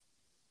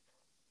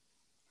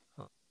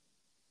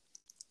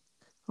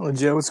Oh,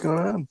 Joe, what's going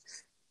on?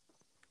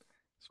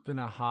 It's been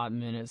a hot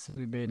minute since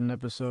we made an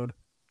episode.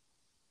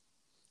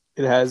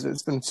 It has.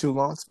 It's been too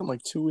long. It's been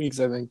like 2 weeks,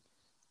 I think.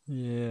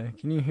 Yeah,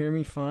 can you hear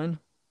me fine?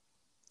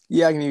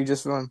 Yeah, I can hear you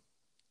just fine.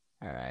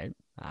 All right.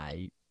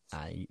 I.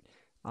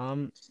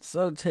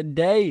 So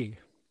today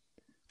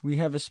we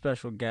have a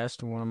special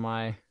guest, one of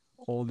my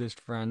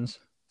oldest friends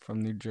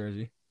from New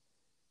Jersey.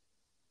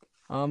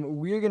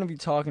 We're gonna be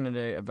talking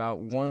today about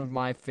one of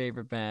my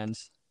favorite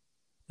bands,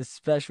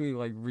 especially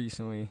like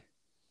recently,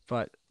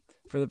 but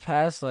for the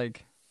past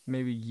like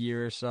maybe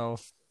year or so,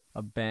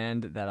 a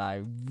band that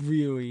I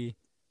really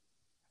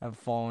have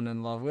fallen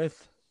in love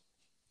with.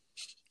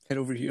 Head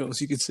over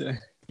heels, you could say.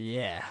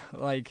 Yeah,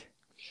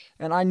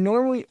 and I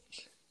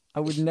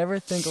would never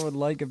think I would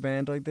like a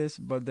band like this,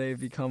 but they've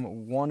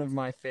become one of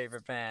my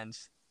favorite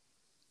bands.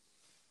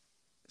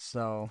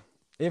 So,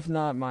 if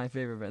not my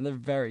favorite band, they're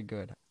very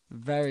good.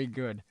 Very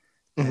good.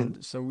 Hmm.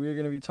 And so we're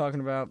going to be talking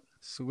about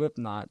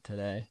Slipknot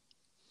today,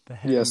 the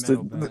heavy Yes, the,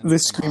 metal the band the from Iowa.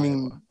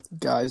 screaming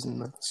guys in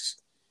the.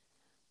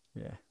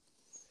 Yeah.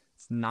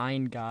 It's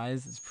 9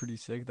 guys. It's pretty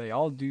sick. They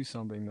all do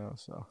something though,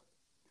 so.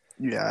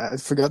 Yeah, I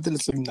forgot that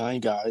it's like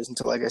 9 guys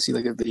until like I see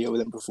like a video of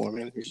them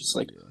performing. And it's just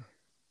like Yeah.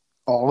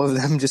 all of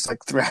them just like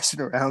thrashing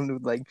around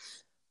with like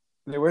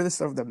they wear this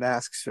stuff with the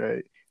masks,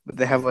 right? But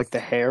they have Yeah. like the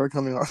hair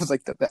coming off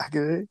like the back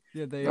of it,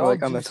 Yeah, they or all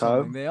like on do the top.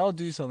 something. They all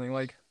do something.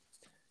 Like,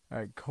 all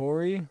right,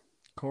 Corey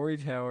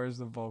Taylor is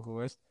the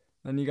vocalist.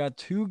 Then you got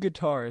two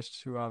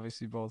guitarists who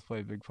obviously both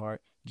play a big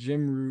part,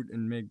 Jim Root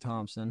and Mig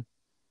Thompson.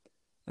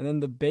 And then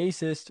the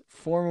bassist,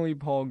 formerly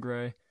Paul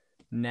Gray,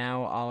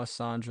 now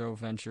Alessandro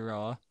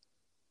Venturella.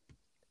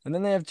 And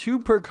then they have two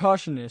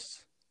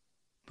percussionists.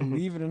 Hmm.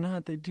 Believe it or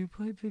not, they do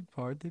play a big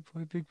part. They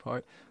play a big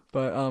part.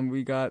 But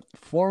we got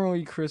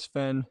formerly Chris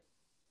Fenn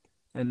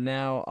and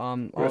now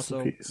Rest in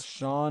also peace.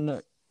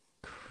 Sean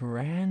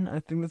Cran, I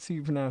think that's how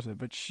you pronounce it.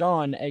 But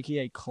Sean,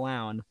 aka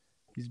Clown,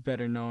 he's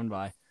better known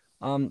by.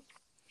 Um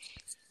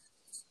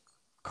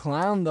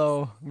Clown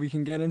though, we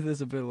can get into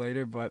this a bit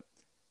later, but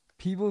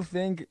people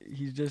think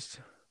he's just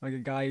like a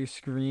guy who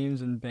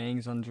screams and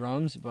bangs on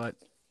drums, but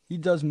he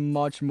does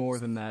much more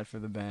than that for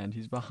the band.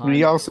 He's But he behind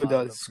a also lot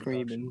of does the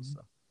scream production and,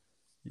 stuff.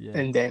 Yeah.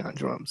 and bang on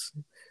drums.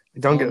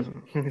 Don't get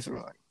Um me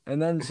wrong.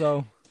 and then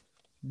so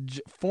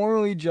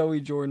formerly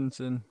Joey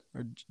Jordison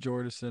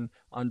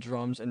on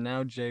drums, and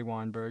now Jay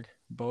Weinberg,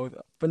 both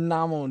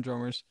phenomenal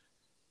drummers.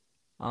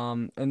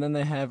 And then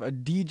they have a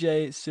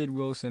DJ Sid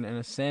Wilson and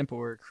a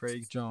sampler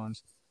Craig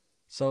Jones.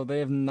 So they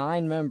have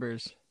 9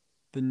 members.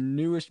 The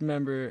newest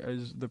member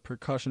is the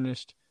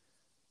percussionist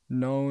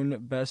known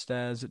best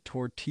as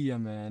Tortilla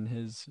Man.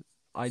 His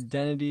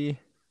identity,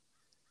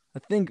 I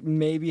think,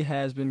 maybe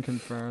has been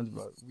confirmed,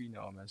 but we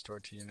know him as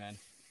Tortilla Man.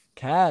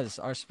 Kaz,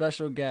 our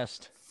special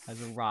guest,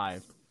 has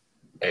arrived.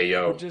 Hey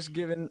We're yo, just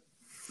giving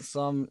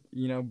some,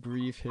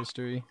 brief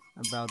history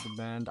about the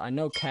band. I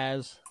know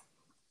Kaz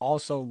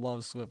also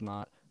loves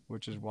Slipknot,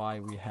 which is why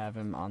we have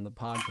him on the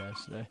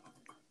podcast today.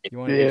 You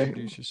want to Yeah.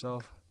 introduce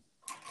yourself?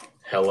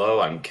 hello,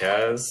 I'm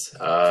Kaz.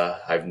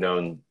 I've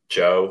known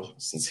Joe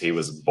since he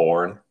was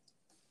born,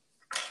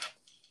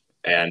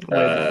 and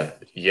Legend.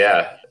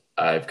 yeah,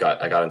 I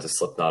got into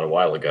Slipknot a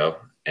while ago,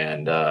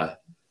 and I've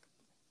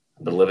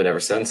been living ever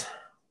since.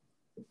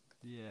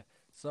 Yeah.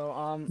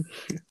 So,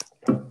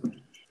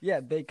 yeah,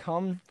 they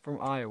come from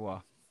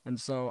Iowa, and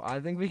so I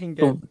think we can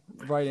get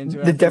The, right into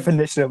it. the I think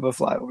definition of a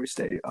flyover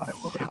state,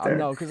 Iowa, right I there.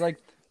 know, because like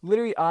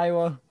literally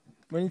Iowa,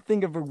 when you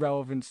think of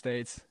irrelevant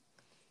states,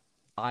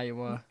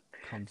 Iowa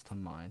comes to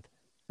mind.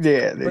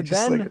 Yeah, they're But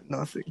just then like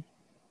nothing.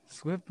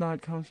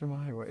 Slipknot comes from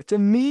Iowa. To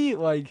me,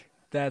 like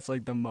that's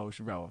like the most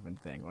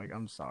relevant thing. Like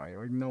I'm sorry,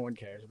 like no one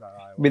cares about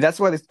I Iowa. mean, that's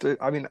why they.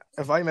 I mean,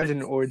 if I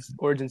imagine an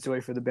origin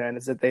story for the band,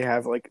 is that they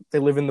have like they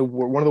live in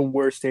one of the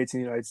worst states in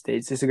the United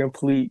States. It's a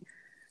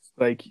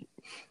like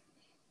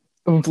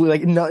complete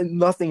like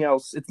nothing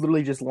else. It's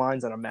literally just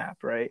lines on a map,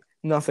 right?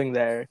 Nothing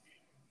there.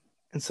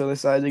 And so they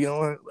decided, you know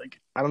what, like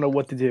I don't know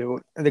what to do,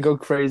 and they go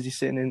crazy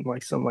sitting in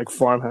like some like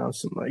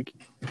farmhouse in like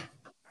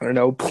I don't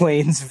know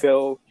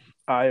Plainsville,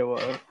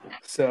 Iowa.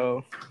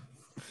 So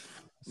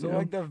you So know,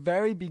 like the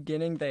very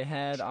beginning, they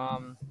had a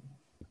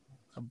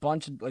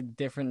bunch of like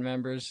different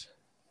members.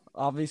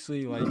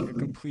 Obviously, like a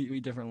completely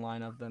different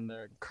lineup than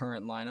their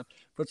current lineup.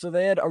 But so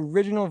they had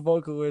original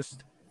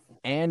vocalist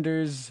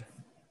Anders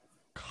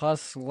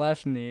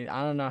Koslefny.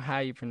 I don't know how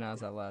you pronounce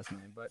that last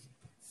name, but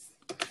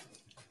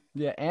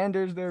yeah,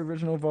 Anders, their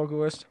original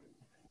vocalist.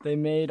 They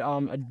made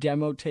a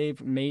demo tape,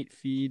 Mate,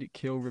 Feed,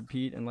 Kill,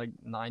 Repeat in like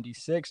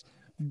 '96.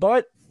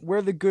 But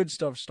where the good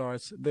stuff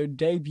starts, their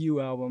debut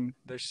album,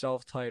 their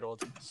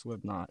self-titled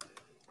Slipknot.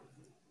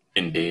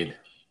 Indeed.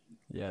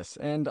 Yes,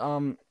 and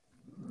all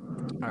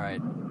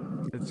right,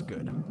 it's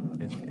good.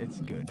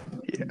 It's good.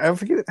 yeah, I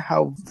forget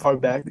how far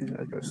back these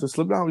guys go. So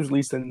Slipknot was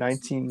released in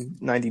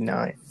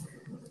 1999,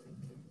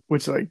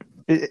 which like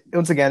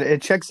once again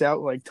it checks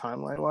out like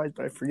timeline wise,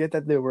 but I forget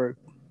that they were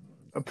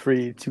a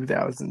pre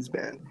 2000s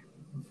band.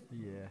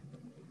 Yeah,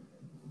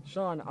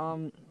 Sean.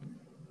 All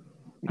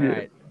Yeah.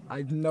 right.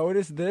 I've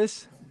noticed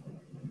this.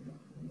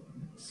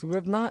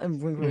 Slipknot and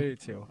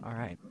Blink-182. All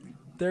right,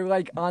 they're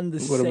like on the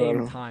What about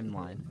same 'em?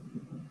 timeline.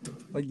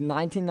 Like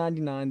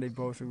 1999, they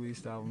both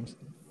released albums.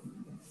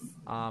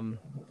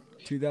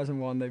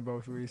 2001, they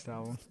both released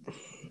albums.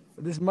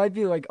 This might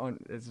be like on.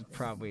 This is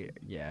probably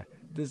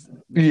This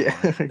Yeah.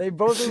 fine. They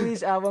both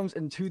released albums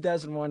in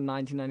 2001,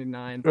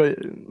 1999, Right.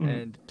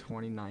 and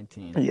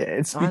 2019. Yeah, and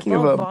I speaking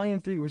thought of Volume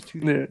 3 was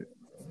 2000.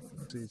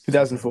 yeah,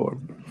 2004.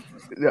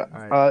 Yeah.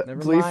 Alright,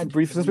 never mind,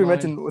 Brief. Since never we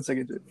mentioned, one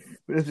second.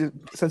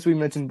 Since we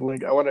mentioned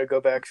Blink, I want to go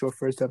back to our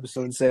first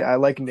episode and say I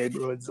like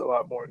Neighborhoods a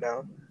lot more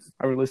now.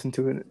 I would listen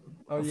to it.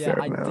 Oh a yeah,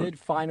 fair I amount. did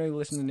finally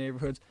listen to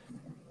Neighborhoods,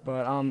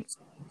 but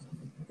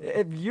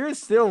if you're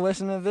still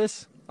listening to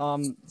this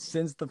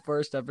since the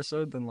first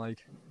episode, then like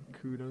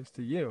kudos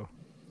to you.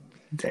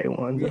 Day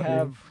one. We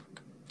have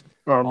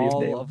Army of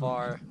Day all One. of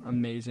our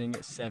amazing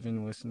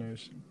 7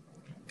 listeners.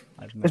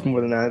 There's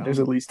more than that. There's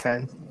at least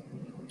 10.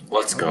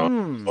 Let's go.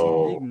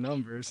 Oh. Big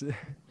numbers.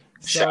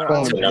 Shout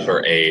out to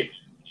number 8.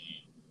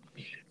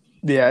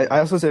 Yeah, I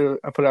also said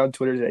I put it on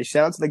Twitter today.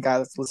 Shout out to the guy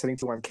that's listening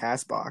to on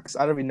Castbox.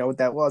 I don't even know what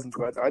that was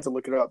until I had to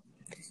look it up.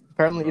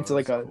 Apparently, it's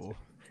like a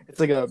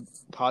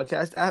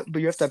podcast app, but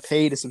you have to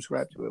pay to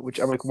subscribe to it. Which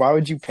I'm like, why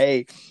would you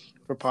pay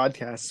for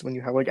podcasts when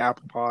you have like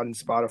Apple Pod and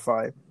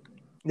Spotify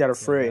that are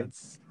free?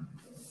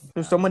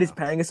 So somebody's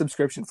paying a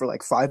subscription for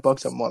like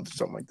 $5 a month or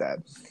something like that.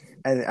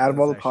 And out of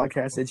all the That's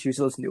actually podcasts, they choose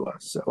to listen to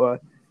us. So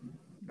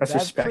that's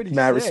respect, pretty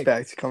mad sick.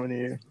 respect coming to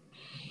you.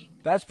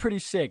 That's pretty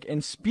sick.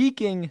 And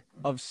speaking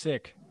of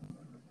sick,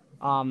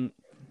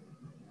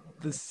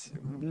 this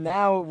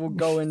now we'll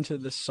go into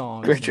the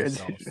songs Great themselves.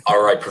 transition.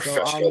 All right,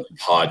 professional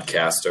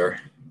podcaster.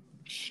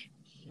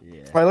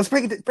 Yeah. All right, let's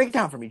break it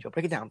down for me, Joe.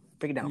 Break it down.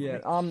 Break it down. Yeah.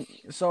 For me.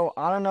 So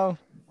I don't know,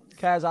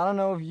 Kaz. I don't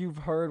know if you've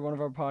heard one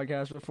of our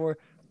podcasts before,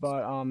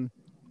 but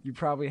you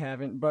probably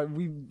haven't. But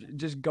we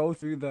just go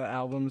through the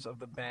albums of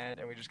the band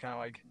and we just kind of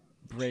like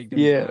break them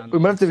Yeah, down. we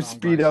might have to song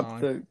speed by up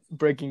song. the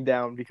breaking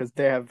down because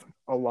they have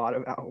a lot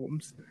of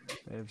albums.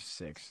 They have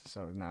 6,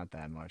 so not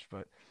that much.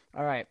 But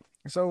all right,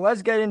 so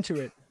let's get into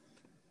it.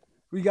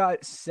 We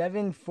got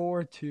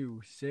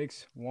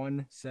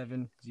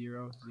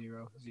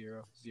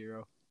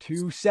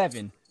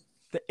 74261700027.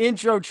 The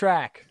intro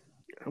track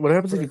What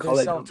happens for if you call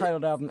this it?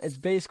 self-titled album. It's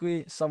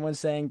basically someone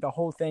saying the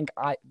whole thing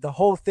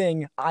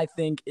I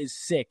think is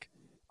sick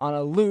on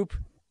a loop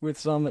with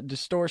some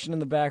distortion in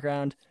the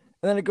background,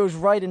 and then it goes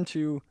right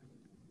into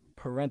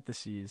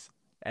parentheses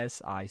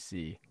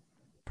SIC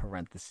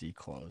parenthesis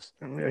close.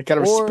 I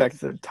gotta Or respect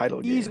the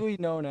title. Game. Easily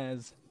known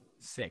as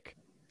Sick,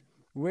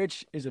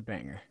 which is a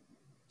banger.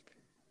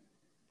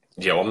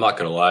 Yeah, well, I'm not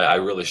gonna lie. I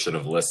really should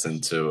have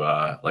listened to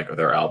like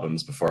their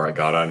albums before I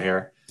got on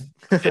here,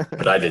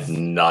 but I did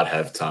not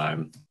have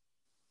time.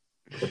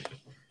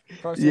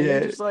 Bro, so Yeah. you're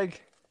just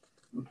like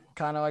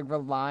kind of like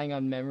relying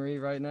on memory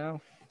right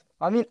now.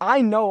 I mean,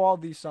 I know all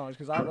these songs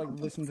because I like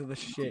listened to the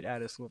shit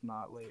out of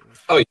Slipknot lately.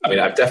 Oh, yeah, I mean,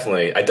 I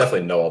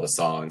definitely know all the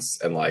songs,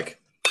 and like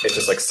it's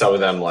just like some of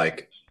them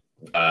like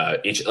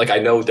each like I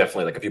know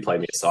definitely like if you play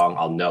me a song,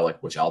 I'll know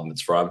like which album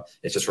it's from.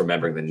 It's just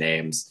remembering the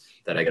names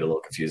that I get a little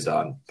confused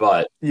on.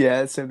 But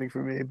Yeah, it's the same thing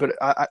for me. But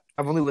I've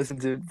only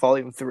listened to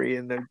Volume 3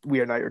 and then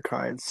We Are Not Your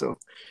Kind, so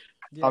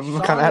Yeah, I'm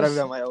Sean kind of out of is-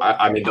 it on my own.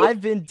 I mean, I've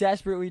been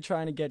desperately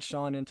trying to get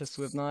Sean into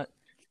Slipknot.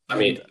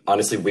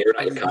 honestly, Weird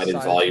Not Your Kind and Decided to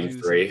Volume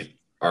do 3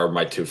 are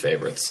my 2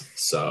 favorites.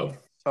 So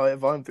Oh yeah,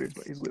 Volume 3 is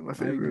easily my I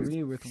favorite.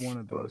 agree with one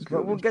of those, Okay.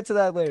 but we'll get to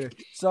that later.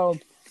 So,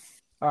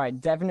 all right,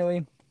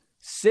 definitely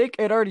Sick.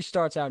 It already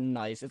starts out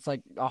nice. It's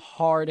like a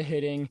hard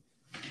hitting,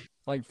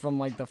 like from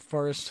like the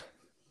first,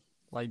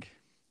 like,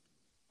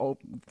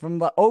 from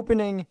the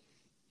opening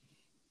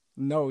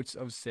notes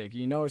of Sick.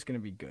 You know it's gonna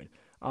be good.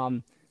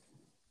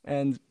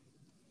 And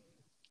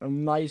a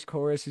nice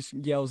chorus just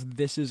yells,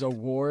 "This is a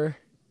war."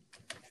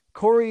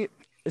 Corey,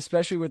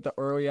 especially with the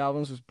early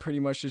albums, was pretty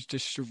much just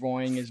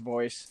destroying his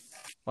voice,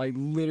 like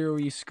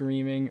literally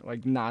screaming,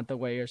 like not the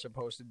way you're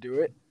supposed to do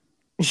it.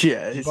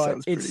 Yeah, it But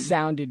sounds it pretty.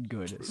 sounded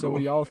good, so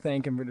we all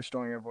thank him for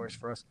destroying our voice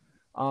for us.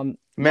 My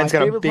Man's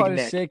got a favorite big part of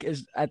neck. Sick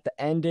is at the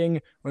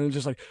ending when they're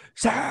just like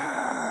Sick.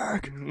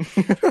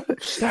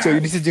 So you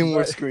need to do more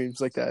But- screams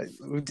like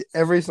that.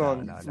 Every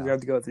song no. we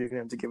have to go through. You're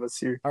gonna have to give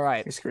us your All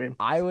right, scream.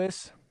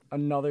 Eyeless,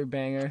 another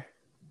banger.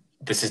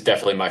 this is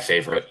definitely my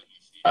favorite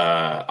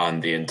on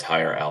the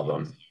entire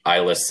album.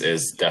 Eyeless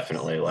is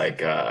definitely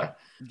like Yeah,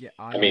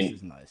 Eyeless mean-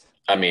 is nice.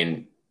 I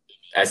mean,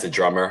 as a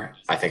drummer,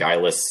 I think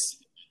Eyeless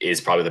is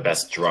probably the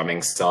best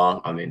drumming song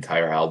on the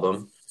entire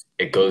album.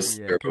 It goes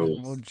Yeah, through.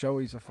 well,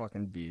 Joey's a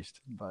fucking beast,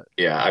 but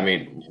Yeah, I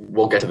mean,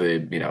 we'll get to the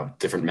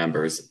different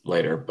members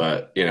later,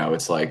 but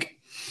it's like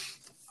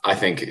I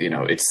think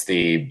it's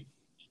the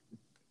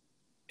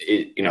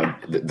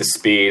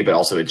speed, but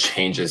also it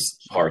changes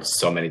parts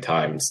so many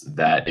times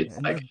that it's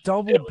and like the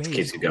double it bass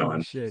keeps you holy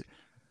going. Shit.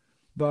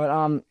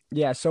 But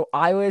yeah. So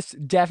Eyeless,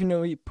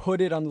 definitely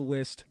put it on the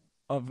list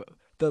of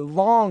the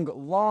long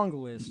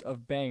list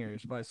of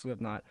bangers by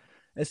Slipknot,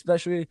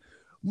 especially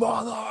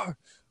Mother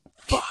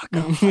Fuck.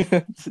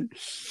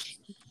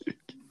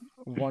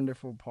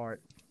 Wonderful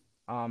part.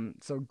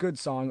 So good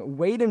song.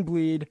 Wait and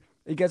Bleed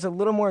It gets a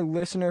little more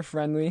listener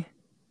friendly.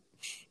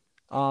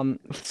 Um,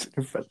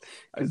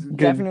 Good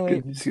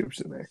definitely,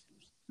 description there.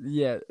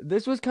 yeah.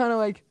 This was kind of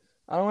like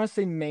I don't want to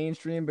say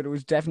mainstream, but it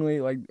was definitely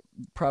like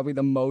probably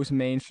the most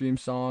mainstream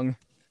song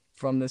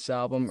from this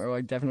album, or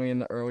like definitely in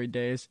the early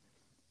days.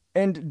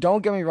 And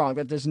don't get me wrong,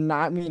 that does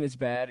not mean it's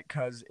bad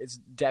because it's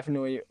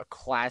definitely a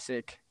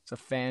classic. It's a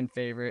fan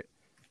favorite,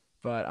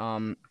 but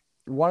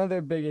one of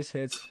their biggest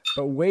hits.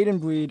 But "Wait and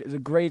Bleed" is a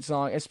great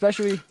song,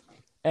 especially,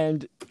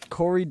 and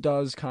Corey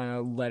does kind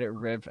of let it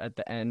rip at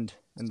the end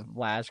in the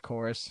last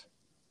chorus.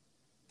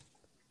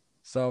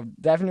 So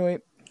definitely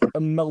a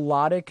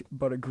melodic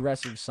but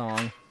aggressive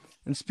song.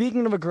 And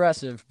speaking of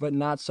aggressive but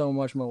not so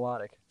much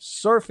melodic,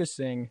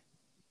 "Surfacing,"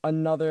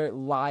 another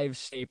live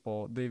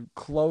staple. They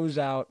close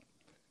out.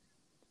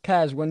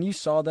 Kaz, when you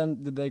saw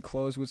them, did they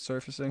close with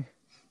 "Surfacing"?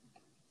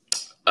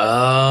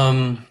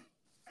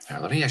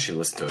 Let me actually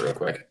listen to it real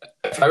quick.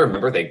 If I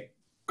remember, they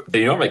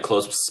normally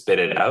close with "Spit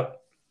It Out,"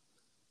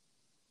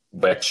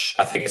 which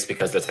I think is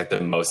because that's like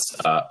the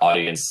most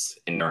audience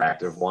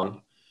interactive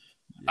one.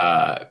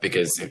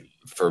 Because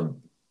for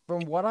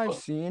From what I've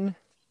seen,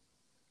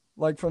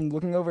 like from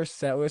looking over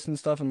set lists and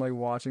stuff and like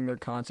watching their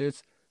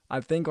concerts, I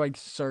think like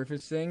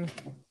 "Surfacing"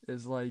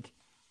 is like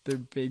their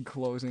big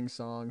closing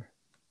song.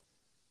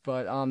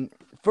 But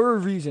for a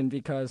reason,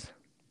 because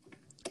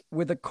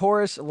with a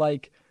chorus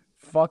like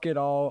 "fuck it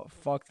all,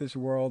 fuck this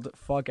world,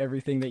 fuck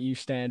everything that you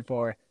stand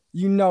for,"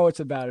 you know it's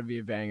about to be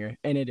a banger,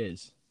 and it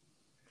is.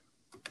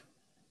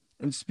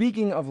 And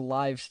speaking of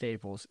live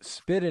staples,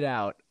 "Spit It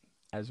Out"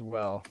 as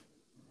well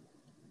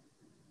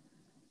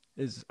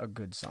is a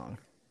good song.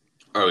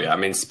 oh yeah, I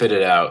mean, "Spit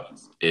It Out"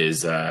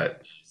 is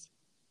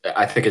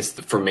I think it's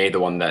for me the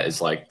one that is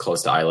like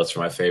close to eyelets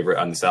for my favorite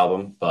on this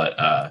album.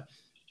 But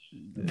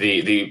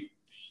the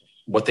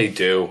what they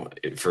do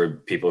for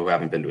people who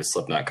haven't been to a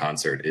Slipknot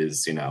concert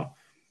is,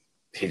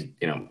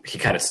 he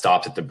kind of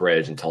stops at the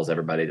bridge and tells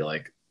everybody to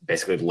like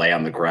basically lay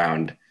on the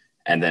ground,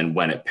 and then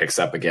when it picks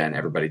up again,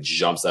 everybody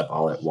jumps up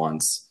all at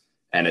once,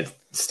 and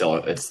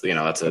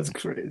That's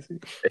crazy.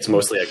 it's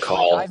mostly a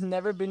call. I've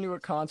never been to a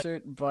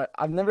concert, but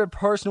I've never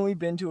personally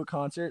been to a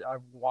concert.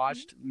 I've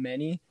watched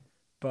many,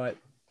 but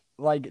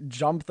like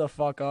 "Jump the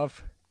Fuck Up"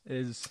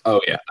 is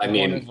Oh yeah,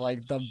 one of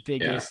like the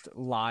biggest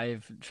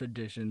live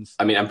traditions,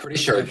 I mean, I'm pretty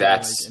sure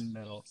especially like in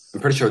metal. I'm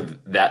pretty sure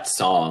that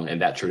song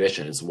and that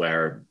tradition is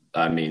where,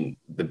 I mean,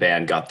 the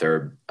band got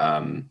their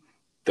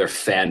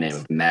fan name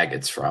of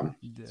Maggots from.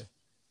 Yeah.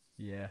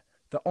 Yeah.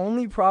 The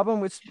only problem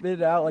with "Spit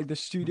It Out," like the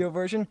studio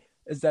version,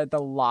 is that the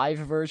live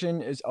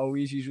version is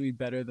always usually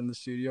better than the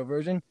studio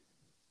version.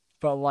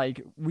 But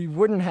like we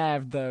wouldn't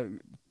have the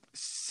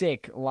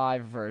sick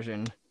live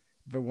version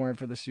if it weren't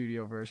for the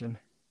studio version.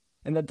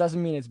 And that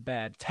doesn't mean it's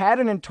bad.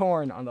 "Tattered and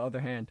Torn," on the other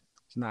hand,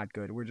 it's not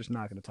good. We're just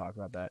not going to talk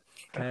about that.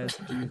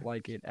 Kaz, do you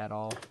like it at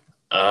all?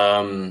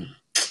 Um,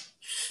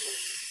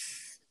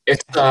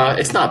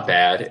 it's not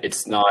bad.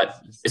 It's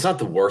not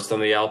the worst on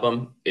the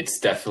album. It's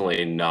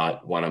definitely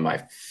not one of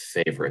my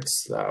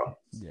favorites though.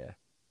 Yeah.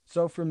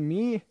 So for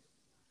me,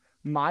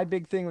 my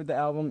big thing with the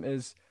album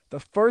is the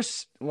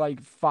first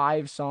like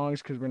 5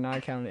 songs, because we're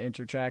not counting the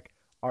intro track,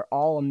 are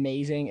all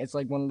amazing. It's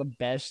like one of the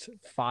best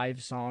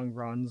 5 song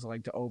runs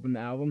like to open the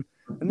album,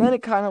 and then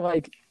it kind of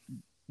like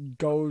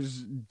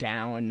goes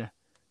down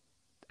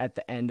at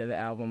the end of the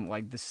album,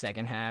 like the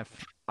second half.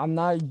 I'm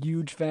not a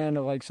huge fan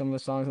of like some of the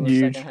songs in the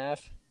Huge. second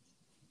half.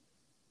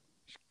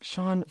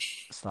 Sean,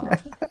 stop,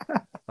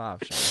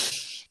 stop,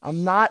 Sean.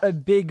 I'm not a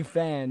big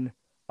fan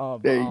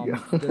of There you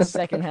go. the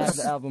second half of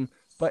the album,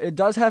 but it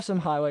does have some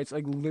highlights.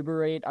 Like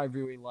 "Liberate," I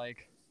really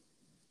like.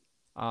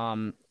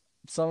 Some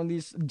of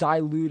these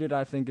 "Diluted,"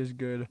 I think is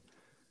good.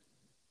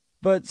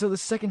 But so the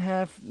second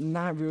half,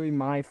 not really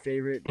my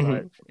favorite,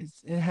 but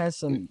it has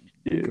some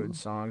Yeah. good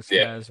songs.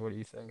 Yeah. Guys, what do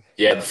you think?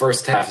 Yeah, the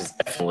first half is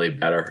definitely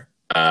better.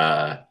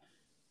 I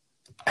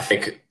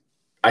think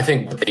I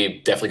think what they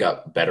definitely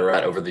got better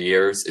at over the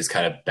years is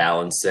kind of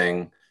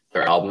balancing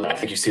their album. I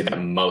think you see that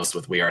most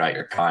with "We Are Not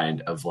Your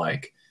Kind," of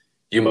like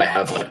you might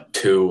have like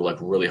two like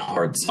really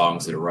hard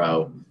songs in a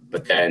row,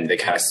 but then they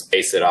kind of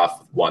space it off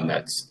with one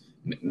that's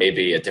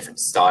maybe a different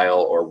style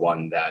or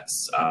one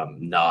that's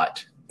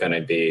not going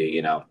to be,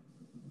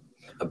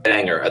 a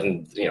banger,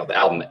 and the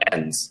album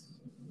ends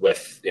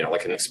with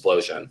like an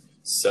explosion.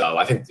 So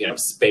I think them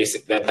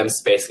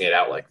spacing it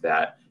out like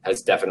that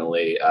has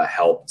definitely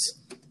helped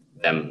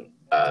them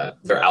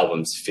their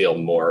albums feel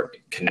more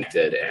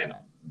connected. And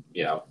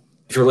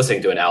if you're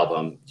listening to an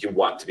album, you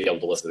want to be able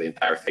to listen to the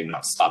entire thing,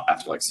 not stop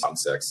after like song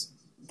 6.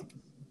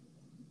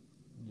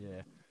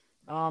 Yeah.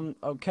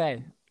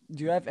 Okay.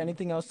 Do you have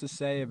anything else to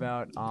say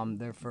about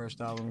their first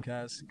album,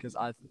 Cass? Because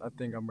I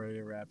think I'm ready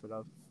to wrap it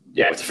up.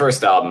 Yeah, with the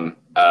first album,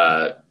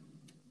 I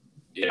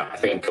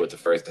think I'm good with the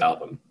first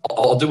album.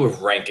 I'll do a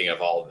ranking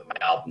of all of my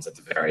albums at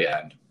the very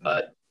end,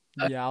 but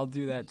Yeah, I'll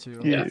do that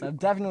too. Yeah. I've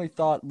definitely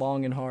thought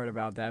long and hard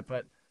about that,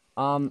 but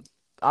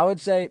I would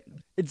say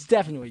it's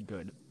definitely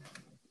good.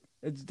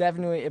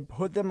 It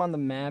put them on the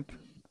map,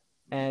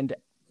 and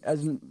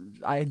as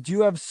I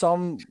do have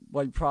some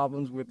like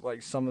problems with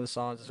like some of the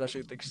songs,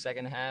 especially with the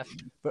second half.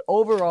 But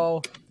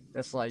overall,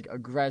 it's like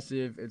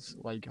aggressive. It's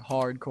like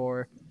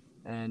hardcore,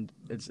 and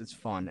it's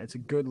fun. It's a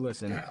good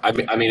listen. I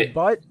mean,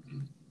 But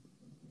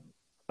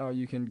oh,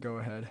 you can go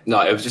ahead. no,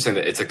 I was just saying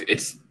that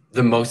it's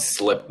the most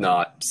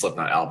Slipknot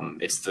album.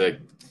 It's the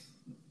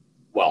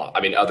well,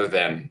 I mean, other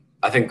than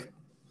I think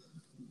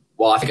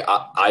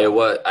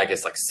Iowa, I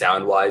guess like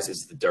sound wise,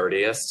 is the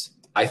dirtiest.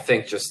 I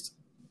think just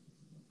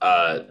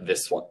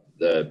this one,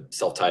 the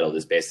self-titled,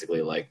 is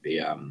basically like the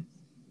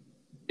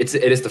it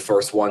is the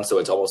first one, so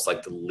it's almost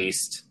like the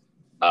least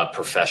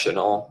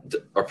professional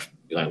or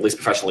least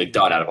professionally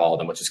done out of all of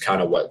them, which is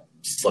kind of what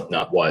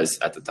Slipknot was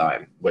at the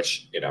time.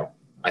 Which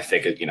I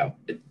think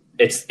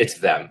it's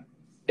them.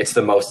 It's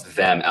the most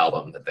them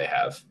album that they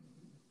have.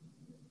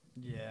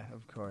 Yeah,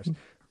 of course.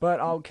 But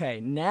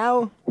okay,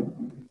 now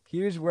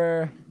here's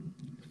where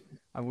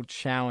I will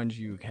challenge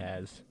you,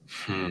 Kaz.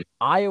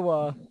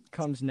 Iowa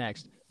comes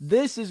next.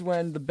 This is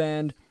when the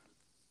band,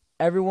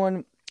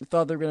 everyone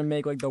thought they were going to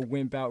make like the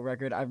Wimp Out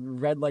record. I've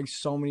read like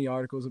so many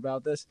articles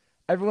about this.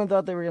 Everyone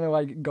thought they were going to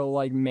like go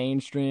like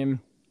mainstream,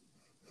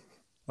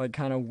 like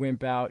kind of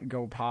Wimp Out,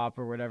 go pop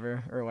or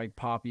whatever, or like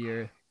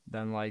poppier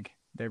than like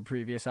their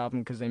previous album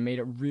because they made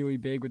it really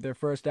big with their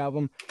first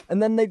album.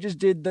 And then they just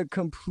did the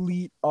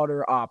complete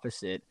utter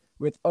opposite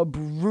with a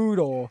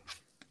brutal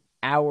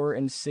hour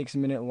and 6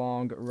 minute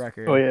long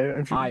record. Oh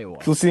yeah, Iowa.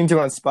 Listening to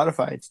it on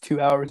Spotify, it's 2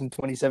 hours and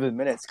 27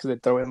 minutes because they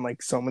throw in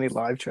like so many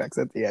live tracks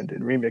at the end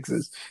and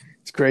remixes.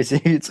 It's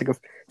crazy. It's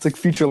like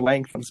feature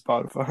length on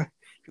Spotify.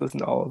 You listen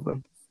to all of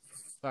them.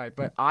 All right,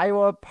 but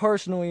Iowa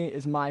personally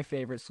is my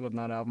favorite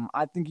Slipknot album.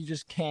 I think you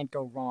just can't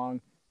go wrong.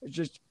 It's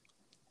just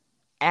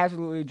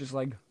absolutely just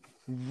like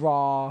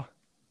raw,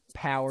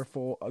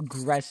 powerful,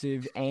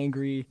 aggressive,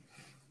 angry.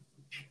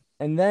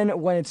 And then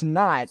when it's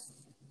not,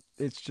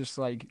 it's just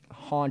like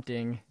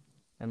haunting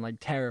and like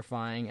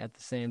terrifying at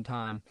the same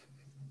time.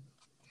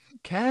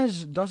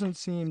 Kaz doesn't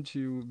seem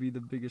to be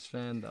the biggest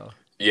fan though.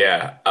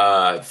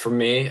 Yeah, for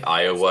me,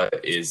 Iowa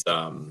is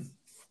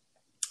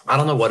I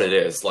don't know what it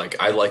is. Like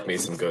I like me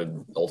some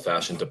good old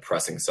fashioned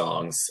depressing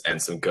songs and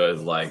some good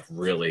like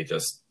really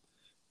just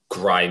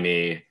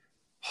grimy,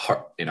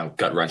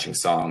 gut wrenching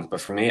songs. But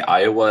for me,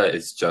 Iowa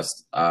is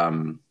just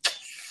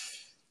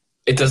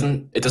it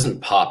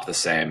doesn't pop the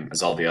same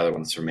as all the other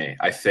ones for me.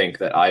 I think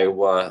that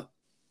Iowa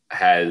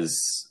I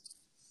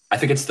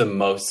think it's the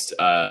most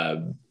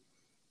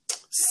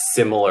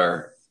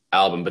similar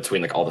album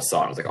between like all the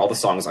songs. Like all the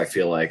songs I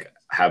feel like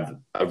have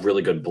a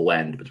really good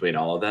blend between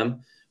all of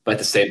them. But at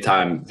the same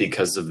time,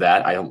 because of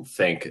that, I don't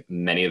think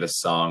many of the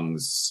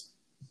songs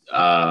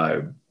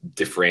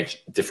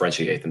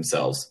differentiate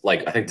themselves.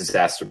 Like I think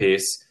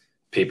Disasterpiece,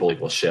 People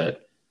Equal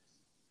Shit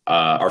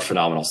are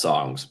phenomenal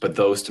songs, but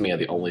those to me are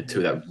the only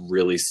two that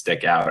really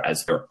stick out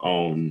as their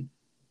own,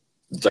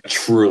 like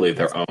truly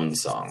their own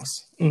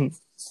songs. Mm.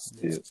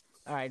 Yeah.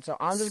 All right, so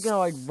I'm just gonna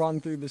like run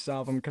through this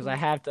album because I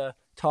have to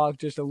talk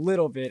just a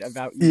little bit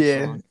about each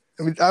song.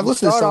 I mean, I've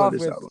listened to start some off of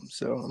this with- album,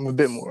 so I'm a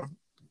bit more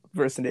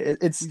versed in it.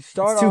 It's We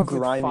start too off with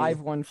grimy.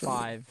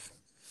 515,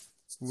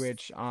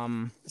 which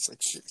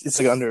It's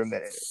like under a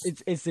minute.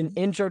 it's an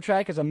intro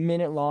track. It's a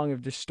minute long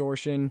of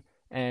distortion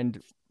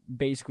and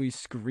basically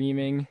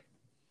screaming.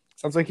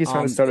 Sounds like he's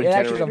trying to start a It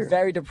actually generator. has a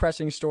very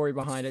depressing story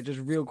behind it. Just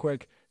real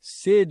quick,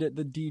 Sid,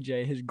 the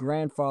DJ, his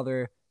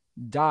grandfather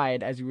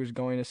died as he was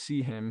going to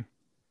see him.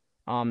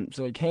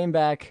 So he came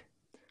back,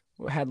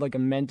 had like a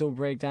mental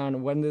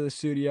breakdown, went into the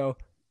studio,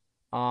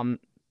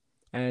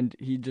 and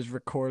he just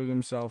recorded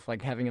himself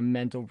like having a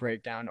mental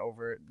breakdown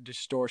over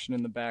distortion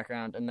in the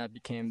background, and that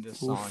became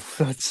this song. Oof,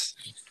 that's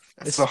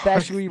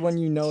Especially when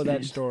you know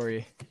that Jeez.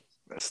 story.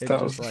 That's It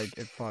tough. just like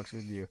it fucks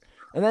with you.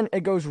 And then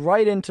it goes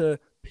right into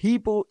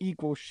People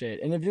Equal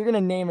Shit. And if you're gonna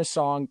name a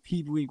song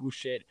People Equal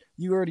Shit,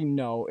 you already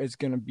know it's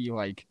gonna be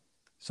like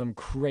some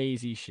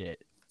crazy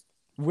shit.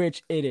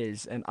 Which it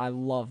is, and I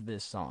love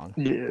this song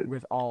Yeah,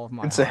 with all of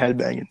my it's a heart.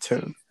 headbanging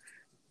tune.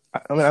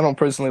 I mean, I don't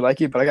personally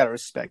like it, but I gotta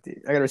respect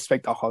it. I gotta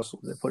respect the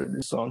hustle they put in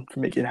this song to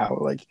make it how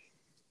like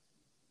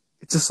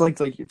it's just like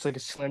it's like a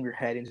slam your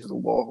head into the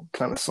wall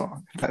kind of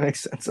song. If that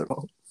makes sense at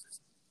all.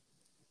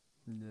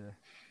 Yeah.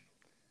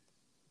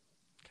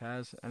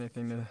 Kaz,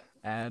 anything to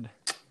add?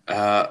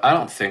 I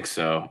don't think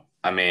so.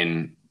 I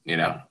mean,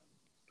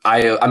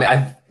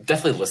 I've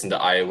definitely listened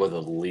to Iowa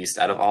the least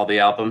out of all the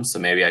albums, so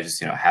maybe I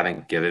just,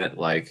 haven't given it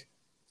like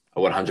a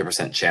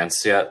 100%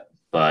 chance yet.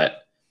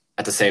 But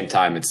at the same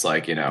time, it's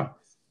like,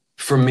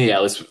 for me,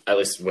 at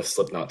least with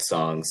Slipknot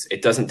songs,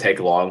 it doesn't take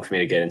long for me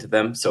to get into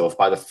them. So if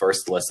by the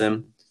first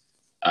listen,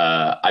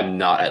 I'm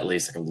not at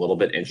least like a little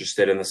bit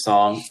interested in the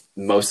song,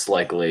 most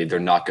likely they're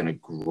not going to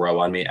grow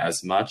on me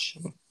as much.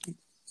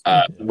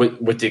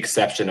 With the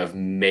exception of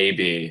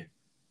maybe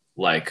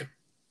like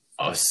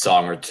a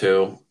song or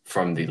two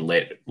from the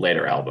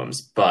later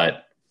albums.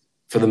 But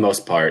for the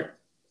most part,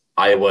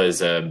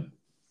 Iowa's a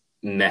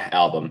meh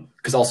album.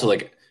 Because also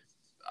like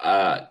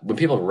when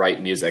people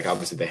write music,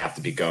 obviously they have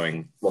to be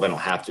going, well, they don't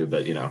have to,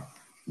 but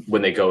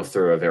when they go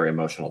through a very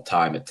emotional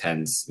time, it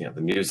tends,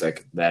 the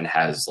music then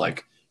has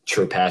like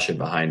true passion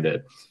behind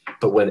it.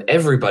 But when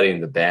everybody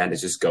in the band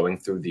is just going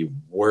through the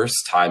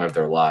worst time of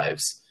their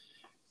lives,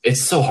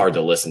 it's so hard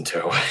to listen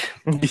to.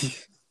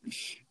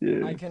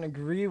 Yeah. I can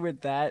agree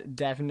with that,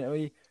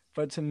 definitely.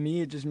 But to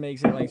me, it just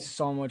makes it like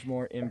so much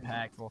more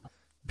impactful.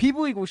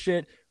 People equal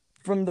shit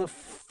from the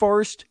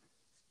first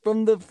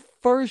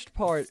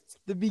part,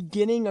 the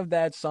beginning of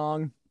that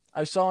song.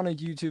 I saw in a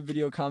YouTube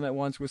video comment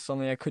once with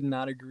something I could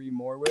not agree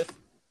more with.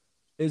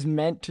 Is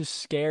meant to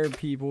scare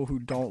people who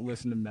don't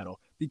listen to metal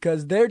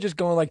because they're just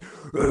going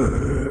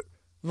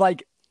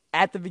like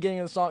at the beginning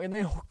of the song, and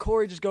then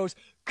Corey just goes,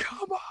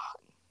 "Come on."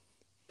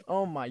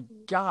 Oh my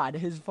God,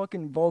 his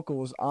fucking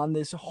vocals on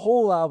this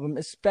whole album,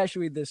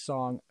 especially this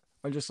song,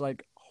 are just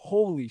like,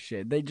 holy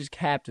shit. They just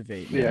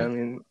captivate me. Yeah, I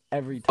mean,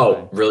 every time.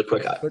 Oh, really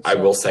quick, I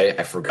will say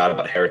I forgot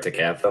about Heretic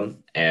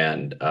Anthem,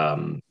 and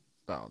that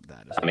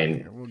is. I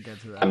mean, we'll get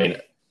to that. I mean,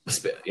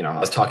 I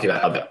was talking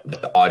about how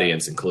the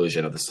audience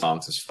inclusion of the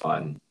songs is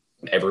fun.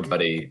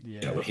 Everybody,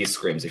 when he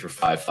screams, "If you're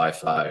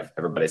 555,"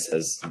 everybody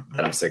says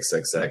that I'm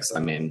 666. I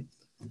mean,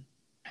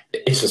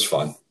 it's just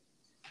fun.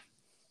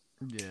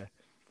 Yeah.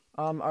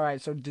 All right.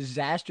 So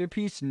Disaster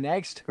Piece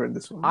next. heard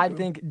this one. I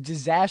think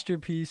Disaster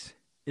Piece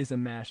is a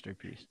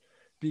masterpiece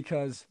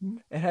because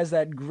it has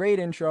that great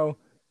intro,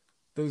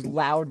 those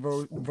loud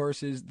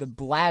verses, the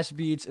blast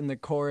beats in the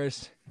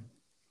chorus,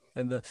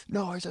 and the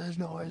noises,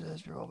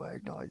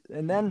 drawback, noise,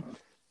 and then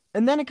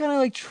it kind of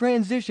like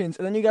transitions,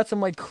 and then you got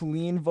some like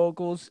clean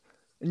vocals,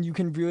 and you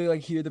can really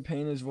like hear the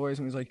pain in his voice,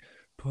 and he's like,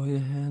 "Pull your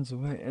hands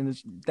away," and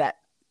it's that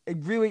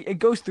it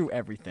goes through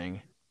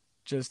everything.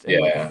 Just in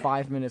like a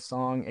 5-minute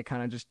song, it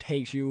kind of just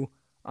takes you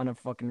on a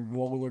fucking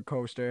roller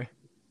coaster.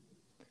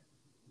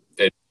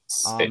 It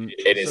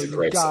is a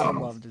great song.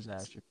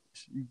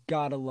 You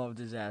gotta love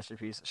Disaster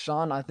Piece.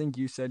 Sean, I think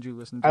you said you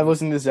listened to I it.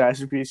 listened to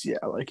Disaster Piece. Yeah,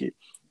 I like it.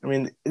 I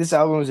mean, this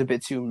album is a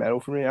bit too metal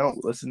for me. I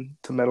don't listen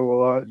to metal a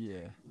lot.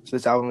 Yeah. So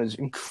this album is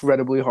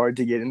incredibly hard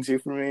to get into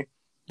for me.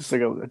 Just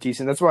like a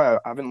decent. That's why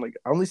I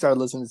only started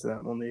listening to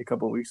that only a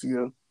couple of weeks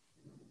ago.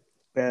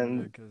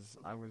 And because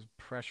I was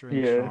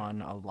pressuring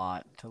Sean a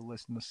lot to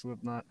listen to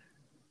Slipknot.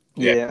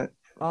 Yeah.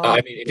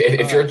 I mean,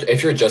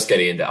 if you're just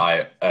getting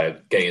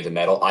into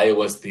metal,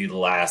 Iowa's the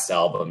last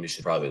album you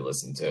should probably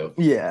listen to.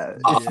 Yeah,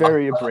 it's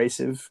very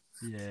abrasive.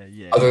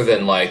 Yeah. Other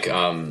than like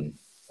the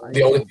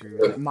only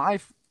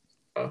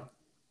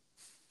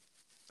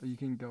you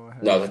can go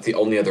ahead. No, that's the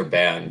only other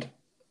band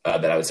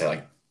that I would say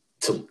like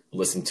to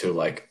listen to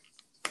like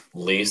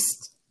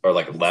least or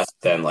like less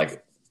than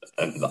like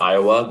the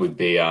Iowa would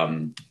be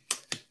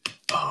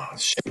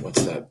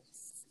what's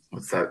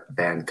that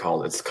band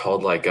called? It's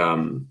called like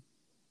I'm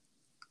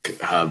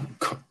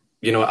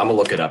gonna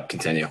look it up.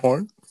 Continue.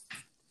 Horn?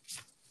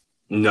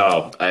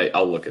 No,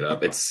 I'll look it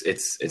up. It's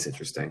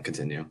interesting.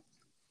 Continue.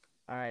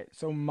 All right,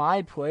 so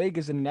My Plague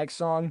is the next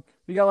song.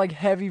 We got like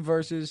heavy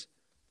verses,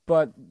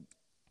 but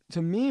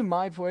to me,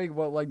 My Plague,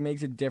 what like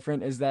makes it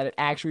different is that it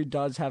actually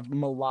does have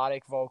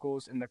melodic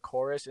vocals in the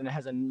chorus, and it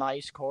has a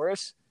nice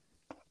chorus.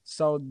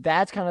 So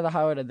that's kind of the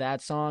highlight of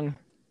that song.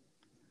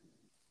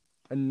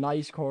 A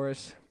nice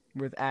chorus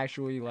with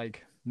actually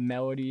like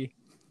melody.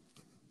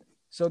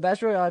 So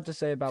that's really all I have to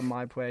say about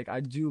My Plague.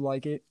 I do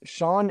like it.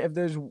 Sean, if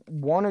there's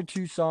one or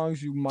two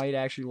songs you might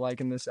actually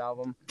like in this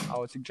album, I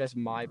would suggest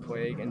My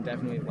Plague and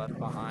definitely Left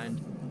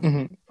Behind.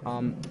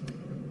 Mm-hmm.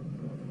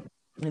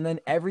 And then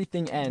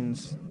Everything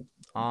Ends.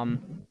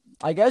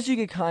 I guess you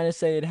could kind of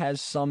say it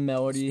has some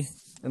melody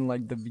in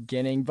like the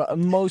beginning, but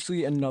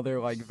mostly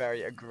another like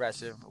very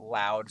aggressive,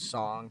 loud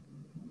song.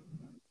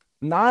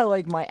 Not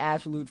like my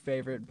absolute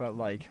favorite, but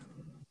like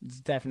it's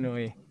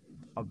definitely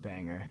a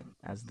banger,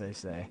 as they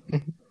say.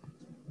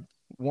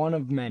 One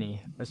of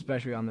many,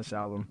 especially on this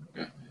album.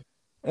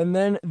 And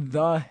then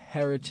The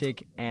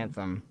Heretic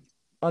Anthem.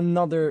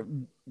 Another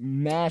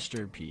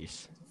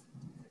masterpiece.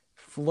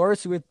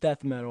 Flirts with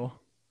death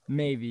metal.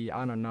 Maybe,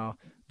 I don't know.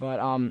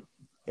 But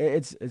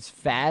it's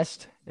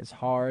fast, it's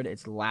hard,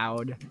 it's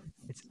loud,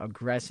 it's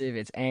aggressive,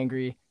 it's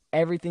angry.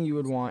 Everything you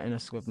would want in a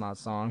Slipknot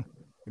song.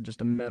 Or just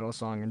a metal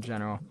song in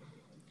general.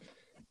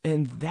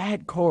 And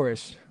that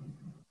chorus,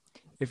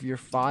 if you're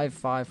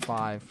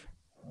 555,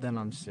 then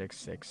I'm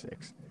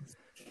 666.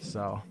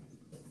 So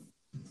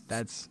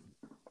that's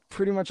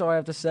pretty much all I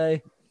have to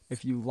say.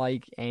 If you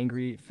like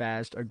angry,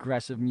 fast,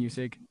 aggressive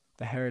music,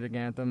 The Heretic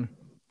Anthem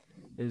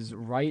is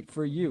right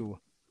for you.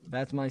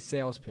 That's my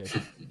sales pitch.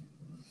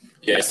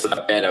 Yeah, so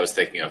that band I was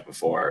thinking of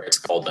before, it's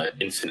called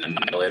Infant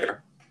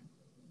Annihilator.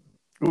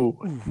 Ooh,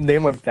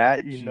 name of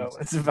that,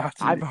 it's about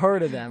to be. I've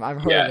heard of them.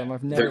 I've heard of them.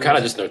 I've never. They're kind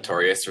of just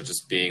notorious for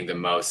just being the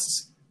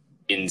most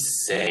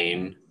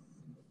insane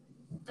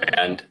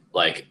band.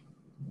 Like,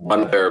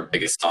 one of their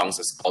biggest songs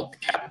is called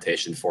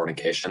Decapitation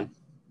Fornication.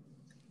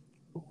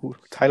 Ooh,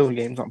 title of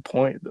the game's on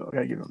point, though. I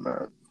gotta give them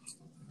that.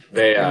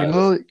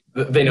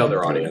 They know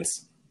their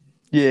audience.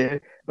 Yeah,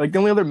 like the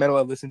only other metal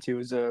I listen to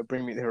is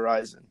Bring Me the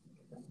Horizon.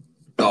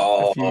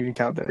 Oh, if you can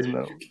count that as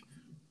metal.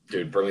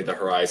 Dude, Bring Me the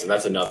Horizon.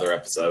 That's another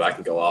episode. I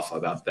can go off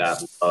about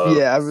that.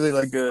 Yeah, I really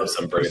like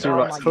some Bring Me the Oh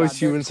my God,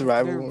 Post-Human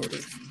Survival.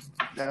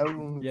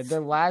 Yeah, their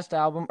last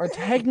album, or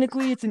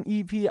technically it's an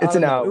EP. I It's don't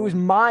an know. It album. was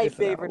my It's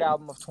an favorite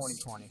album of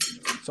 2020.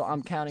 So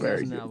I'm counting it as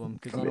Very an good. album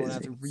because I don't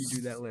have to Amazing.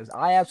 redo that list.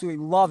 I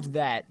absolutely loved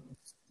that.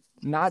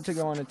 Not to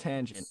go on a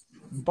tangent,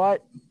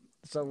 but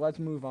so let's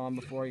move on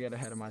before I get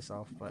ahead of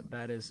myself. But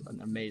that is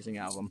an amazing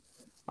album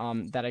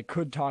that I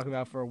could talk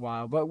about for a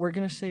while, but we're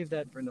gonna save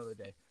that for another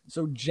day.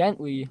 So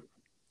Gently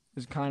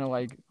is kind of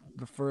like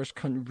the first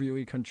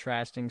really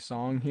contrasting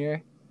song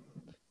here.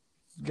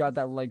 Got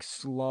that like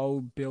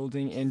slow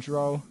building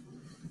intro,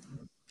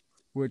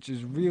 which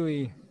is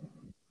really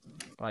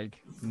like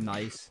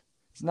nice.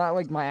 It's not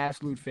like my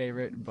absolute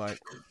favorite, but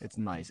it's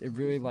nice. It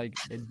really like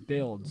it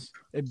builds.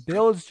 It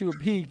builds to a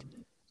peak,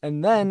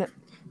 and then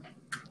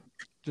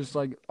just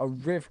like a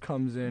riff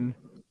comes in,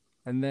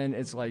 and then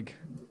it's like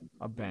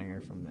a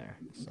banger from there.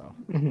 So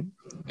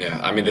Yeah,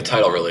 I mean the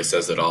title really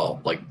says it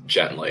all. Like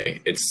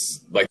Gently, it's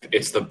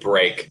the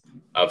break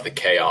of the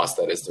chaos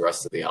that is the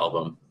rest of the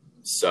album.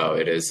 So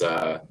it is.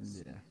 yeah.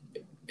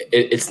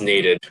 It's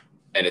needed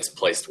and it's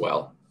placed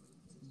well.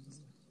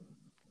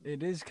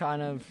 It is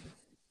kind of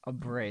a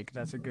break.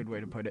 That's a good way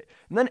to put it.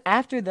 And then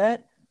after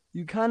that,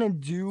 you kind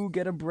of do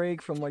get a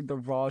break from like the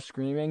raw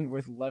screaming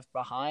with Left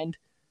Behind,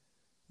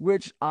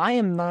 which I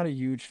am not a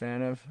huge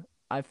fan of.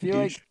 I feel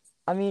like,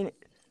 I mean,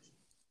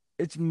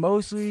 it's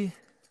mostly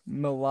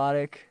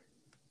melodic,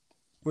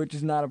 which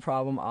is not a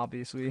problem,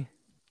 obviously.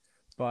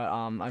 But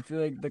I feel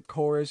like the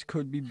chorus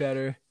could be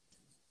better.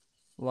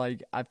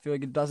 Like, I feel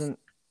like it doesn't.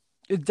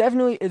 It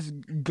definitely is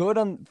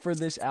good for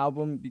this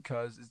album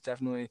because it's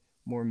definitely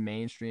more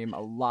mainstream, a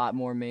lot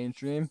more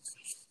mainstream,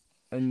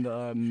 in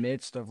the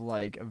midst of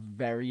like a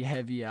very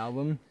heavy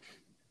album.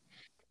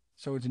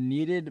 So it's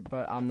needed,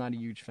 but I'm not a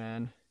huge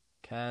fan.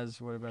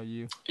 Kaz, what about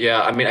you?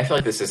 Yeah, I mean I feel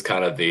like this is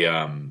kind of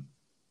the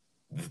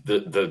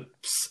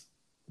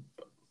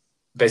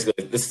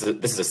basically this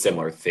is a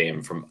similar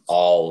theme from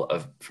all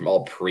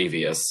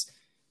previous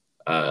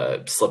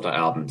Slipknot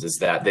albums. Is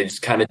that they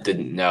just kind of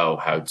didn't know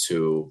how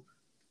to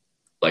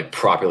like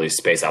properly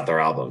space out their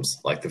albums.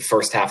 Like the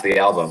first half of the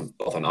album,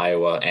 both on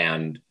Iowa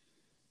and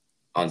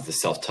on the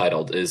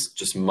self-titled, is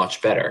just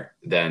much better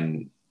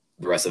than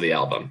the rest of the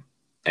album.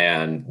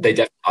 And they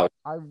definitely,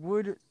 I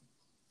would.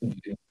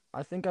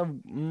 I think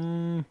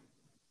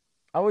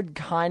I would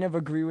kind of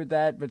agree with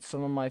that, but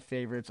some of my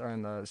favorites are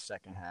in the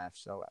second half.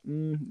 So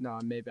no,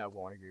 maybe I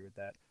won't agree with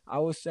that. I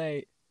will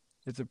say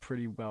it's a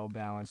pretty well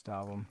balanced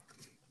album.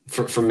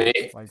 for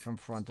me, Like from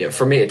front to yeah, back.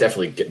 for me, it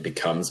definitely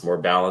becomes more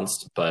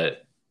balanced,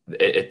 but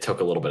it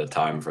took a little bit of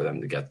time for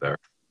them to get there.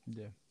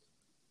 Yeah.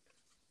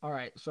 All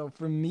right. So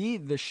for me,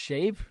 The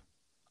Shape.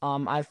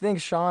 I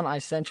think Sean, I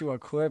sent you a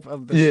clip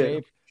of The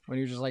Shape when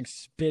you're just like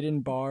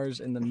spitting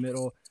bars in the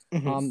middle.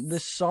 The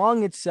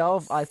song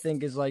itself, I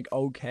think, is like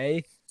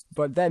okay,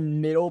 but that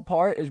middle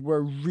part is where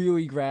it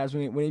really grabs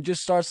me when he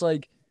just starts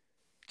like,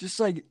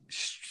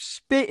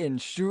 spitting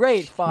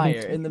straight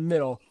fire in the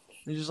middle.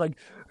 And he's just like,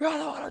 I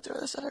don't want to do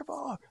this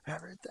anymore.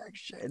 Everything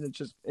shit, and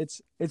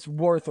it's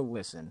worth a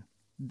listen.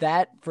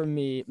 That for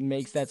me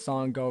makes that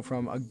song go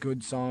from a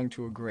good song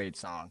to a great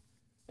song,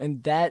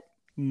 and that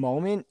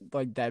moment,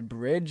 like that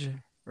bridge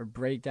or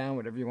breakdown,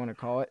 whatever you want to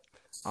call it,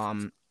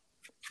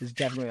 is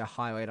definitely a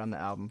highlight on the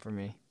album for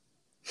me.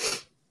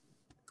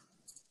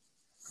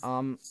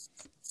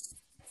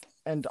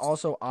 And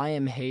also I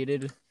Am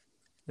Hated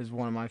is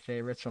one of my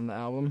favorites from the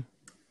album.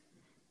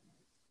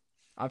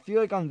 I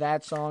feel like on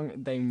that song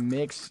they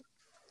mix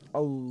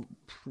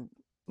shit,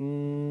 what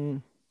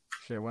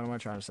am I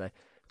trying to say?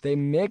 They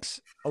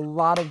mix a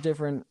lot of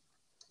different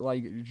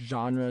like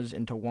genres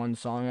into one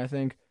song, I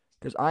think.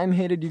 Because I'm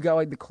Hated, you got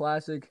like the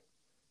classic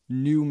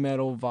new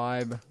metal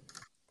vibe,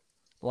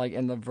 like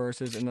in the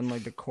verses, and then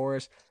like the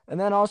chorus, and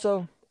then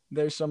also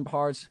there's some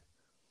parts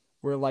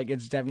where like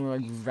it's definitely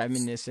like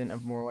reminiscent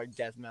of more like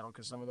death metal.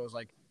 Because some of those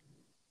like,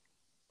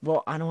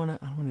 well, I don't want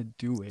to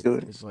do it.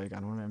 It's like I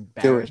don't want to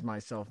embarrass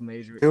myself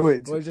majorly. Do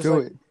it. But it's just Do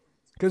like, it.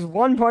 because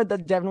one part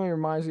that definitely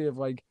reminds me of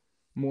like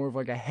more of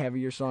like a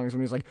heavier song is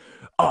when he's like,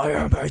 I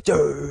am a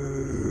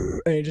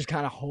dude, and he just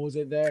kind of holds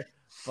it there.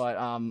 But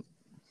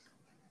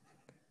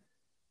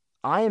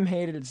I Am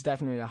Hated, it's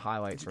definitely a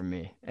highlight for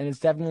me. And it's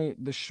definitely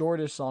the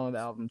shortest song of the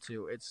album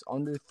too. It's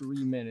under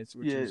 3 minutes,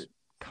 which is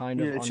kind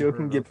of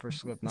unheard of for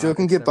Slipknot. Joe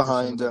can get except for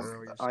some of behind the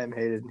earlier I Am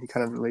Hated. He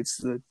kind of relates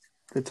to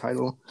the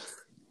title.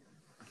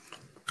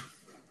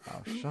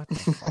 Oh, shut the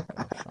fuck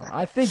up, Sean.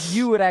 I think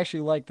you would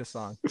actually like the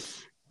song.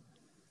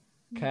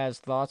 Kaz,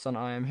 thoughts on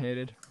I Am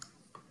Hated?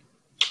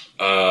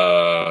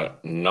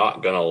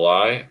 Not gonna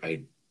lie,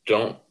 I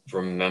don't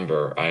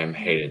remember I Am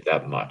Hated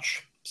that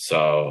much,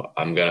 so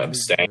I'm gonna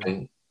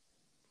abstain.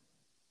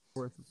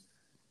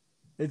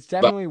 It's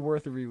definitely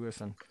worth a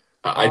re-listen.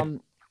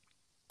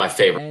 My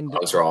favorite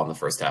songs are all in the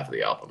first half of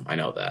the album. I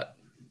know that.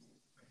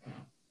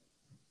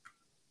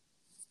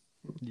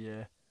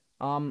 Yeah.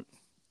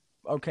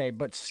 Okay,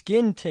 but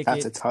Skin Ticket.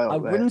 That's a title. I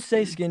wouldn't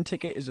say Skin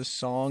Ticket is a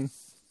song.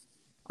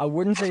 I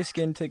wouldn't say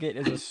Skin Ticket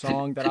is a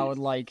song that I would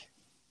like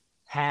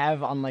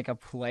have on like a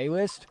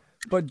playlist,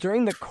 but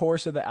during the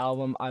course of the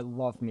album, I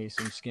love me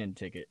some Skin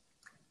Ticket.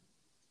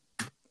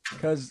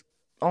 Because,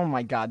 oh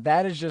my God,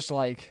 that is just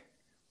like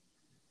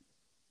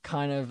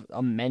kind of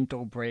a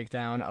mental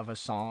breakdown of a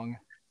song,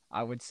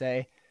 I would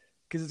say.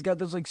 Because it's got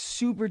those like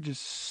super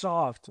just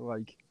soft,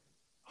 like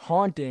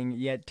haunting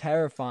yet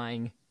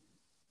terrifying,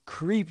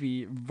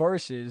 creepy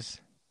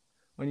verses.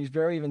 When he's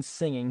barely even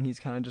singing, he's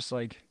kind of just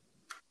like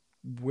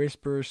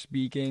whisper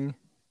speaking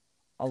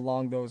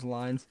along those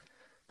lines.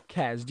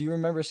 Kaz, do you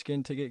remember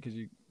Skin Ticket? Because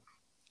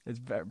it's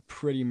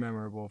pretty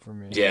memorable for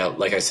me. Yeah,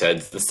 like I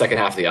said, the second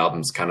half of the album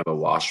is kind of a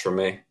wash for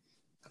me.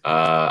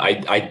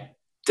 I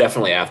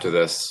definitely after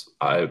this,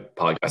 I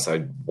guess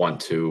I want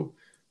to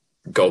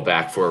go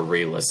back for a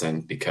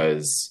re-listen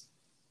because,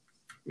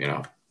 you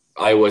know,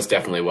 Iowa is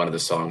definitely one of the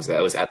songs that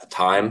was at the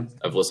time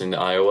of listening to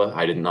Iowa.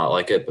 I did not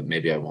like it, but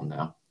maybe I will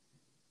now.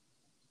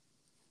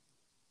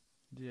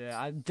 Yeah,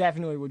 I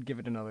definitely would give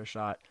it another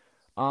shot.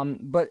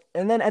 And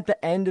then at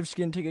the end of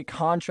Skin Ticket,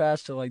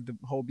 contrast to like the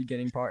whole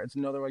beginning part, it's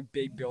another like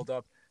big build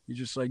up. You're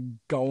just like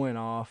going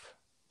off,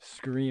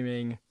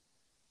 screaming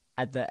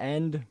at the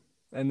end,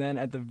 and then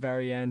at the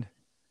very end,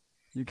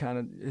 you kind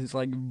of his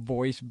like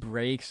voice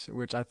breaks,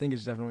 which I think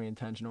is definitely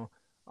intentional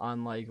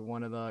on like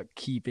one of the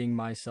keeping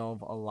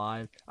myself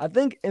alive. I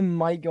think it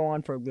might go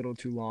on for a little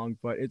too long,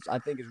 but I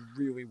think it's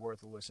really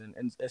worth a listen,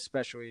 and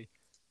especially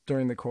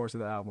during the course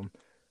of the album.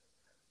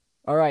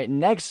 All right,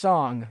 next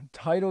song,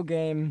 title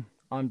game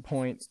on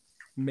point,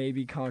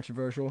 maybe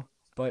controversial,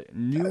 but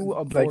New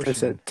Abortion. Like I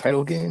said,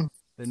 title game.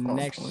 The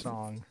next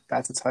song.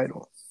 That's a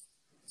title.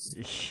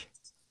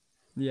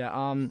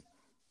 Yeah,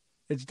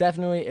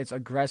 it's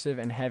aggressive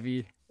and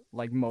heavy,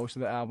 like most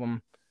of the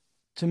album.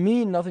 To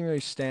me, nothing really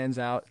stands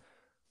out.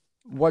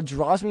 What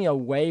draws me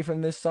away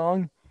from this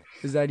song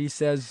is that he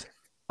says,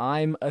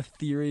 "I'm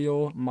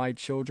ethereal, my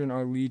children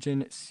are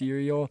legion,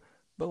 serial,"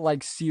 but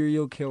like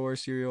serial killer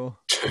cereal,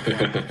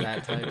 like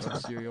that type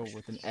of cereal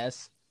with an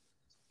S.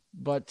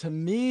 But to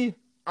me,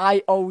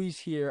 I always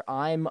hear,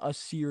 "I'm a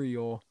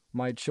cereal,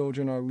 my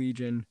children are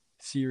legion,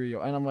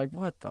 cereal," and I'm like,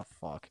 what the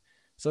fuck?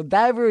 So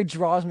that really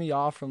draws me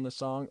off from the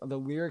song. The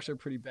lyrics are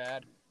pretty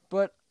bad,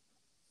 but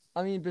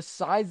I mean,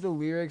 besides the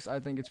lyrics, I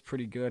think it's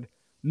pretty good.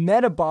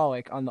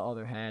 Metabolic, on the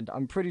other hand,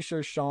 I'm pretty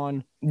sure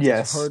Sean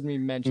has heard me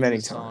mention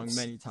the song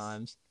many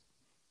times,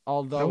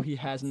 although he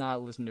has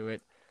not listened to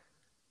it.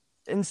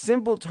 In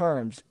simple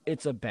terms,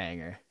 it's a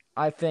banger.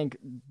 I think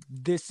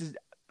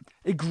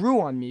it grew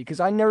on me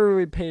because I never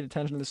really paid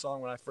attention to the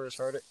song when I first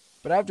heard it,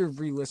 but after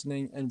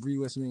re-listening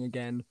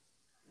again,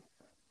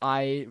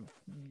 I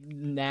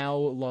now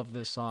love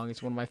this song.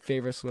 It's one of my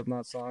favorite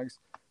Slipknot songs.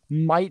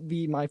 Might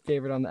be my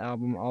favorite on the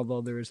album,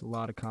 although there is a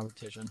lot of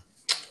competition.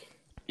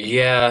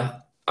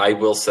 Yeah, I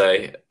will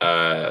say,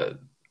 I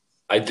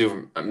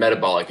do.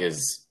 Metabolic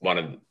is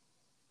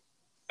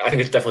I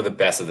think it's definitely the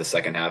best of the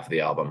second half of the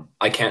album.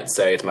 I can't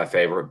say it's my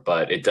favorite,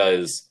 but it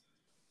does.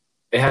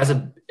 It has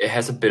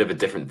a bit of a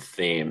different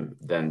theme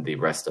than the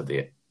rest of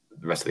the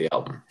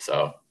album.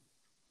 So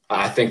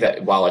I think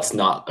that while it's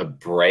not a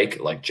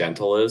break like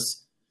Gentle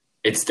is,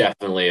 it's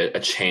definitely a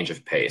change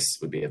of pace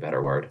would be a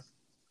better word.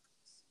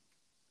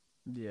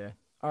 Yeah.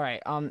 All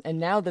right. And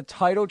now the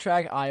title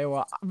track,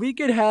 Iowa. We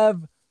could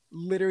have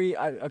literally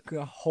a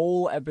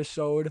whole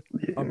episode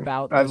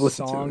about the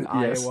song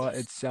Iowa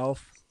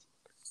itself,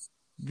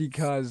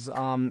 because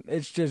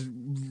it's just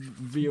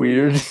really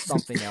weird.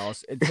 Something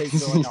else. It takes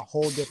you like a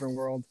whole different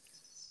world.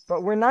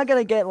 But we're not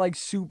gonna get like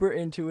super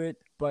into it.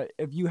 But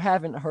if you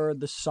haven't heard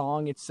the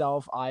song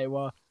itself,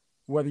 Iowa,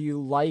 whether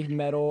you like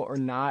metal or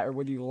not, or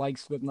whether you like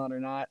Slipknot or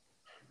not,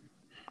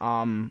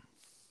 I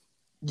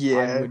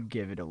would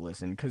give it a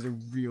listen because it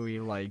really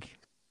like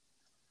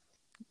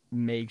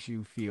makes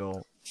you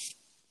feel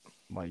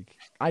like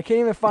I can't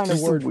even find a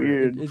word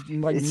weird. For it. It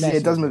like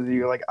it doesn't matter.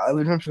 You like I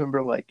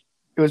remember like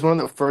it was one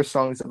of the first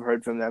songs I've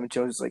heard from them. And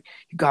Joe was like,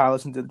 "You gotta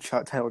listen to the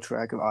title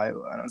track of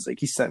Iowa." And I was like,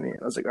 he sent me it.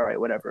 I was like, all right,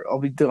 whatever. I'll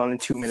be done in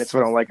 2 minutes. If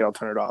I don't like it, I'll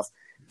turn it off.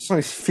 The song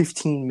is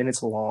 15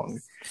 minutes long.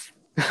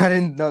 I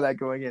didn't know that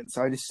going in,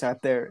 so I just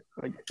sat there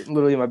like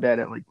literally in my bed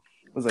at like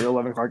it was like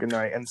 11 o'clock at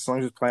night, and the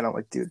song was playing. I'm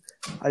like, dude,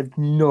 I have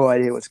no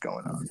idea what's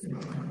going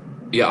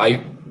on. Yeah,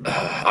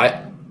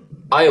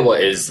 Iowa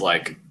is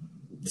like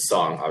the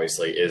song.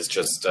 Obviously, is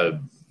just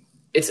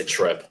it's a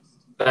trip.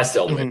 That's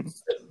the ultimate.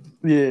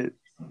 Yeah.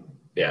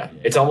 Yeah,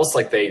 it's almost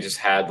like they just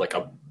had like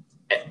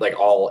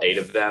all 8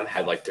 of them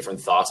had like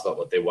different thoughts about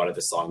what they wanted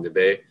the song to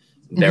be.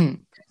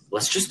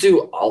 Let's just do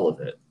all of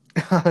it.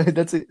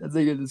 That's a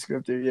good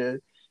descriptor. Yeah.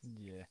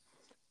 Yeah.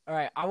 All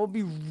right, I will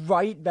be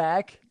right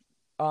back.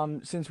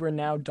 Since we're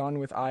now done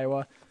with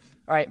Iowa.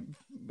 All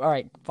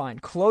right, fine.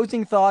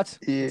 Closing thoughts.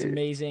 Yeah. It's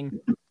amazing.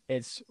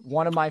 It's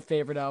one of my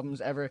favorite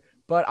albums ever.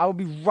 But I will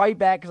be right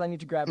back because I need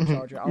to grab a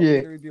charger. I'll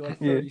literally be like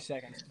 30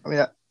 seconds. I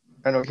mean,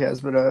 I know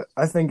Kaz, but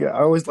I think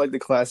I always like the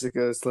classic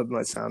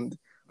Slipknot sound. It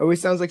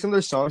always sounds like some of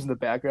their songs in the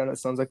background. It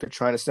sounds like they're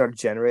trying to start a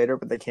generator,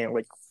 but they can't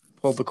like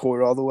pull the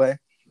cord all the way.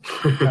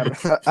 I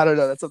don't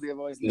know. That's something I've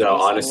always. No,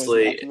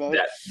 honestly,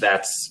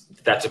 that's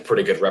a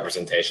pretty good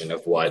representation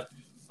of what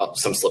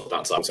some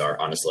Slipknot songs are,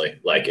 honestly.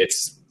 Like,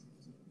 it's,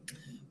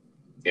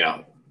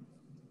 and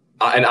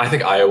I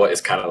think Iowa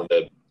is kind of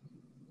the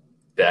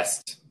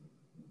best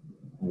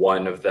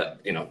one of the,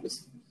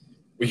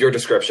 with your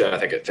description, I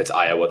think it fits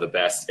Iowa the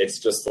best. It's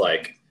just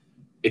like,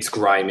 it's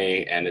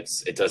grimy, and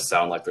it does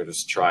sound like they're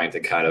just trying to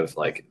kind of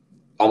like,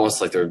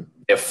 almost like they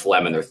have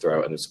phlegm in their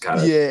throat and just kind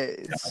of,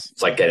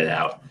 it's like, get it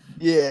out.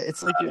 Yeah,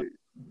 it's like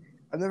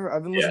I've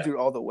been listening to it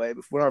all the way,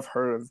 but what I've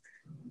heard of,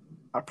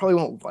 I probably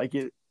won't like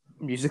it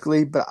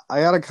musically, but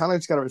I gotta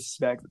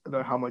respect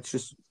about how much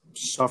just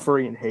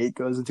suffering and hate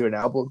goes into an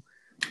album.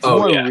 The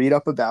more I read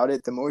up about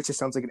it, the more it just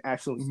sounds like an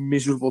absolutely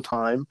miserable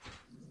time.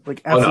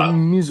 Like absolutely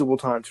miserable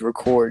time to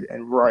record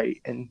and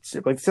write, and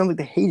like it sounds like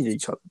they hated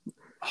each other,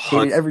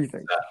 hated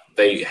everything.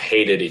 They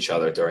hated each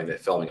other during the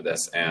filming of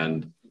this,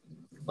 and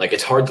like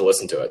it's hard to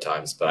listen to at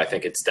times, but I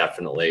think it's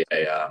definitely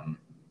a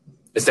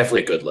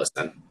good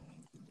listen.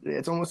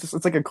 It's almost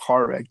it's like a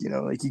car wreck,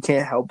 like you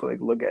can't help but like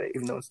look at it,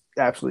 even though it's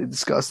absolutely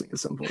disgusting at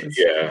some points.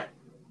 Yeah.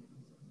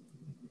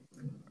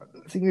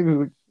 I think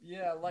maybe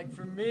like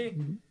for me,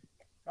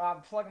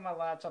 I'm plugging my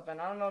laptop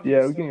in. I don't know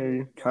if we can hear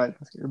you. Kind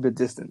of. You're a bit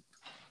distant.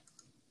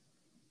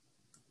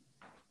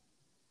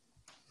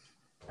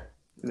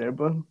 You there,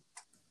 bud?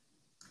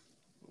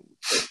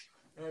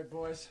 All right,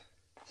 boys.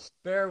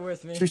 Bear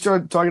with me. Should we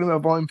start talking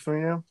about Volume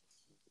 3 now?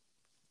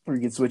 Or we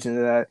can switch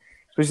into that.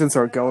 Especially since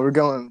we're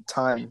going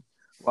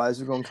time-wise.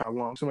 We're going kind of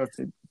long. So we have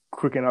to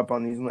quicken up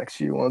on these next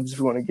few ones if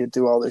we want to get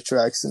through all the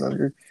tracks in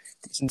under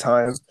decent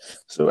time.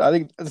 So I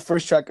think the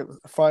first track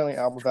of the final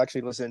album I've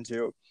actually listened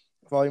to,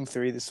 Volume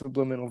 3, the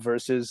Subliminal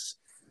Verses,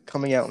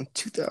 coming out in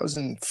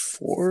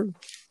 2004?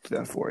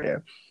 2004, yeah.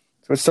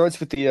 So it starts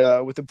with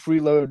the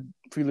Prelude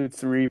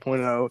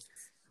 3.0,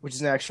 which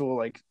is an actual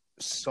like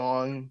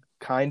song,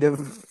 kind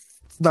of.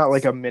 It's not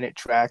like a minute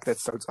track that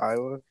starts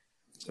Iowa.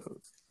 So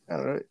I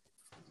don't know.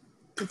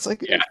 It's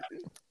like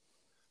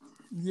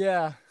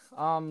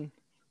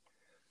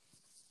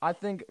I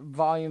think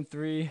Volume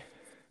 3.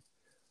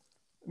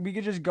 We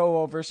could just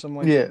go over some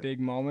the big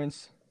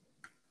moments.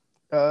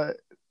 But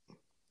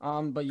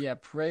yeah,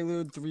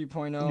 Prelude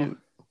 3.0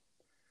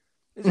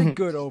 is a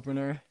good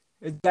opener.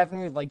 It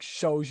definitely like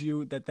shows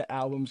you that the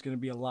album's going to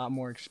be a lot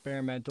more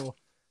experimental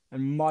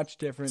and much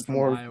different from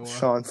more Iowa.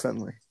 Sean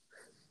friendly.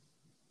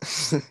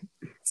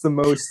 It's the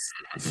most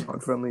Sean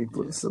friendly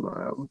list of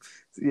my album.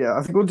 Yeah,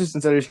 I think we'll just,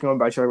 instead of just going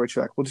by track by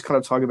track, we'll just kind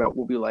of talk about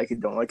what we like and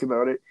don't like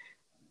about it.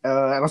 And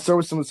I'll start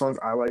with some of the songs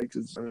I like.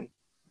 Cause,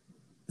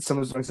 some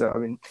of the songs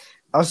that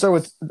I'll start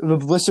with "The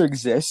Blister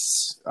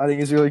Exists." I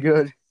think is really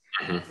good.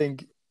 Mm-hmm. I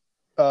think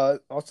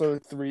also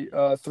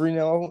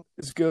 3-0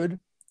 is good.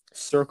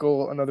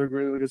 Circle, another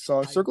really good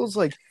song. Circle's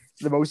like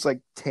the most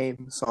like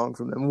tame song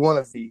from them. One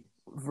of the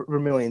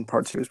Vermilion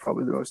Part 2 is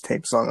probably the most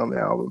tame song on the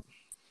album.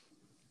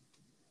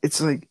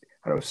 It's like,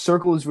 I don't know,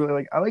 Circle is really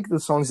like, I like the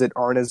songs that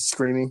aren't as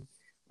screamy. I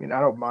mean, I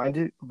don't mind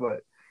it,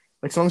 but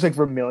like songs like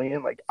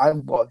Vermilion, like I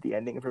love the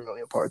ending of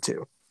Vermilion Part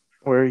 2,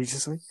 where he's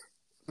just like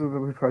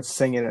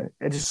singing it.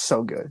 It's just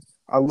so good.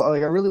 I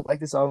really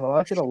like this album. I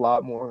like it a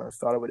lot more than I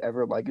thought I would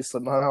ever like a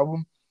Slipknot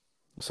album.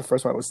 It's the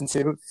first one I listened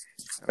to.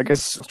 I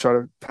guess I'll try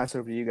to pass it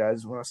over to you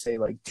guys when I say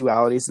like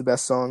Duality is the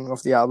best song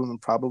off the album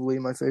and probably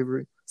my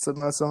favorite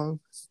Slipknot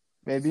song.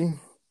 Maybe.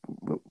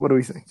 What do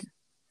we think?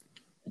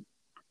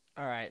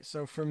 All right,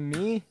 so for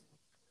me,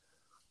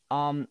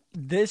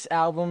 this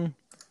album,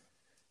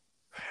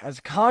 as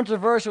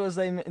controversial as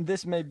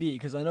this may be,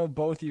 because I know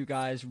both of you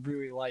guys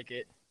really like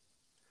it,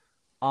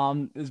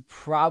 is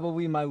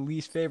probably my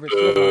least favorite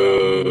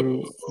Slipknot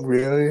album.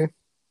 Really?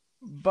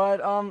 But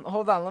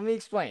hold on, let me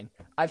explain.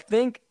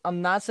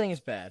 I'm not saying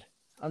it's bad.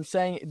 I'm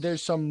saying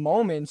there's some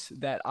moments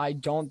that I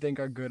don't think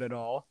are good at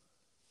all.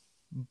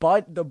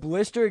 But "The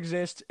Blister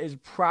Exists" is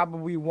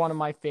probably one of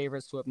my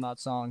favorite Slipknot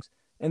songs,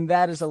 and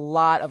that is a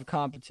lot of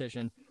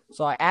competition.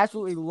 So I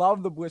absolutely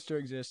love "The Blister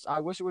Exists."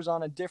 I wish it was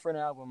on a different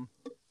album.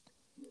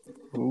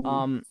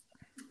 Ooh.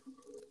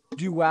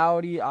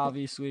 Duality,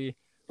 obviously,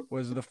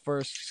 was the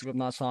first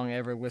Slipknot song I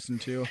ever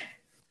listened to.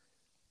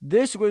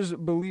 This was,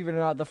 believe it or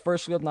not, the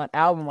first Slipknot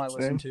album I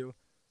listened to.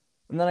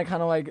 And then I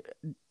kind of like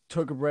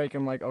took a break.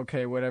 I'm like,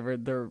 okay, whatever.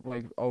 They're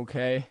like,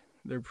 okay.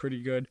 They're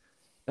pretty good.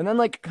 And then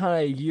like kind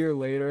of a year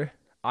later,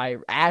 I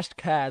asked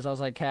Kaz. I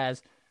was like,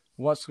 Kaz,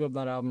 what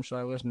Slipknot album should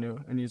I listen to?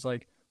 And he's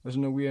like,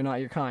 listen to "We Are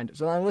Not Your Kind."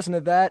 So then I listened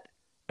to that.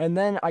 And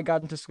then I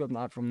got into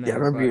Slipknot from there. Yeah, I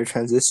remember your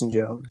transition,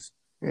 Joe. It was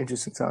an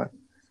interesting time.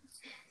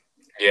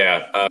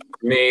 Yeah. For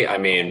me, I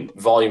mean,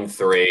 Volume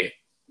 3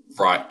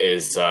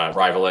 is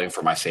rivaling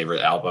for my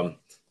favorite album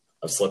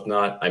of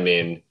Slipknot. I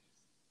mean,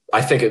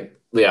 I think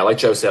like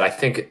Joe said, I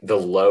think the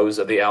lows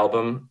of the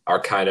album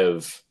are kind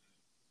of,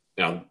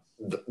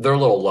 they're a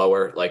little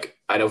lower. Like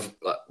I know,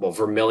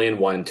 Vermilion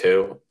 1 and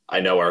 2,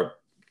 I know are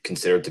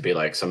considered to be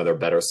like some of their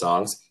better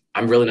songs.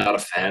 I'm really not a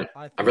fan.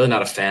 I'm really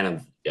not a fan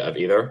of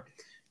either.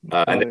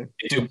 And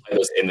they do play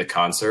those in the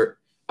concert.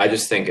 I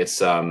just think it's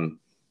a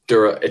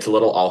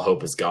little All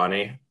Hope Is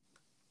Gone-y.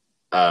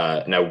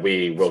 Now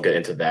we will get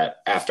into that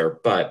after,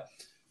 but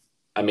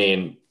I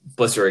mean,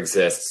 Blister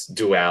Exists,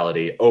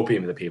 Duality,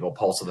 Opium of the People,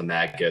 Pulse of the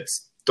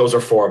Maggots. Those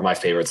are 4 of my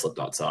favorite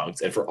Slipknot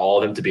songs. And for all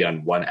of them to be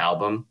on one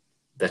album,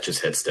 that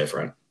just hits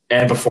different.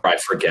 And before I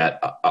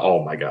forget,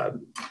 oh my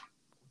God.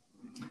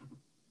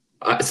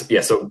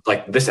 So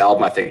like this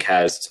album, I think,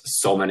 has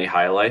so many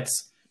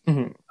highlights.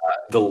 Mhm.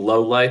 The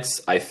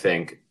lowlights, I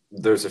think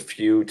there's a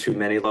few too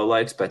many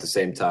lowlights, but at the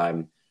same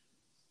time,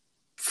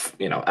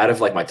 out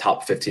of like my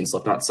top 15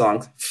 Slipknot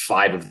songs,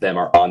 5 of them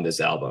are on this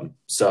album.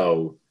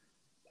 So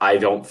I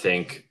don't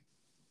think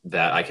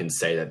that I can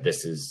say that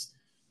this is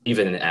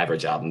even an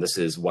average album. This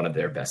is one of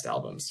their best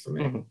albums for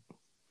me. Mhm.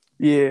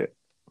 Yeah.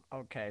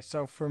 Okay,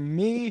 so for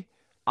me,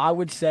 I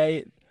would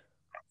say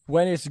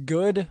when it's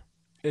good,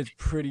 it's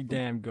pretty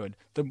damn good.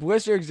 The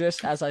Blister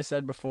Exists, as I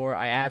said before,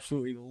 I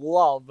absolutely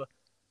love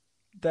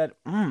that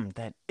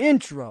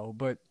intro,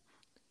 but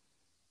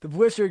the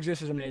Blister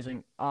Exists is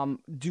amazing.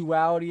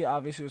 Duality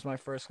obviously was my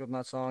first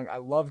Slipknot song. I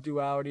love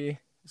Duality.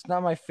 It's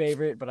not my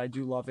favorite, but I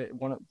do love it.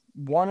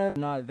 One of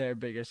not their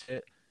biggest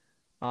hit.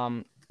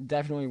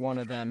 Definitely one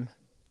of them.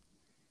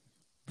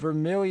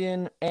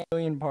 Vermilion,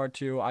 Alien Part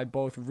 2, I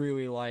both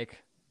really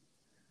like.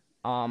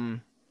 But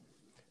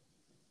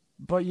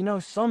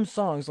some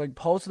songs like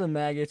Pulse of the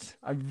Maggots,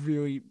 I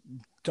really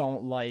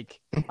don't like.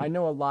 I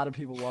know a lot of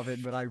people love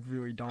it, but I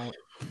really don't.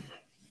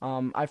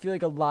 I feel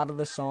like a lot of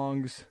the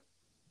songs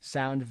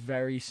sound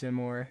very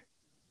similar.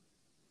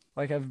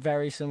 Like have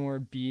very similar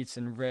beats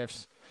and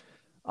riffs.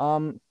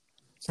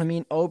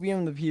 Opium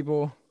of the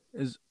People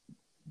is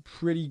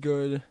pretty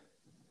good.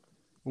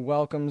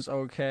 Welcome's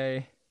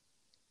okay.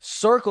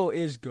 Circle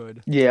is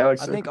good. Yeah, I like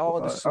I Circle. think all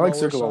of the I slower like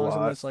Circle a songs in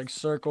lot. this, like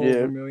Circle, Yeah.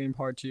 Vermilion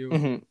Part 2,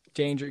 Mhm.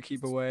 Danger,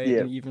 Keep Away, Yeah.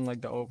 and even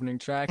like the opening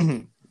track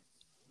Mhm.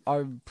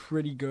 are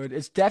pretty good.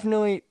 It's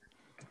definitely,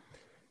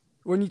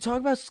 when you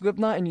talk about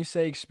Slipknot and you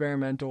say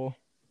experimental,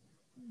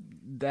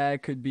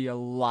 that could be a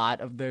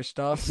lot of their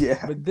stuff.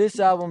 Yeah. But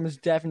this album is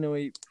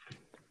definitely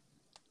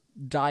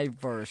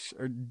diverse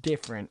or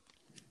different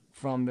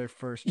from their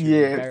first two.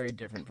 Yeah. Very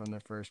different from their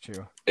first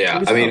two.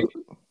 Yeah, I mean,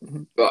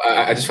 well,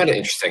 I just find it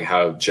interesting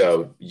how,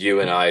 Joe, you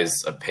and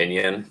I's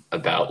opinion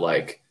about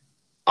like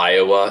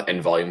Iowa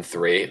and Volume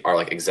 3 are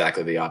like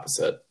exactly the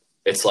opposite.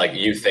 It's like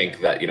you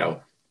think that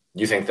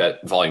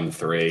Volume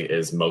 3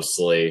 is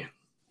mostly,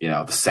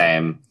 the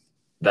same.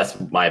 That's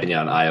my opinion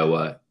on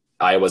Iowa.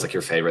 Iowa's like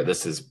your favorite.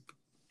 This is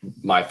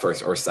my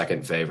first or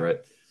second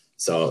favorite.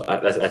 So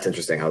that's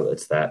interesting how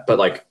it's that. But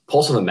like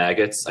Pulse of the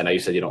Maggots, I know you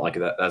said you don't like it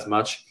that as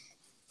much.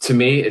 To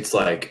me, it's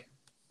like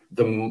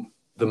the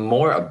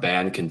more a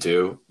band can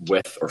do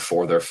with or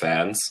for their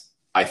fans,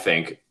 I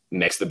think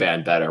makes the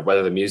band better,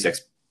 whether the music's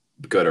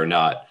good or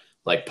not.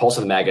 Like Pulse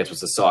of the Maggots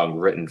was a song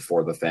written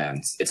for the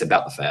fans. It's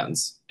about the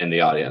fans in the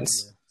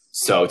audience. Yeah.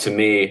 So to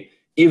me,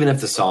 even if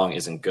the song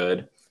isn't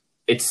good,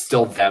 it's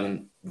still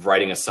them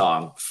writing a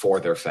song for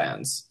their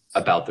fans,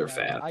 about their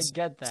fans. I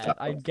get that. So,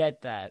 I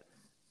get that.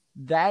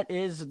 That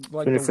is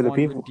like the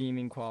one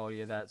redeeming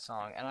quality of that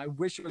song, and I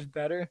wish it was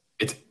better.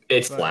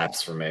 It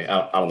slaps for me.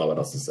 I don't know what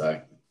else to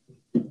say.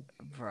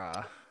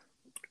 Bruh.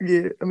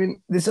 Yeah, I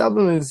mean, this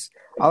album is.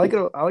 I like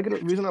it. The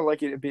reason I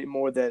like it a bit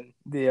more than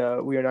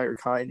the "We Are Not Your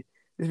Kind"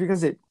 is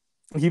because it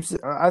keeps.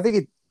 I think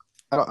it.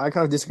 I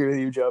kind of disagree with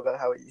you, Joe, about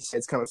how you say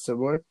it's kind of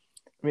similar.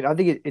 I mean, I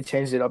think it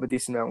changed it up a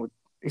decent amount,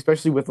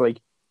 especially with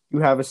like you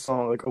have a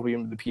song like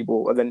 "Opium of the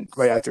People," and then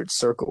right after it's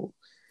 "Circle."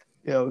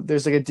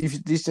 There's like a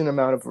decent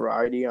amount of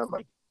variety on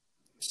like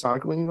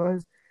sonically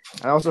wise,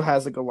 and it also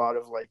has like a lot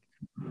of like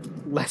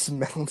less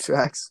metal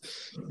tracks,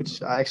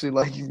 which I actually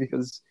like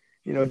because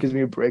it gives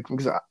me a break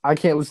because I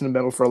can't listen to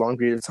metal for a long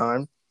period of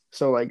time.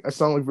 So like a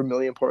song like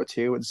Vermilion Part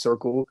 2 and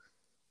Circle,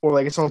 or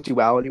like a song like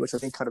Duality, which I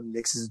think kind of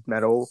mixes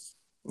metal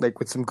like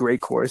with some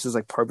great choruses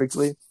like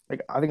perfectly.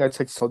 Like I think I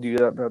told you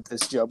that about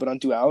this, Joe, but on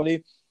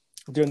Duality,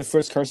 during the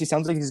first chorus, he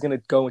sounds like he's gonna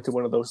go into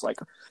one of those like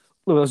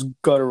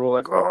guttural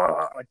like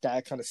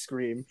that kind of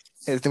scream.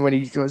 And then when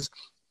he goes,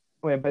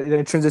 but then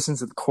it transitions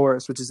to the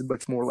chorus, which is a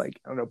much more like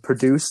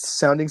produced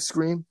sounding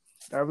scream.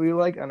 I really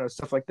like. I don't know,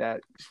 stuff like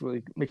that just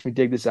really makes me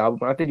dig this album.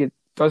 But I think it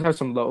does have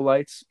some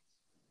lowlights,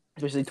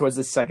 especially towards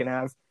the second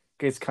half. It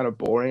gets kind of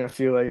boring. I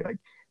feel like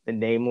the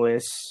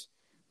Nameless,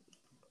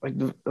 like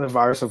the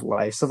Virus of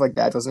Life, stuff like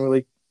that doesn't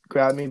really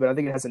grab me. But I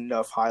think it has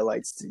enough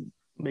highlights to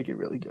make it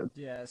really good.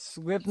 Yeah,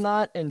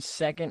 Slipknot and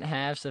second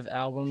halves of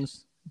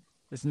albums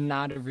is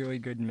not a really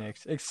good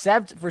mix,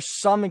 except for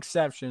some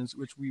exceptions,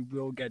 which we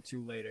will get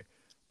to later.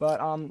 But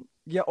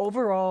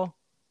overall,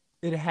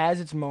 it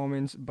has its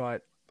moments,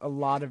 but a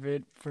lot of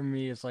it for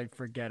me is like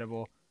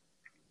forgettable.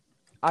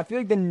 I feel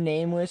like the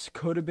Nameless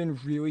could have been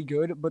really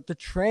good, but the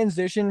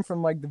transition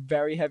from like the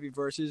very heavy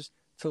verses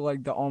to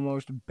like the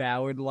almost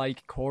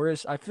ballad-like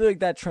chorus, I feel like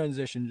that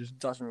transition just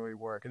doesn't really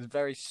work. It's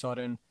very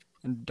sudden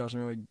and doesn't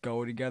really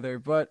go together.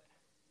 But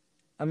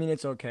I mean,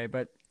 it's okay.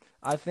 But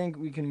I think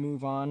we can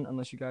move on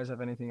unless you guys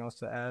have anything else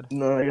to add.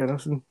 No, I got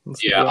nothing.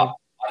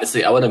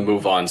 Honestly, I want to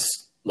move on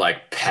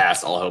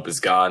past All Hope Is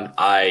Gone.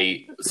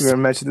 We're gonna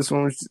mention this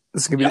one.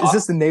 This is gonna be. Is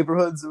this the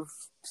neighborhoods of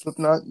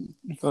Slipknot.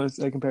 You feel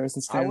a comparison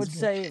I stands. would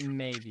say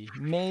maybe.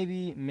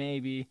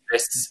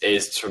 This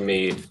is for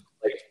me,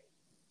 like,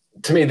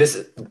 to me,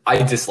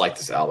 I dislike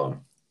this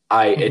album.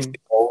 It's the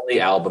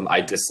only album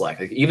I dislike.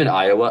 Like, even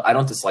Iowa, I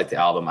don't dislike the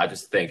album. I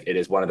just think it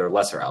is one of their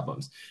lesser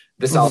albums.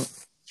 This album,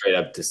 straight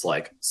up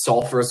dislike.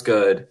 Sulfur is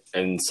good,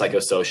 and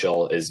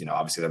Psychosocial is,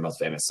 obviously their most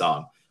famous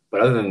song.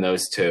 But other than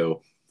those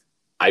two,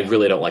 I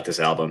really don't like this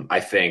album.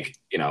 I think,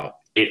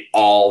 it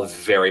all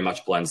very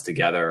much blends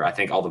together. I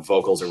think all the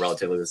vocals are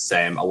relatively the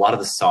same. A lot of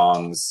the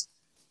songs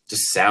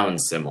just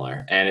sound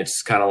similar. And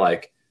it's kind of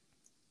like,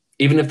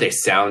 even if they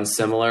sound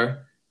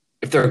similar,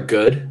 if they're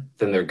good,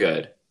 then they're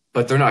good.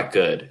 But they're not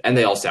good. And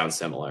they all sound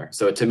similar.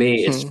 So to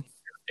me,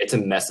 it's a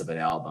mess of an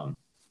album.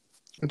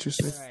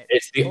 Interesting. Right.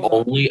 It's the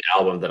only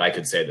album that I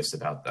could say this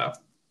about, though.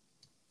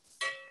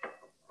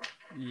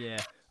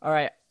 Yeah. All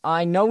right.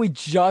 I know we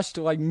just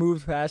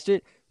moved past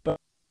it, but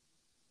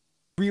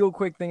real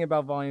quick thing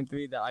about Volume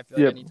 3 that I feel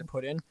like I need to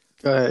put in.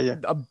 Yeah.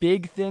 A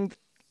big thing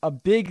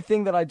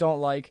that I don't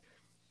like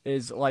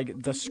is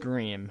the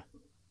scream.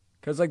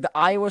 Because the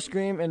Iowa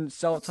scream and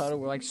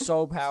self-titled were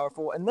so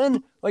powerful. And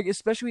then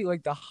especially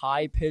the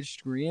high-pitched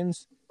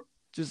screams,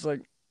 just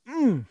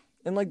And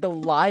the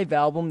live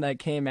album that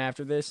came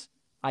after this,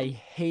 I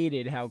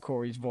hated how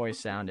Corey's voice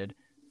sounded.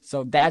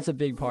 So that's a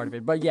big part of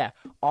it. But yeah,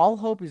 All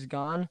Hope Is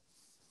Gone.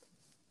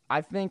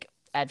 I think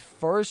at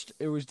first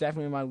it was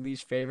definitely my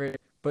least favorite.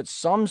 But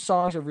some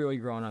songs have really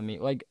grown on me.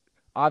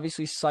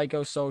 Obviously,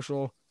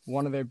 Psychosocial,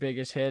 one of their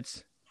biggest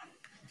hits.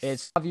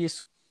 It's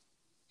obvious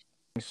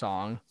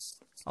song,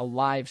 a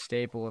live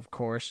staple, of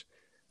course.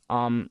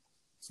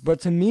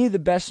 But to me, the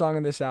best song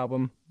on this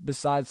album,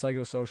 besides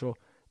Psychosocial,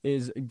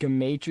 is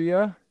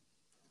Gematria.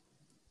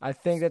 I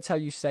think that's how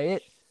you say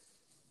it.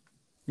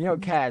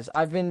 Kaz,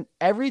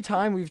 every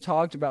time we've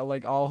talked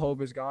about All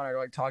Hope Is Gone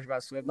or talked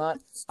about Slipknot,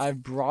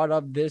 I've brought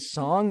up this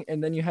song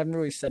and then you haven't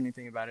really said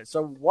anything about it.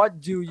 So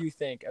what do you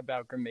think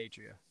about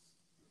Gematria?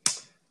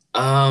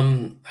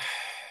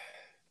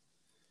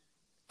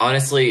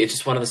 Honestly, it's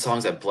just one of the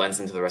songs that blends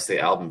into the rest of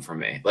the album for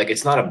me.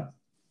 It's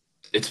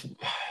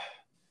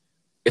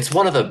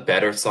one of the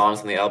better songs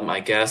on the album,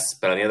 I guess.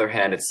 But on the other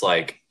hand, it's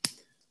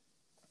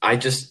I've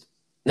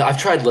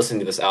tried listening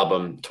to this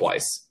album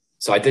twice.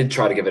 So I did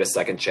try to give it a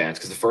second chance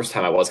because the first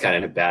time I was kind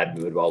of in a bad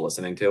mood while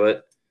listening to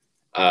it,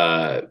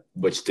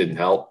 which didn't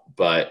help.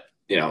 But,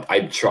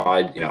 I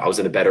tried, I was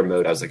in a better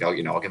mood. I was like, I'll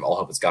give All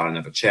Hope It's Gone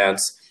another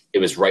chance. It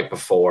was right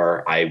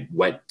before I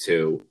went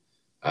to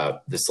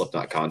the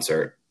Slipknot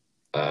concert.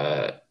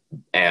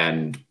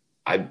 And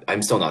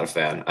I'm still not a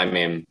fan. I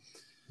mean,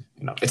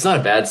 it's not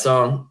a bad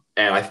song.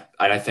 And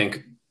I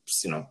think,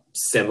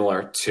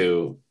 similar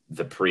to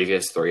the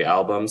previous 3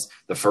 albums,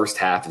 the first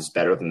half is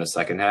better than the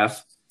second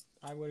half.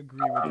 I would agree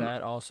with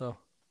that also.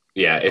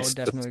 Yeah, I would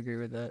definitely agree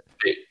with that.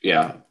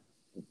 Yeah.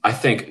 I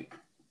think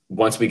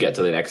once we get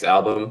to the next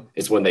album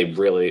is when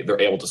they're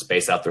able to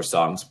space out their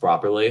songs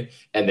properly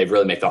and they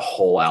really make the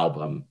whole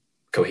album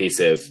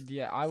cohesive.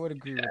 Yeah, I would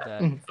agree with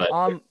that.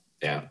 But,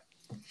 yeah.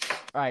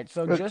 All right,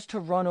 so just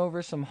to run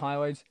over some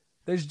highlights,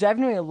 there's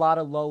definitely a lot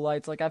of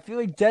lowlights. I feel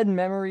like Dead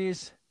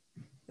Memories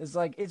is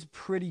it's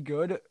pretty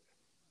good.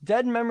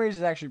 Dead Memories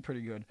is actually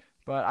pretty good.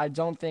 But I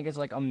don't think it's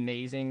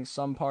amazing.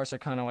 Some parts are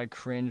kind of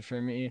cringe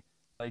for me,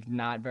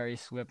 not very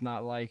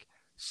Slipknot.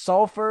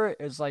 Sulfur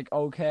is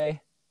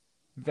okay.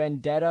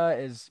 Vendetta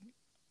is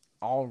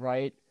all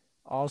right.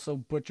 Also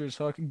Butcher's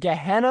Hook.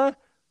 Gehenna,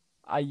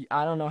 I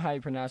don't know how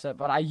you pronounce that,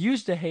 but I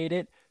used to hate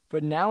it,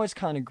 but now it's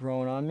kind of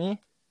grown on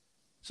me.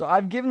 So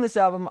I've given this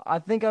album, I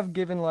think I've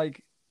given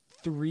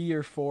 3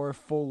 or 4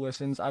 full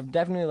listens. I've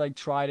definitely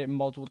tried it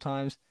multiple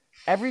times.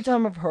 Every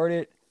time I've heard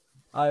it,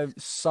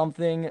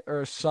 something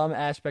or some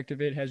aspect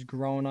of it has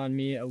grown on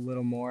me a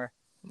little more.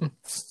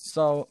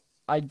 So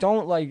I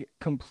don't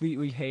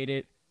completely hate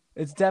it.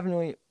 It's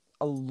definitely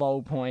a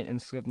low point in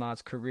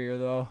Slipknot's career,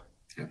 though.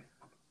 I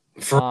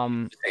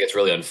think it's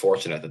really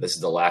unfortunate that this is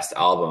the last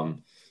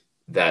album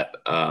that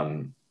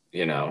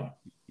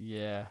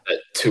yeah, that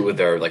 2 of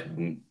their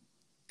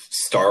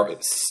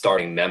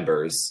starting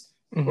members.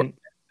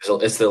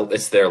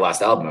 It's their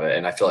last album of it,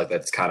 and I feel like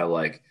that's kind of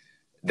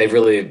they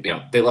really,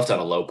 they left on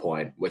a low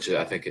point, which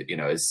I think,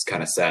 is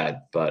kind of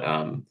sad. But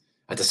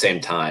at the same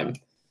time,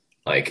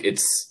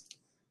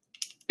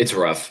 it's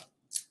rough.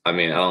 I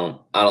mean, I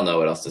don't know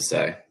what else to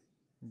say.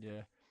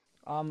 Yeah.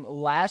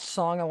 Last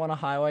song I want to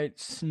highlight,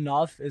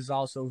 Snuff, is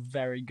also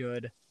very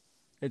good.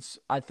 It's,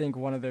 I think,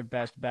 one of their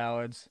best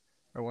ballads,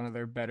 or one of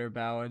their better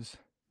ballads.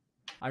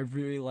 I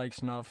really like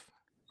Snuff.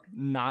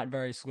 Not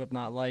very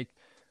Slipknot-like,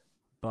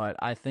 but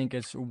I think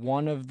it's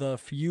one of the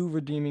few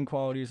redeeming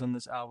qualities on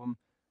this album.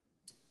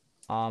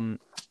 All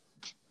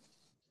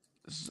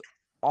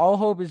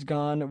Hope Is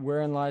Gone,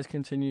 Wherein Lies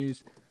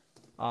Continues,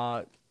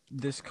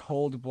 This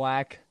Cold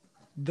Black.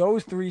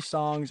 Those 3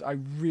 songs I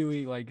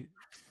really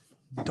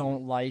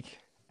don't like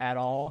at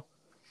all.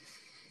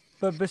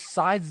 But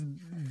besides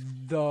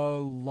the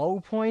low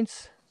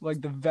points, the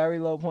very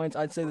low points,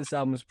 I'd say this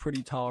album is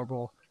pretty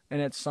tolerable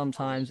and it's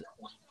sometimes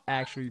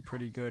actually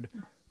pretty good.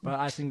 But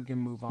I think we can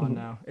move on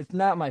now. It's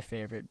not my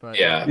favorite, but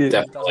Yeah, Yeah.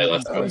 definitely. Doesn't I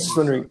was completely just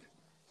wondering, suck.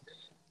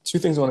 two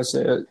things I want to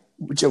say.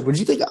 Joe, would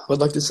you think I would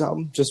like this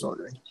album? Just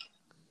wondering.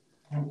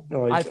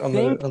 Like I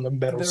think on the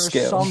metal there are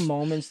scale. some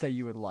moments that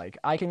you would like.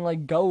 I can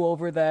like go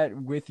over that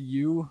with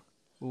you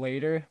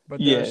later, but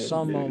there are Yeah,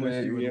 some yeah,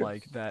 moments you would yeah.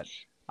 like that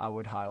I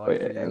would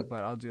highlight for Yeah. you.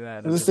 But I'll do that.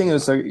 at a The thing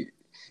different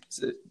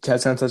is, like,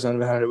 Cat Sound touched on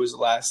how it was the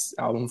last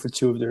album for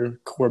two of their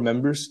core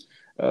members.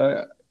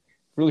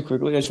 Really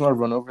quickly, I just want to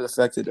run over the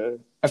fact that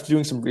after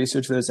doing some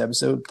research for this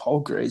episode,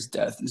 Paul Gray's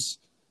death is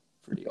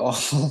pretty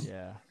awful. time.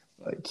 Yeah.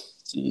 Like,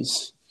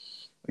 jeez.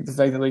 Like the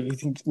fact that like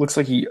looks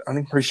like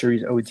I'm pretty sure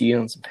he's OD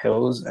on some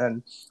pills,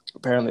 and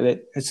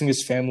apparently I think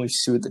his family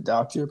sued the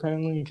doctor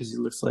apparently because he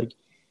looks like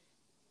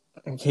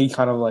he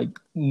kind of like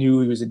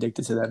knew he was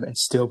addicted to them and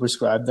still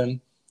prescribed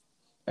them,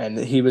 and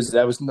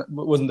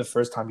wasn't the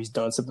first time he's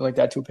done something like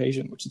that to a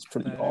patient, which is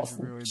pretty That is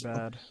awful. really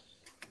bad.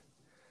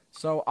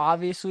 So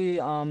obviously,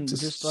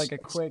 Just- just like a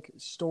quick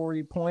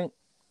story point,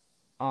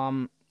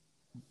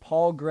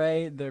 Paul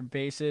Gray, their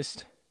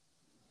bassist,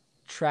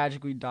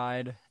 tragically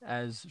died,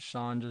 as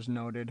Sean just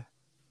noted.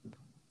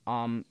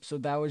 So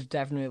that was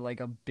definitely like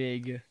a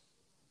big,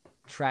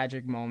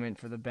 tragic moment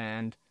for the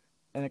band,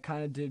 and it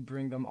kind of did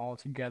bring them all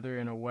together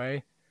in a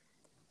way,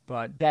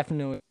 but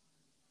definitely,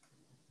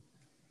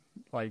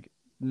 like,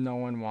 no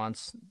one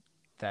wants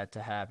that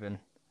to happen.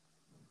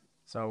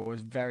 So it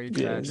was very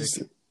Yeah, tragic.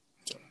 just-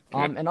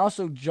 And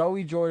also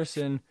Joey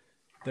Jordison,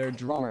 their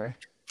drummer,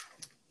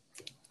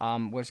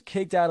 was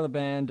kicked out of the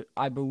band,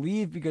 I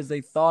believe because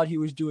they thought he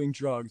was doing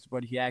drugs,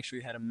 but he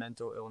actually had a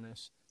mental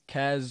illness.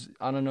 Kaz,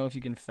 I don't know if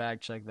you can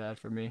fact check that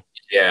for me.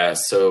 Yeah,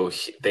 so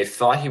they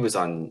thought he was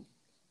on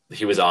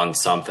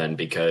something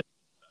because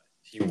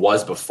he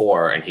was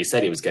before, and he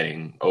said he was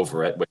getting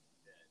over it.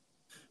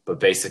 But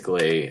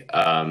basically,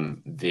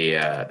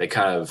 they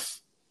kind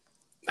of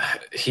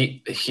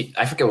he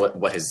I forget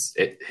what his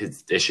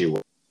issue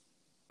was.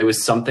 It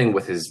was something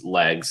with his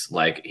legs,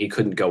 like he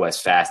couldn't go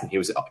as fast, and he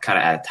was kind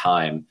of out of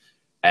time,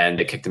 and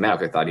they kicked him out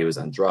because they thought he was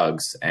on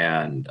drugs.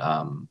 And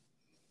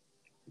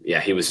yeah,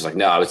 he was just like,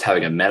 no, I was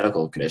having a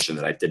medical condition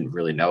that I didn't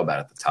really know about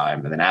at the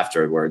time. And then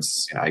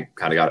afterwards, I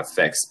kind of got it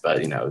fixed, but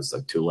it was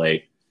like too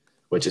late,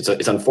 which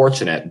it's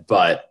unfortunate.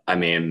 But I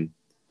mean,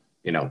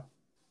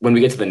 when we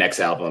get to the next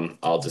album,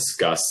 I'll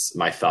discuss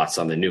my thoughts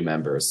on the new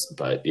members.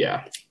 But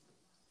yeah.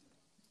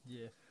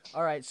 Yeah.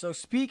 All right. So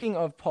speaking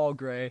of Paul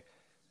Gray,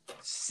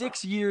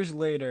 6 years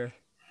later,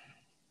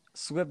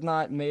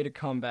 Slipknot made a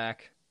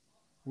comeback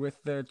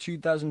with their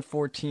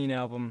 2014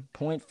 album,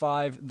 Point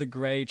Five: The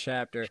Gray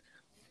Chapter,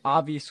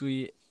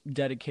 obviously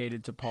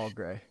dedicated to Paul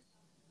Gray.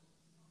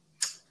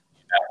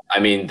 I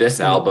mean, this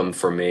album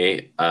for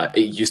me, it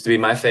used to be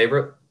my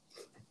favorite.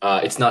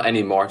 It's not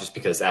anymore, just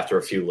because after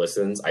a few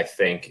listens, I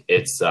think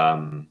it's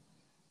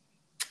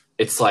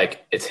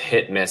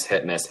hit miss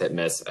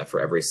for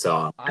every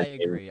song. I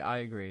agree.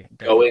 Definitely.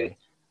 Going,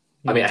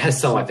 I mean, it has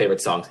some of my favorite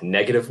songs: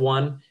 "Negative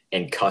One"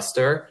 and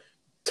 "Custer."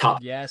 Top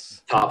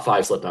Yes.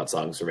 5 Slipknot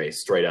songs for me,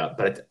 straight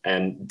up.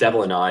 And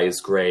 "Devil and I"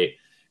 is great.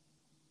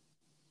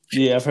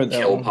 Yeah, I've heard that.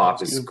 "Kill one. Pop"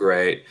 That's is good.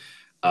 great.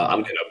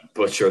 I'm gonna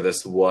butcher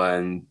this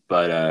one,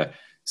 but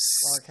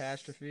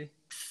Sarcastrophe.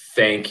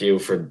 thank you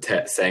for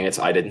saying it.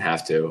 So I didn't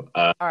have to.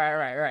 All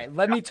right.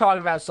 Let me talk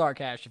about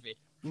Sarcastrophe.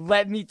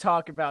 Let me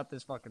talk about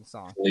this fucking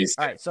song. Please.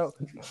 All right, so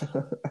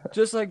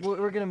just like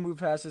we're gonna move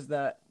past is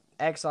that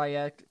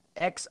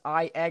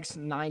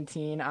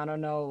XIX19. I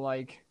don't know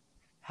like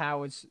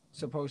how it's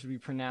supposed to be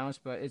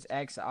pronounced, but it's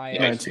XIX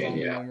 19,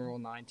 yeah. numeral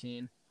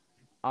 19.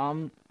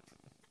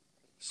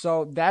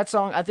 So that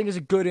song I think is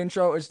a good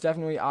intro. It's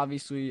definitely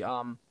obviously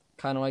kind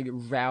of like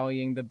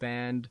rallying the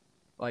band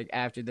like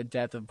after the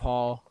death of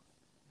Paul.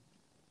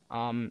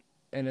 And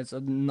it's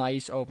a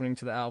nice opening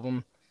to the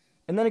album.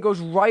 And then it goes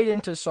right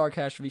into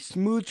Sarcastrophe,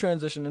 smooth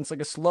transition. It's like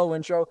a slow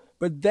intro,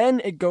 but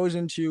then it goes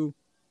into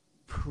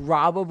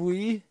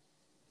probably,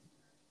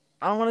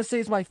 I don't want to say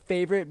it's my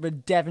favorite,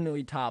 but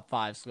definitely top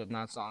 5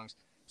 Slipknot songs.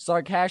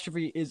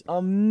 Sarcastrophe is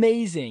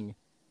amazing.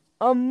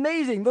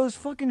 Amazing. Those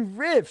fucking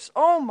riffs.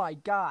 Oh my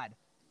God.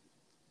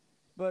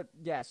 But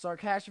yeah,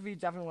 Sarcastrophe,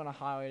 definitely want to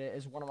highlight it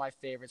as one of my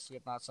favorite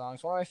Slipknot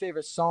songs. One of my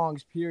favorite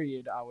songs,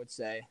 period, I would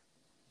say.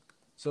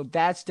 So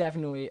that's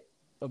definitely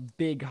a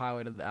big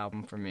highlight of the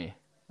album for me.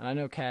 And I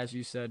know, Kaz,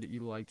 you said you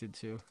liked it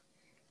too.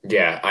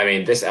 Yeah, I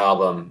mean, this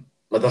album,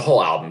 the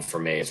whole album for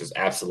me is just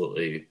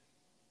absolutely,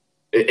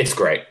 it's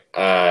great.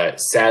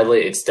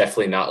 Sadly, it's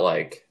definitely not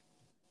like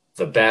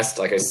the best,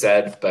 like I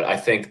said, but I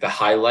think the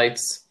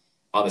highlights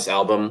on this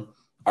album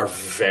are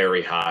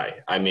very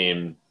high. I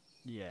mean,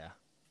 Yeah.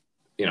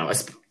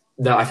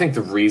 I think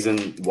the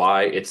reason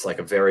why it's like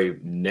a very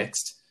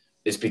mixed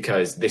is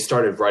because they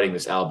started writing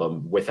this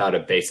album without a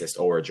bassist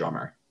or a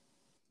drummer.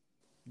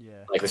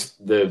 Yeah. Like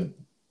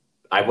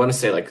I want to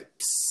say like,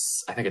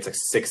 I think it's like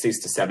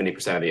 60s to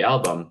 70% of the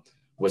album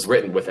was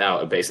written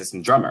without a bassist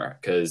and drummer,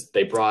 because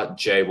they brought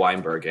Jay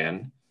Weinberg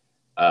in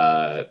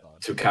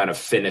to kind of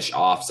finish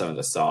off some of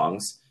the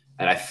songs.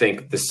 And I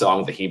think the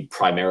song that he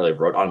primarily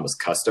wrote on was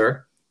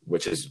Custer,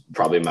 which is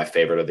probably my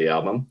favorite of the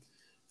album.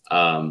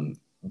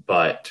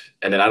 But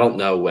and then I don't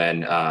know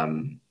when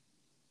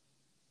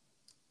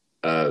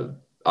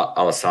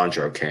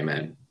Alessandro came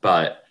in,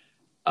 but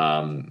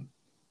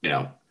you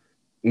know,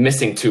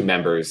 missing two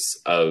members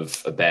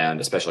of a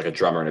band, especially like a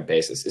drummer and a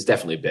bassist, is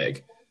definitely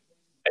big.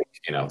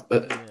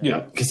 But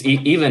because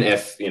even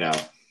if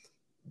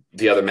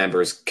the other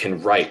members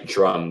can write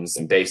drums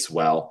and bass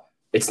well,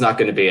 it's not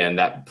going to be in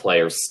that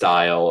player's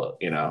style,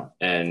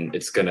 and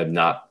it's going to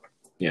not,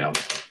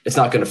 it's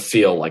not going to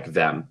feel like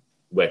them,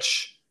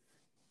 which,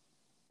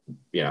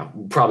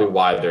 probably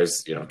why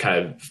there's,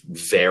 kind of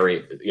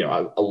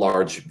a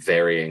large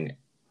varying,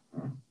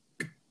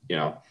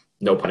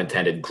 no pun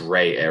intended,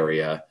 gray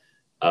area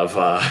of,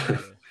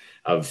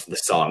 of the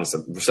songs.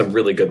 Some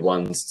really good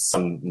ones,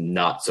 some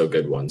not so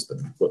good ones,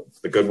 but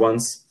the good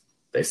ones,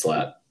 they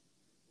slap.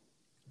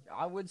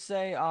 I would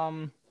say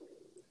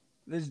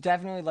there's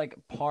definitely like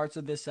parts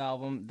of this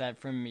album that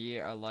for me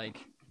are like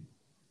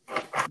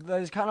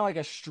there's kind of like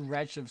a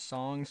stretch of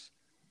songs.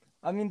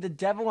 I mean, The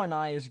Devil and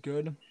I is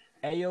good.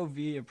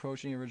 AOV,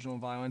 Approaching Original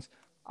Violence,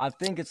 I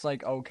think it's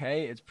like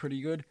okay, it's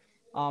pretty good.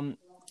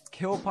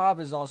 Kill Pop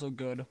is also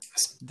good.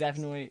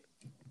 Definitely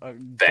a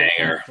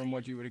banger from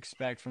what you would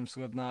expect from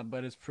Slipknot,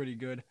 but it's pretty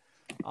good.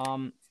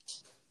 And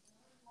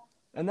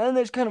then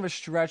there's kind of a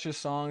stretch of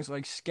songs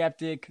like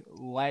Skeptic,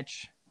 Lech,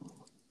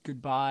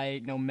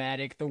 Goodbye,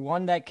 Nomadic, the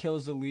one that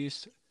kills the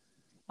least.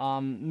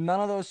 None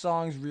of those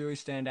songs really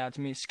stand out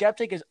to me.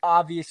 Skeptic is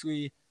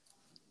obviously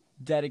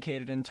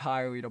dedicated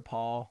entirely to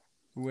Paul,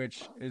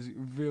 which is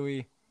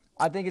really,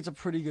 I think it's a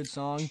pretty good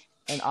song.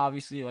 And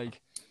obviously,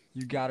 like,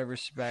 you gotta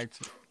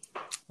respect,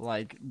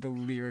 like, the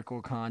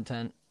lyrical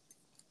content.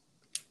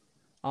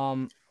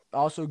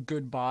 Also,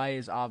 Goodbye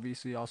is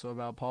obviously also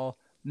about Paul.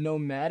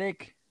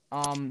 Nomadic,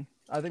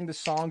 I think the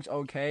song's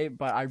okay,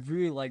 but I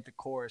really like the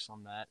chorus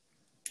on that.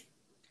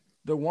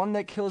 The one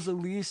that kills the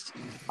least,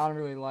 I don't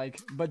really like.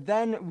 But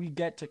then we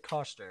get to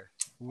Custer,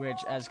 which,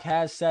 as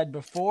Kaz said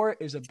before,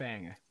 is a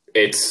banger.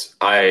 It's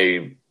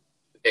weird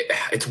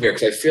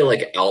because I feel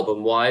like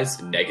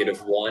album-wise,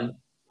 -1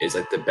 is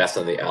like the best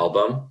on the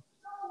album.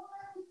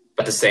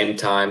 But at the same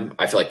time,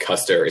 I feel like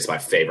Custer is my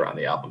favorite on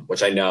the album,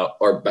 which I know,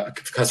 or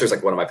Custer is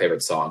like one of my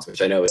favorite songs,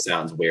 which I know it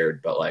sounds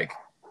weird, but like,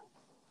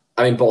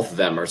 I mean, both of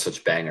them are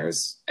such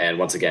bangers. And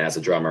once again, as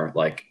a drummer,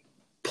 like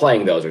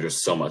playing those are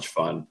just so much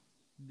fun.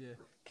 Yeah.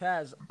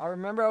 Kaz, I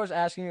remember I was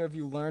asking you if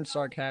you learned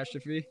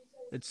Sarcastrophe.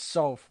 It's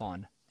so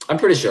fun. I'm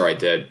pretty sure I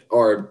did.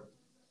 Or,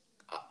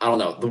 I don't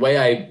know. The way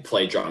I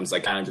play drums,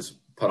 I kind of just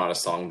put on a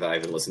song that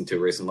I've listened to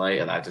recently,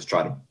 and I just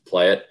try to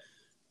play it.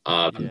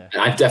 And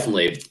I've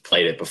definitely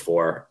played it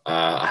before.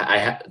 I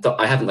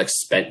haven't like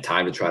spent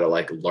time to try to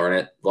like learn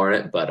it,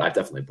 but I've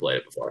definitely played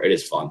it before. It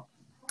is fun.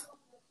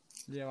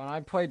 Yeah, when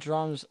I play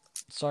drums,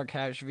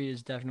 Sarcastrophe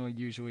is definitely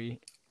usually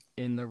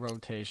in the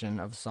rotation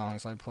of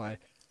songs I play.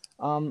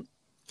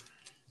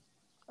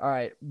 All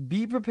right,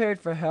 Be Prepared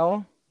for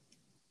Hell.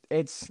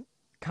 It's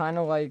kind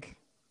of like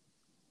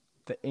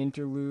the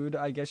interlude,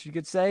 I guess you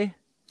could say.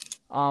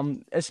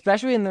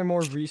 Especially in their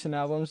more recent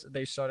albums,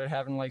 they started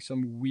having like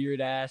some weird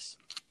ass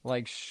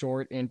like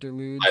short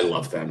interludes. I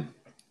love them.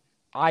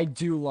 I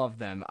do love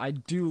them.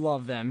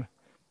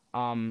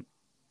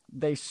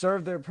 They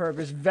serve their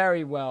purpose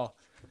very well.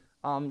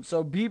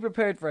 So Be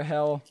Prepared for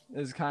Hell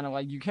is kind of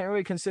like, you can't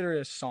really consider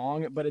it a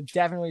song, but it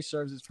definitely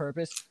serves its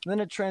purpose. And then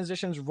it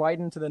transitions right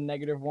into the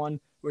 -1,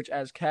 which,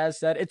 as Kaz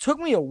said, it took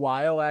me a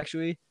while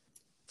actually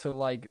to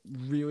like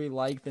really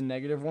like the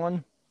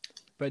 -1,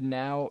 but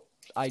now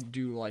I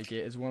do like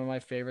it. It's one of my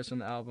favorites on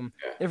the album.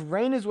 If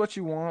Rain Is What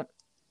You Want,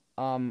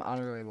 I don't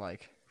really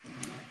like.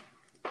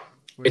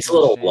 It's a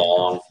little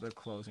long. It's the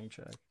closing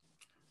track.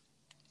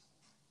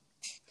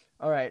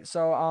 All right,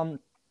 so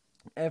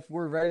if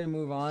we're ready to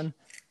move on,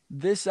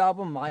 this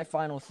album, my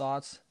final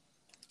thoughts,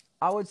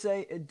 I would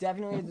say it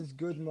definitely has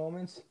good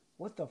moments.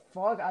 What the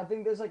fuck? I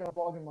think there's like a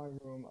bug in my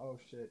room. Oh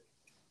shit.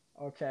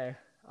 Okay.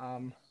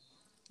 Oh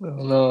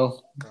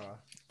no.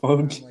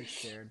 I'm like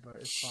scared, but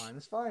it's fine.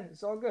 It's fine.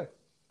 It's all good.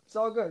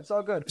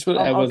 That's what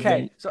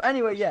okay. So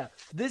anyway, yeah,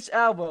 this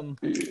album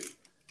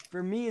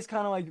for me is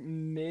kind of like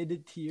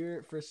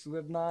mid-tier for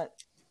Slipknot.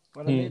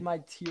 When I made my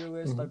tier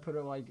list, I put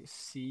it like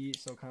C,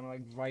 so kind of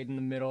like right in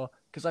the middle.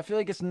 Because I feel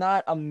like it's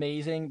not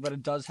amazing, but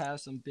it does have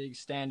some big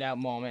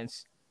standout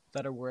moments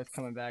that are worth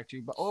coming back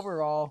to. But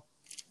overall,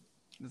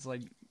 it's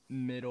like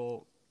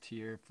middle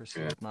tier for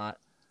Slipknot.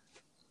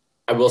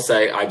 I will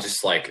say, I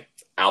just like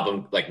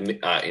album, like,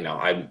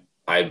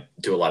 I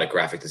do a lot of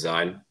graphic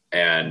design,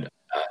 and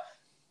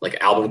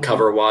like album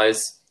cover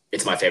wise,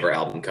 it's my favorite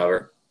album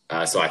cover.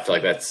 So I feel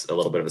like that's a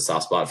little bit of a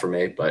soft spot for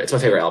me, but it's my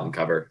favorite album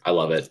cover. I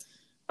love it.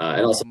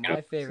 And also,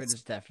 my favorite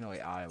is definitely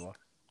Iowa.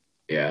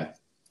 Yeah.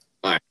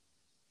 All right.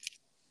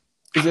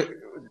 Is it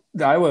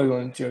the Iowa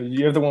one, Joe? Do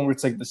you have the one where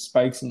it's like the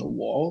spikes in the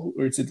wall,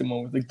 or is it the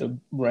one with like the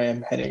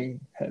ram head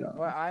on?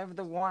 Well, I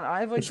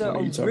have like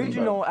the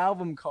original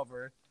album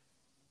cover,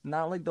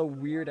 not like the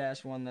weird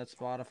ass one that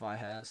Spotify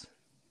has.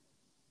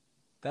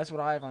 That's what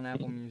I have on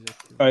Apple Music.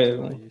 Oh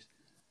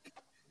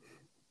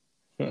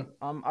yeah.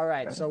 All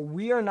right, so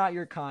We Are Not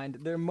Your Kind,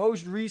 their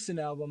most recent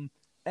album,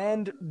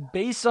 and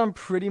based on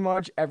pretty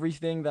much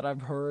everything that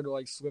I've heard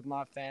like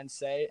Slipknot fans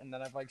say and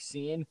that I've like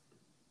seen,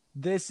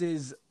 this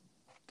is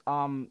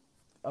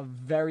a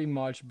very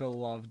much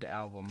beloved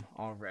album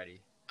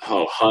already.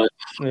 Oh, Yeah,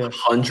 I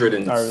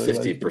really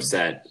like it.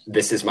 150%.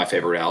 This is my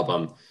favorite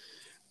album.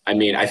 I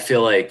mean, I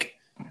feel like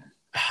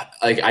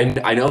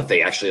I know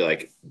they actually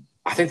like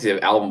I think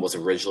the album was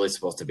originally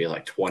supposed to be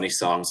like 20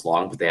 songs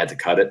long, but they had to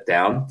cut it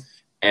down.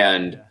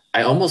 And Yeah.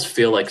 I almost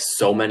feel like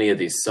so many of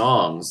these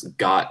songs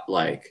got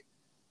like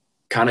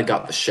kind of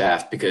got the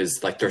shaft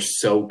because like they're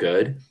so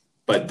good,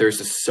 but there's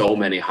just so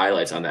many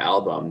highlights on the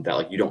album that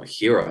like you don't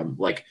hear them.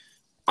 Like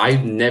I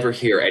never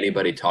hear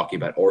anybody talking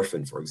about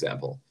Orphan, for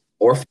example.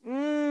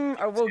 Orphan.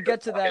 I will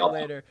get to that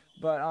later,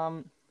 but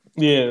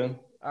Yeah,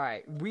 all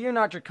right, We Are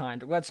Not Your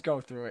Kind. Let's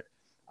go through it.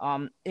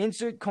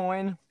 Insert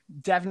Coin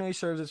definitely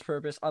serves its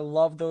purpose. I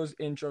love those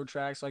intro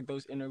tracks, like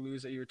those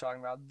interludes that you were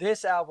talking about.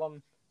 This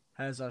album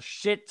has a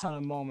shit ton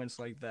of moments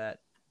like that.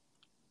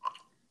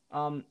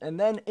 And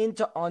then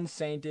into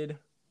Unsainted,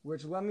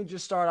 which let me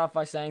just start off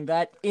by saying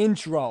that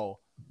intro,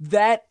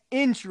 that's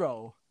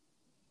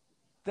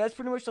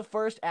pretty much the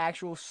first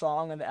actual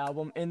song on the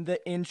album, and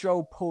the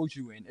intro pulls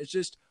you in. It's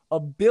just a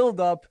build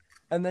up,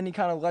 and then he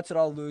kind of lets it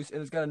all loose, and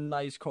it's got a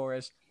nice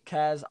chorus.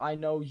 Kaz, I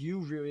know you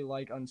really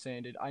like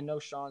Unsainted. I know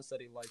Sean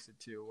said he likes it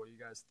too. What do you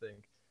guys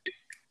think?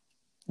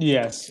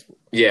 yes.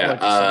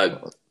 Yeah.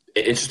 Like,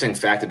 Interesting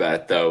fact about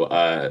it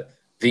though.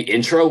 The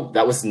intro,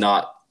 that was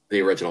not the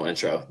original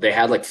intro. They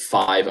had like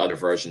 5 other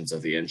versions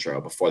of the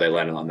intro before they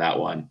landed on that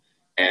one.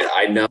 And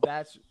I know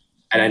That's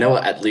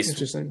at least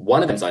Interesting.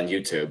 one of them's on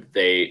YouTube.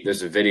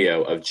 There's a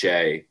video of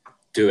Jay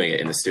doing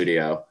it in the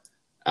studio.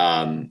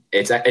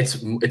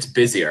 It's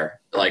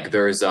busier. Like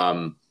there's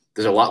a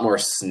lot more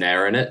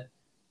snare in it,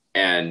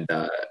 and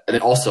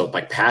then also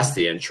like past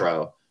the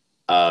intro,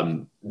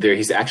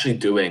 he's actually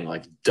doing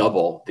like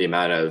double the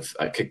amount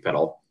of kick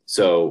pedal.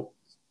 So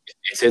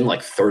it's in like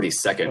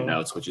 30-second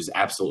notes, which is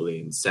absolutely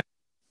insane.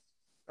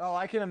 Oh,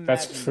 I can imagine.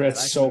 That's that. I that's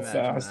can so imagine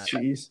fast.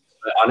 that. Jeez.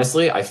 But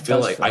honestly, I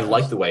feel That's like I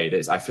like fast. the way it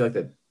is. I feel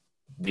like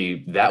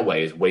that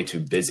way is way too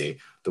busy.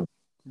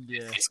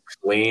 Yeah. It's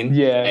clean,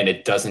 Yeah. and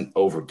it doesn't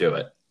overdo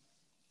it.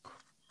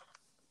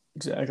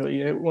 Exactly.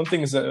 Yeah. One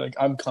thing is that like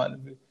I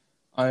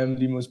am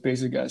the most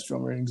basic ass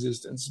drummer in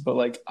existence, but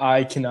like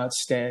I cannot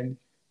stand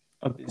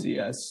a busy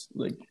ass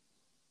like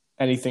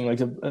anything like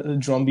a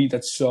drum beat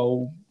that's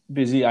so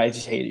busy. I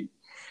just hate it.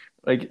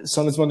 Like that's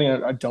one thing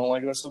I don't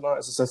like about Slipknot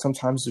is that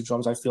sometimes the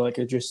drums I feel like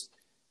it just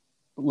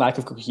lack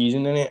of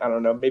cohesion in it. I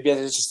don't know. Maybe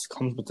it just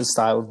comes with the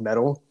style of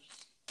metal,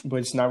 but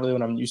it's not really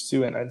what I'm used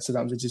to, and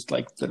sometimes it just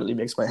like literally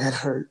makes my head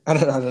hurt. I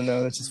don't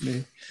know. That's just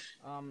me.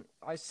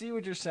 I see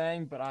what you're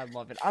saying, but I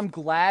love it. I'm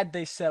glad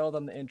they settled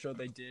on the intro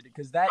they did,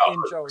 because that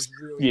intro is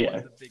really one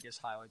of the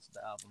biggest highlights of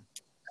the album.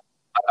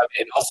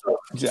 And also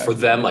Exactly. for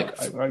them,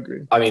 like I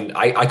agree. I mean,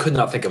 I could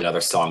not think of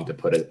another song to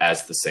put it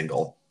as the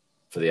single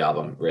for the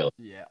album. Really,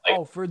 Yeah.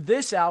 Like- For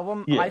this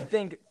album, Yeah. I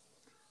think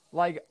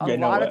like a Yeah,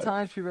 no lot of way.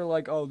 times people are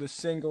like, "Oh, the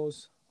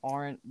singles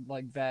aren't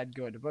like that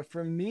good." But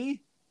for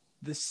me,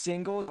 the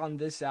singles on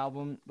this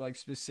album, like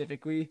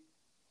specifically,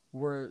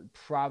 were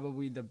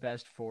probably the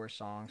best 4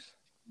 songs,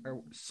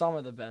 or some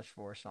of the best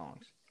 4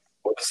 songs.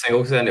 what the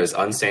singles then? It was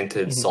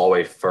Unsainted, Mhm.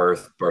 Solway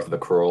Firth, Birth of the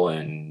Cruel,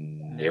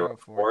 and Narrow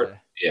Fort. Forte.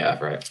 Yeah,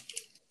 right.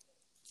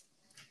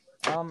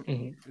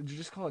 Mhm. Did you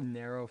just call it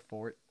Narrow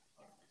Fort?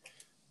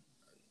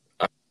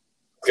 I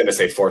was gonna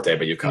say Forte,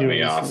 but you cut me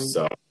Narrow off. Fort.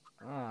 So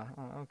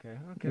Okay.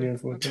 Narrow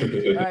Forte.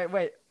 Okay. All right,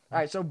 wait. All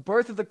right, so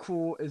Birth of the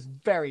Cool is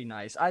very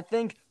nice. I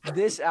think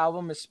this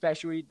album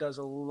especially does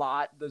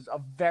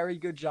a very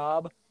good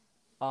job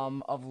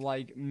of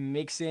like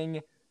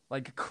mixing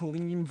like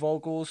clean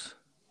vocals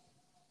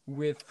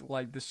with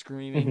like the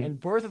screaming. Mhm. And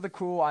Birth of the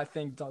Cool, I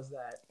think, does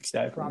that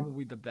Exactly.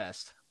 probably the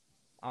best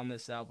on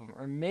this album,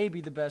 or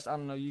maybe the best. I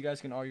don't know. You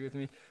guys can argue with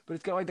me, but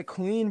it's got like the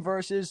clean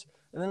verses,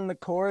 and then in the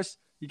chorus,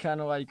 he kind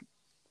of like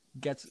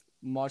gets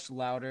much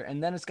louder,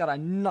 and then it's got a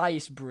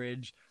nice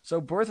bridge. So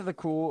Birth of the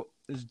Cool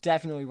is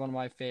definitely one of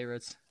my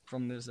favorites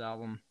from this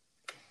album.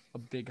 A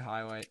big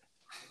highlight.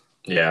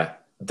 yeah,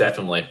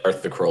 definitely. Birth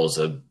of the Cruel is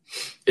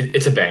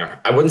it's a banger.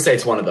 I wouldn't say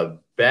it's one of the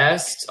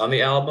best on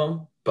the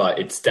album, but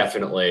it's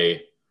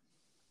definitely.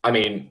 I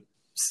mean,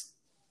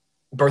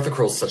 Birth of the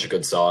Cruel is such a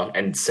good song,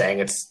 and saying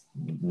it's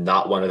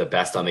not one of the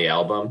best on the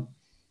album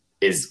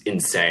is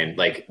insane.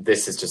 Like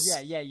this is just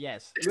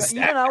Yes. It's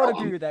Even that I would album.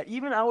 agree with that.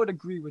 Even I would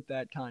agree with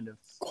that kind of.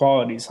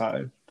 Quality's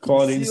high.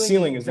 The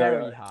ceiling is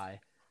very high.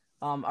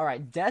 high. All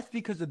right, Death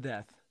Because of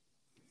Death.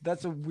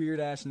 That's a weird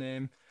ass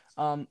name.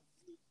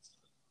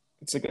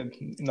 It's like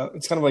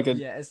it's kind of like a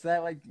Yeah, it's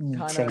that like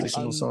kind of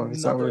transitional song.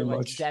 It's not really like,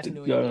 much to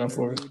definitely go an on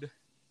for. interlude.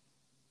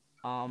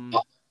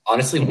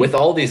 honestly with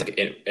all these like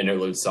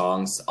interlude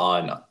songs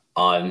on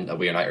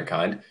We Are Not Your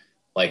Kind,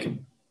 like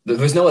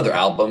there's no other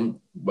album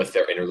with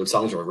their interlude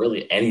songs or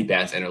really any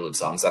band's interlude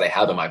songs that I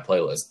have on my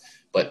playlist.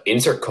 But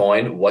Insert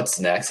Coin, What's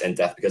Next, and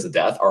Death Because of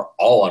Death are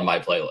all on my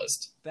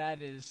playlist.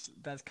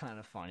 That's kind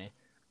of funny.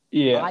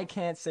 Yeah, I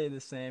can't say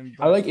the same.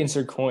 I But like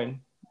Insert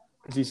Coin.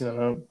 It's decent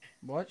enough.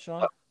 what,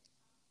 Sean?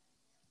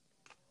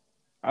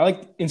 I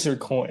like Insert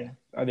Coin.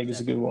 I think it's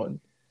a good one.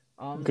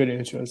 Um, Good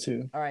intro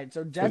too. all right.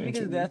 So Good Death Because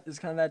of interlude. Death is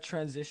kind of that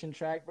transition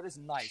track, but it's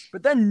nice.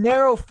 But then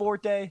Narrow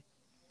Forte.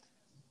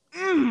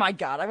 My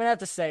God, I'm gonna have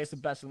to say it's the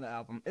best on the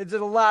album. It's a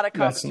lot of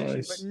That's competition,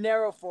 nice. but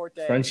Narrow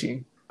Forte.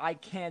 Frenchie. I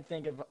can't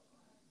think of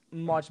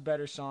much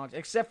better songs,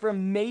 except for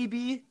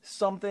maybe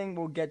something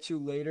we'll get to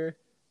later,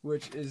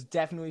 which is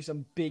definitely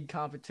some big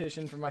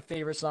competition for my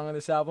favorite song on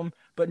this album.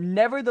 But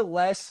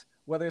nevertheless,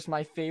 whether it's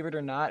my favorite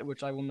or not,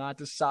 which I will not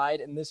decide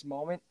in this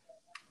moment,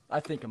 I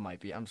think it might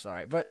be. I'm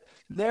sorry. But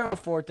Narrow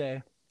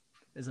Forte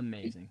is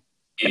amazing.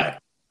 Yeah.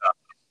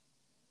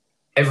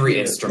 Every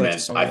Yeah, instrument,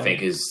 that's so I long.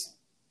 think, is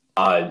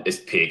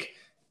peak.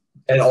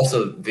 And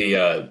also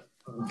the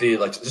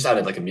like just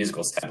added like a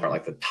musical standpoint,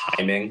 like the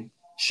timing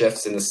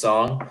shifts in the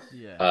song.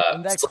 Yeah. Uh,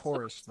 And that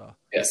chorus, though.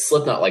 Yeah,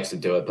 Slipknot likes to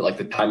do it, but like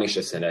the timing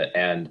shifts in it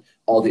and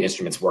all the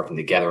instruments working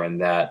together and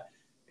that,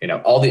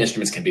 all the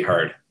instruments can be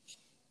heard.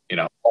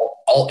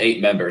 All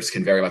 8 members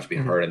can very much be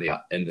heard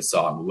in the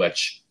song,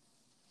 which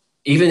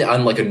even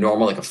on like a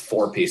normal, like a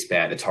 4-piece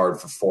band, it's hard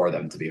for 4 of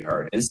them to be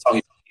heard. In this song,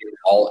 you can hear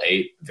all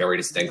 8 very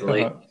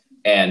distinctly,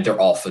 and they're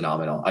all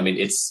phenomenal. I mean,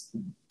 it's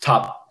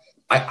top.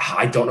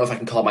 I don't know if I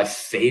can call it my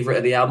favorite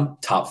of the album.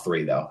 Top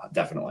 3, though,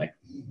 definitely.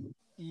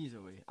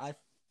 Easily.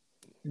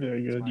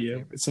 Very good. my Yeah,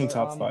 favorite. it's in the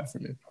But, top 5 for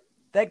me.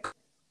 That,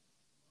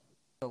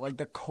 like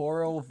the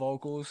choral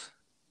vocals,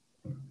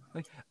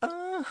 like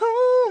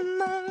oh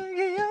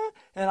my God.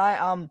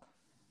 And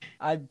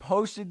I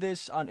posted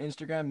this on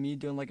Instagram, me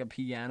doing like a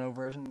piano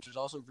version, which is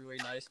also really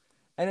nice.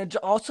 And it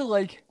also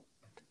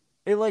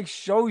it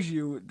shows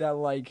you that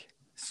like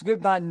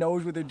Slipknot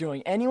knows what they're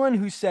doing. Anyone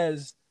who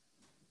says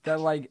that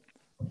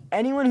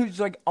anyone who's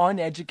like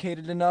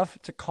uneducated enough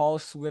to call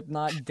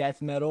Slipknot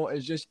death metal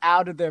is just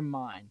out of their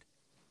mind.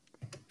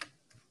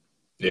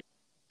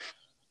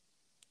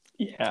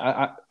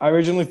 Yeah, I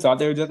originally thought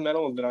they were death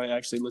metal, and then I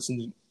actually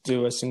listened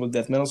to a single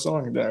death metal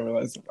song, and then I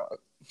realized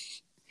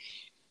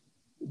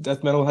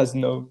death metal has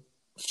no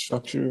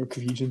structure or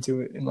cohesion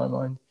to it in my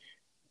mind.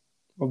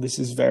 Well, this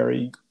is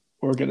very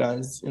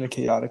organized in a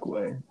chaotic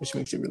way, which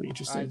makes it really All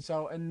interesting. right,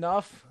 so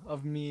enough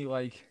of me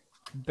like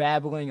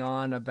babbling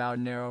on about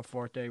Narrow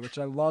Forte, which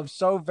I love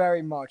so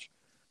very much.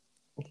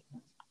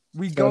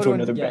 We Let's go go to to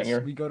another yes, banger.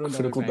 we go to another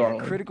Critical banger.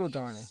 Darling. Critical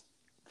Darling.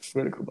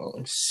 Critical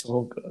Darling,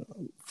 so good.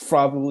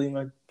 Probably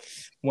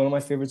one of my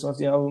favorites off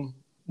the album.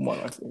 One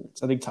of my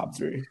favorites. I think top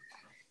 3.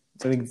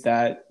 I think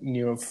that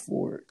Nero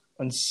 4,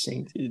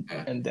 Unsainted,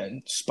 and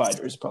then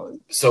Spider is probably.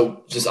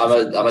 So just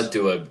I'm gonna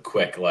do a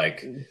quick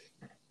like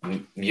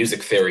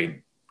music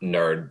theory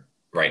nerd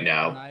right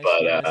now, Nice,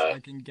 but nice. I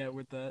can get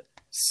with that.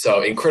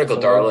 so in Critical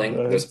Oh, Darling,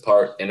 good. there's a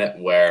part in it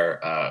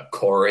where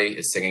Corey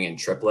is singing in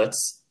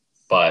triplets,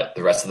 but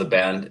the rest of the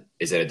band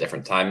is at a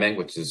different timing,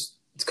 it's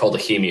called a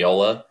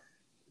hemiola.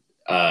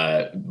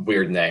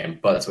 Weird name,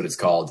 but that's what it's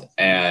called.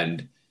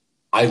 And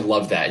I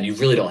love that. And you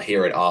really don't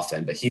hear it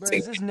often, but he's But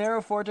singing is this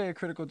Narrow Forte or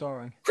Critical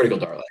Darling? Critical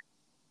Darling.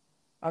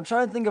 Uh, I'm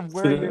trying to think of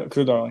where you're.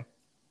 Critical Darling.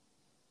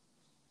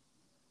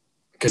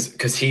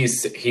 Because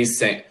he's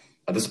saying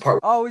there's a part.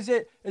 Oh, is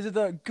it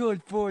the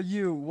good for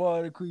you?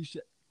 What a cliche.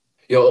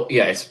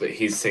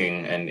 He's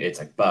singing and it's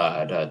like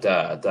ba da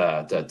da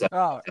da da da.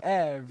 Oh,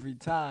 every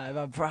time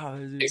I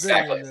promise you.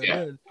 Exactly.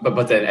 Yeah.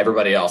 But then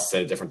everybody else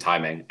at a different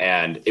timing,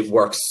 and it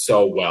works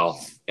so well.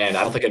 And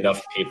I don't think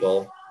enough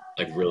people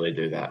like really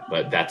do that,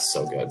 but that's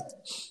so good.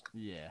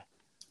 Yeah.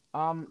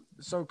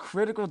 So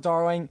Critical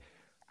Darling,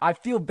 I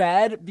feel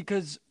bad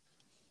because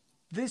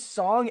this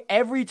song,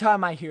 every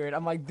time I hear it,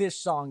 I'm like, this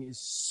song is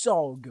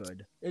so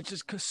good. It's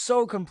just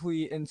so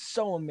complete and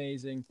so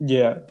amazing.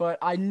 Yeah. But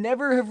I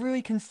never have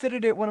really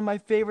considered it one of my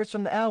favorites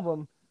from the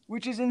album,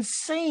 which is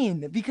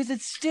insane because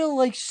it's still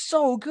like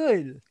so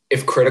good.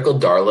 If Critical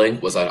Darling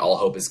was on All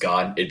Hope Is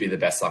Gone, it'd be the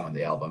best song on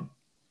the album.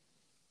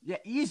 Yeah,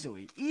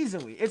 easily.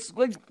 It's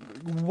like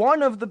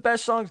one of the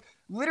best songs.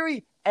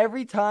 Literally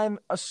every time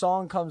a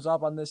song comes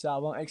up on this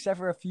album, except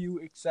for a few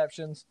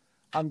exceptions,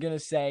 I'm going to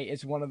say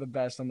it's one of the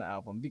best on the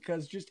album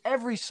because just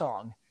every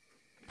song,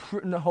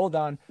 no, hold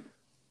on,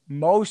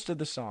 most of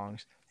the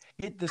songs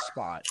hit the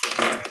spot.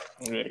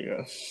 There you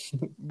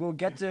go. We'll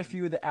get to a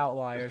few of the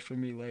outliers for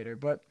me later,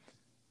 but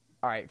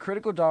all right,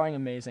 Critical Darling,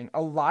 amazing.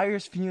 A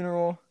Liar's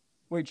Funeral.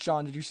 Wait,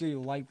 Sean, did you say you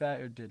liked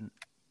that or didn't?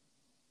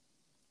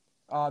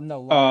 No.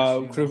 Liar's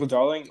Funeral. Critical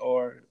Darling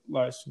or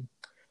Lars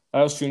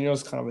Funeral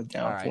is kind of a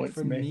down All right, point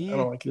for for me. me, I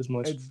don't like it as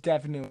much. It's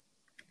definitely.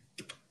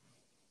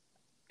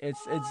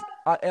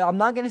 I'm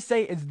not gonna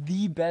say it's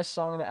the best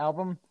song on the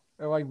album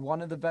or like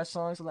one of the best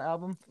songs on the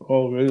album,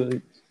 Oh,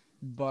 really?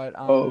 but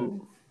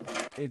Oh,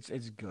 it's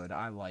good.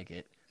 I like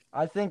it.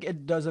 I think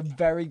it does a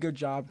very good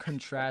job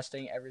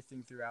contrasting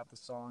everything throughout the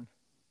song.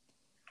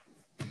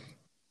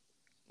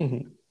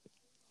 mm-hmm.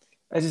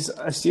 I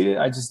see it.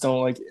 I just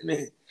don't like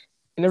it.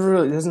 It never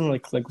really doesn't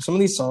like some of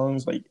these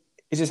songs. Like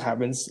it just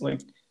happens.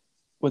 Like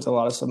with a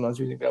lot of Slipknot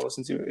music that I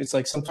listen to, it's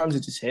like sometimes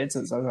it just hits,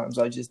 and sometimes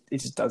it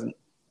just doesn't.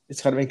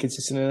 It's kind of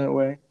inconsistent in a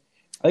way.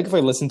 I think if I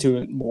listen to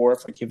it more,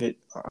 if I give it,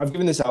 I've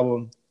given this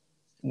album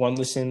one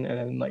listen, and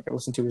then like I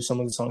listen to some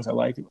of the songs I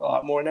like a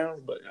lot more now.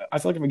 But I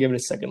feel like if I give it a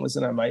second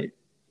listen, I might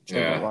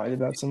change my mind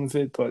about some of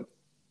it. But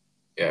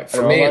yeah,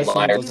 for me,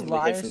 Liars,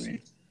 Liars. for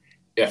me.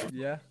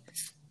 Yeah.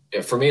 Yeah,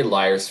 for me,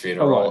 Liar's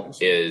Funeral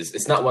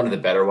it's not one of the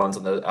better ones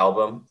on the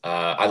album.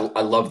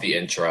 I love the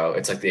intro.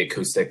 It's like the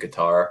acoustic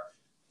guitar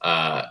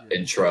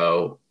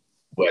intro,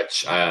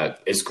 which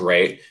is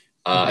great.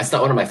 It's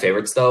not one of my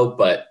favorites though,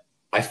 but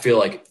I feel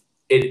like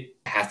it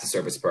has to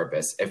serve its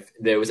purpose. If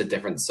there was a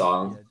different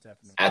song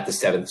at the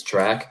 7th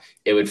track,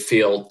 it would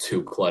feel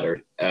too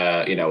cluttered.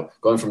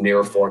 Going from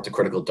Nearer Fork to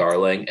Critical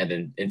Darling and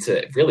then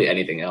into really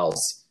anything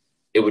else,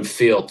 it would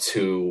feel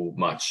too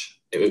much.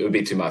 It would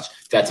be too much.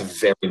 That's a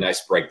very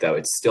nice break, though.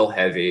 It's still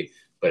heavy,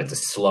 but it's a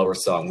slower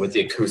song with the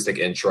acoustic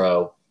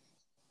intro.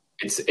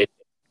 It's song.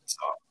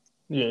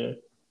 Yeah.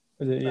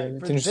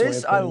 Right. For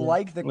this, I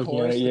like the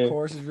chorus. The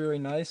chorus is really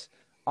nice.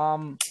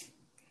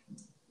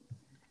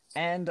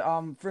 And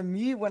for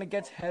me, when it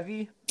gets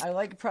heavy, I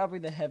like probably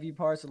the heavy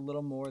parts a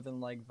little more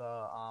than like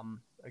the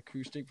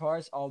acoustic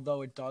parts.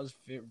 Although it does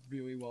fit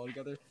really well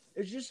together.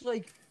 It's just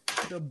like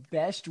the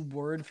best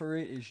word for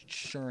it is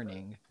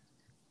churning.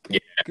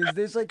 Because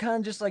there's like kind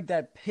of just like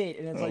that pit,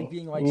 and it's like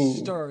being like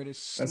stirred. It's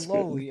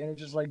slowly, and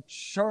it's just like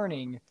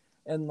churning,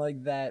 and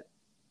like that,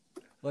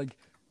 like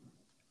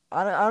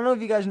I don't know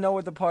if you guys know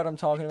what the part I'm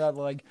talking about,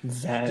 like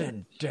that,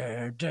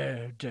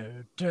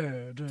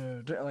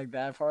 like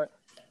that part.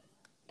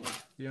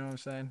 You know what I'm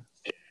saying?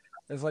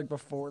 It's like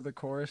before the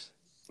chorus.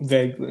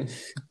 Vaguely.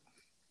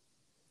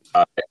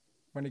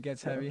 When it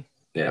gets heavy.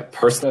 Yeah,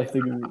 personally,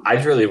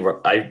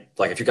 I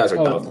like if you guys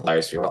are done with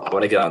Liar's Funeral, I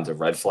want to get on to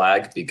Red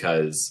Flag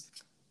because.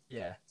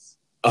 Yeah.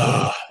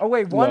 Oh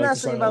wait, one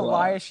last thing about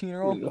Liar's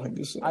Funeral.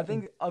 Really I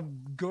think a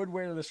good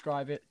way to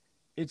describe it,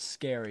 it's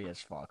scary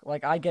as fuck.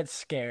 Like I get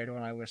scared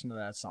when I listen to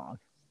that song.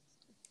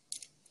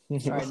 All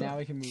right, now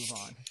we can move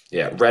on.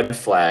 Yeah, Red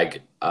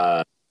Flag.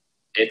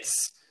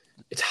 It's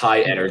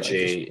high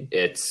energy.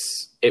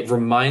 It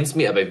reminds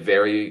me of a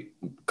very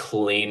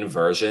clean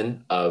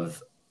version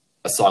of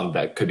a song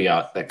that could be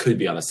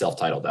on a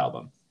self-titled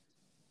album.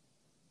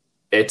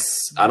 I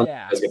don't know if you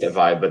guys get that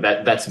vibe, but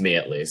that's me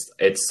at least.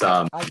 I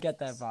get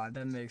that vibe.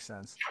 That makes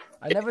sense.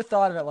 I never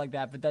thought of it like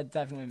that, but that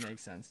definitely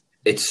makes sense.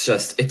 It's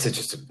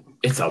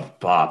a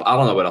bop. I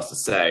don't know what else to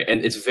say.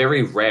 And it's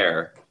very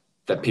rare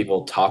that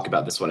people talk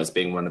about this one as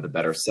being one of the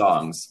better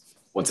songs.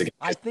 Once again,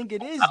 I think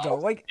it is though.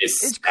 Like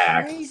it's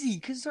crazy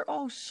because they're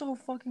all so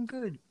fucking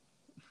good.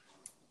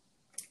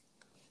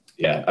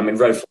 Yeah, I mean,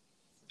 Red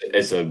Flag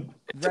is a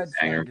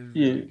banger.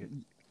 Really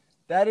good.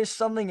 That is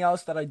something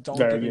else that I don't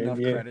give enough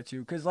credit to.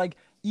 Because, like,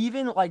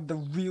 even, like, the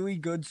really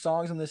good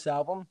songs on this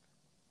album,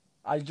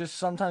 I just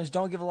sometimes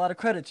don't give a lot of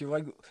credit to.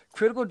 Like,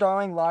 Critical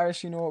Darling, Liar's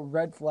Funeral,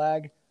 Red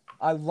Flag.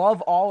 I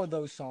love all of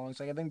those songs.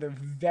 Like, I think they're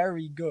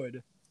very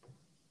good.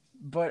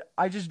 But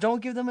I just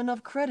don't give them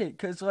enough credit.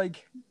 Because,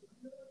 like,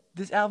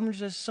 this album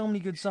just has so many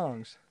good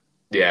songs.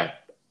 Yeah.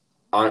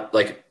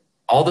 Like,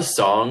 all the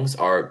songs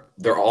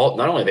they're all,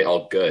 not only are they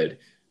all good,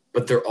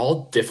 but they're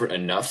all different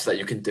enough that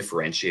you can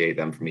differentiate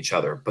them from each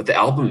other. But the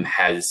album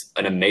has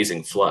an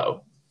amazing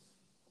flow.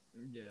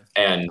 Yeah.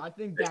 And I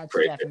think that's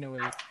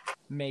definitely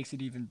makes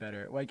it even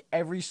better. Like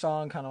every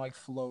song kind of like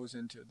flows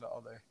into the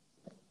other.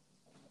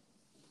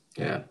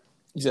 Yeah.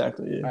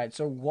 Exactly. Yeah. All right.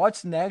 So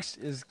what's next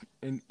is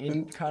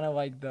kind of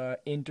like the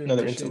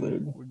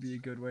intermission would be a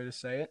good way to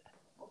say it.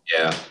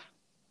 Yeah.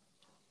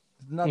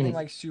 Nothing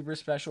like super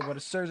special, but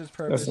it serves its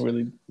purpose. That's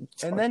really.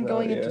 And then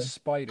going into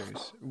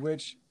Spiders,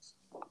 which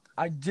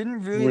I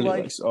didn't really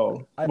like.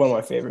 One of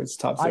my favorites,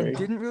 top 3. I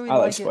didn't really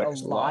like it a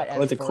Spiders lot at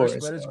first, chorus,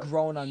 but it's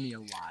grown on me a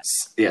lot.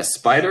 Yeah,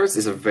 Spiders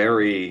is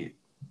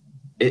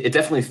it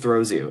definitely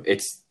throws you.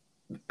 It's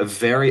a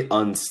very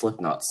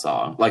un-Slipknot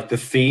song. Like the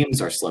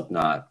themes are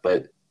Slipknot,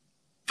 but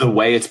the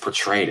way it's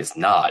portrayed is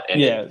not.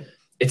 And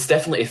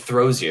it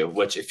throws you,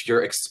 which if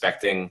you're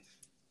expecting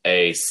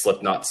a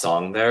Slipknot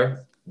song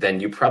there,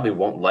 then you probably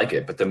won't like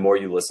it. But the more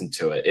you listen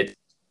to it, it's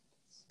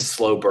a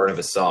slow burn of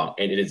a song.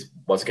 And it is,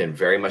 once again,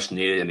 very much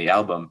needed in the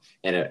album.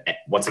 And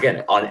once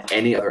again, on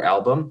any other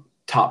album,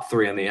 top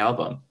 3 on the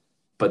album.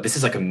 But this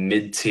is like a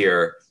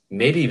mid-tier,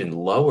 maybe even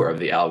lower of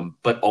the album,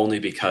 but only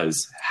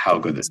because how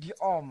good this is.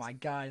 Oh, my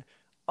God.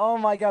 Oh,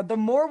 my God. The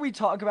more we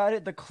talk about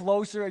it, the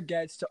closer it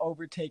gets to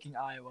overtaking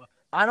Iowa.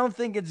 I don't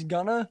think it's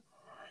gonna,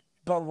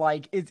 but,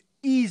 like, it's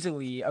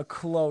easily a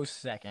close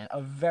second,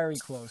 a very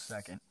close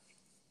second.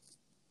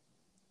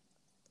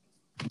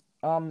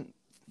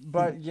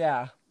 But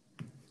yeah,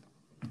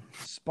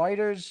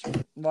 Spiders,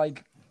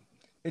 like,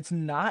 it's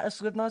not a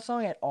Slipknot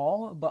song at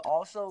all, but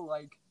also,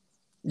 like,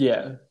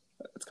 yeah,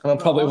 it's kind of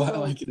probably why I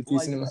like it a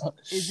decent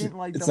amount. Isn't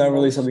like it's the not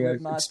really most something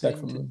Slipknot I expect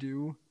thing from to them.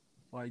 do,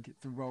 like,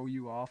 throw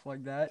you off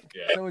like that.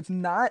 Yeah. So it's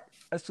not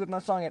a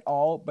Slipknot song at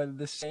all, but at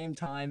the same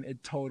time,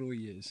 it totally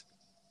is.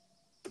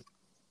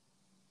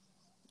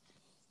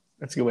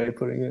 That's a good way of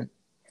putting it.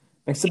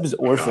 Next up is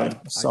Orphan,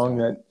 a song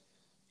that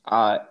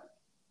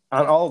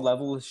on all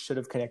levels should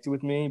have connected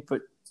with me,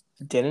 but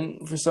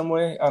didn't for some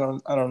way. I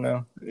don't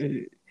know.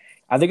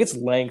 I think it's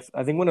length.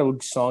 I think when a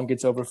song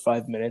gets over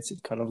 5 minutes,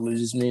 it kind of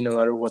loses me no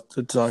matter what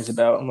the song's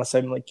about, unless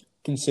I'm like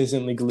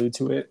consistently glued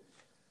to it.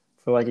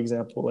 For like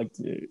example, I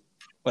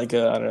don't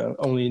know,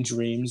 Only in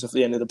Dreams of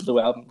the end of the Blue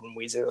album from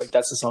Weezer. Like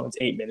that's the song. It's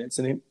 8 minutes,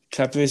 and it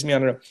captivates me. I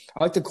don't know.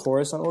 I like the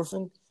chorus on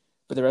Orphan,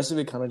 but the rest of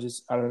it kind of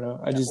just I don't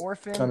know. I just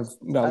Orphan, kind of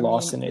got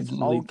lost in it. it's I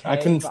okay,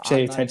 couldn't but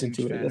pay I'm not a attention huge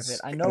to it. fan of That's,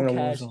 it. I I know, don't know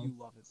what Cash, song. you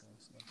love it though.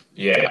 So.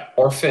 Yeah,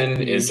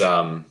 Orphan is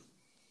I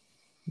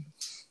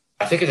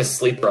think it's a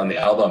sleeper on the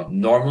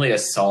album. Normally, a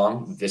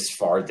song this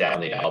far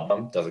down the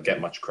album doesn't get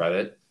much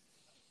credit,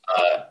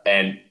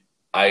 and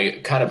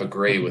I kind of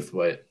agree with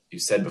what you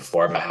said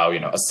before about how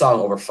a song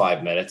over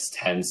 5 minutes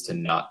tends to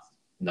not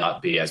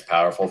be as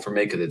powerful for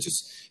me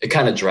because it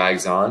kind of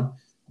drags on.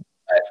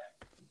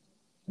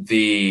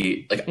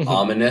 The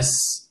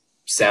ominous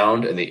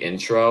sound in the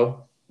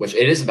intro, which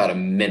it is about a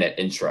minute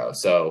intro,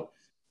 so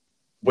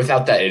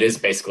without that, it is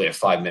basically a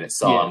 5 minute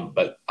song. Yeah.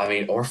 But I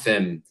mean,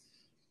 Orphan,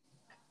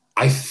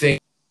 I think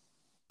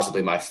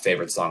possibly my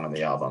favorite song on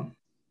the album,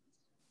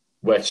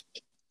 which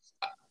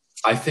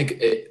I think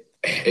it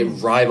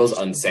rivals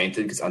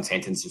Unsainted because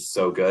Unsainted is just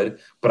so good.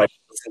 But I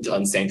listen to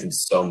Unsainted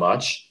so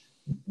much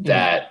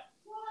that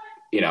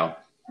I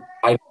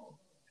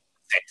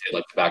Unsainted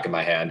like the back of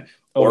my hand.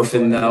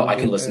 Orphan, though, I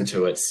can listen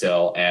to it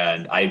still,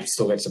 and I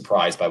still get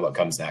surprised by what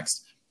comes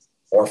next.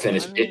 Orphan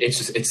is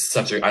it's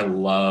such a I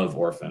love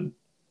Orphan.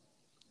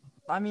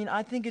 I mean,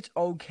 I think it's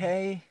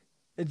okay.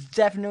 It's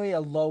definitely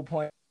a low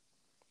point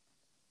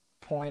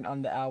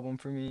on the album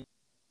for me.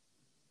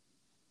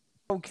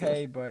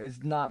 Okay, but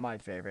it's not my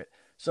favorite.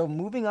 So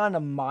moving on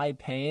to My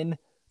Pain,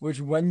 which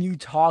when you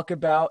talk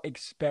about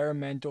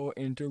experimental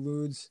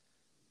interludes,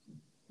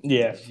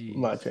 Yeah, geez.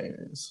 My Pain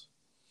is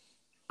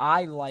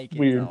I like it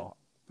weird, though.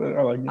 but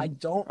I like it. I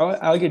don't.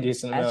 I like it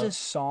decent As enough. a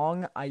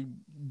song, I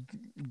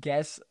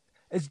guess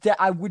it's that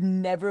I would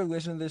never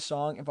listen to this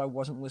song if I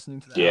wasn't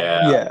listening to the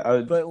album.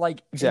 Yeah, But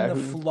like exactly.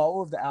 in the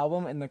flow of the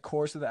album and the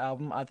course of the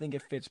album, I think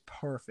it fits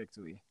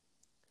perfectly.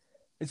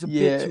 It's a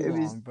Yeah, bit too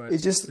long, but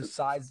it's just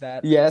besides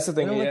that, yeah, that's the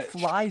thing. it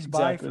flies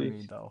by for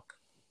me though.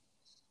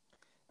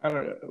 I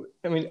don't know.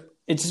 I mean,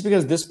 it's just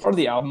because this part of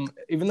the album,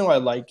 even though I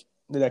like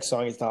the next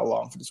song, it's not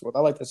long for this world. I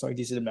like that song a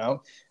decent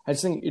amount. I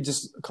just think it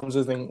just comes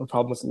with a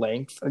problem with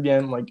length.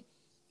 Again, like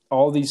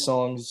all these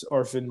songs,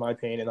 Orphan, My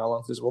Pain, and Not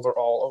Long for This World, are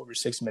all over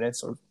 6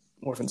 minutes. Or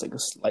Orphan's like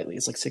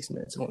it's like 6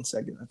 minutes and 1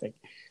 second, I think.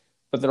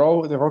 But they're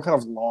all kind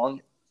of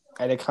long,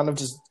 and it kind of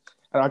just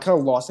I kind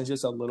of lost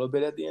interest a little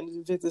bit at the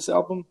end of this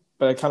album,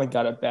 but I kind of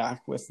got it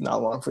back with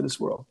Not Long for This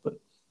World. But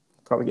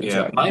probably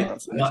get My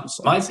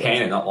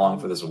Pain and Not Long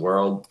for This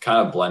World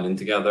kind of blend in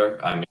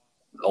together. I mean,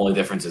 the only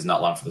difference is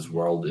Not Long for This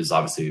World is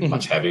obviously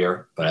much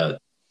heavier,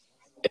 but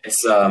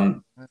it's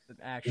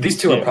these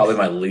two are probably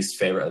my least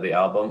favorite of the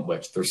album,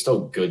 which they're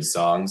still good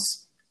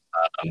songs.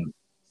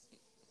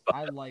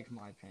 I like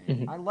My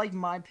Pain. I like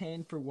My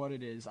Pain for what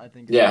it is. I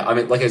think. Yeah, I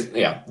mean,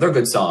 they're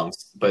good songs,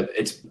 but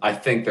I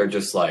think they're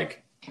just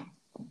like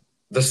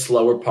the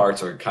slower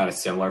parts are kind of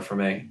similar for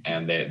me,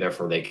 and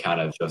therefore they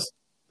kind of just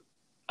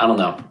I don't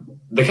know,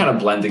 they kind of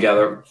blend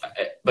together.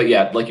 But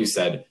yeah, like you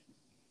said,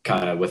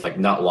 kind of with like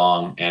Not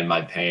Long and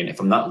My Pain. If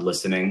I'm not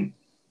listening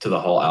to the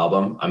whole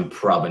album, I'm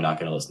probably not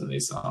going to listen to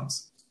these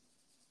songs.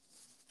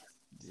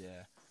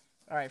 Yeah.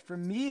 All right. For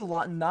me,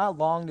 Not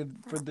Long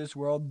for This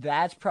World,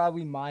 that's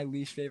probably my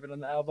least favorite on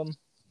the album.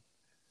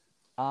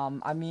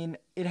 I mean,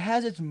 it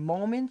has its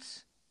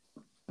moments,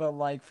 but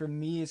like for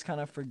me, it's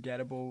kind of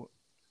forgettable.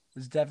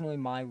 It's definitely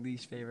my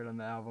least favorite on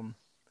the album.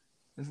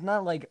 It's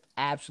not like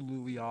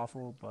absolutely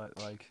awful,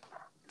 but like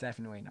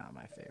definitely not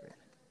my favorite.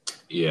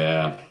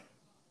 Yeah.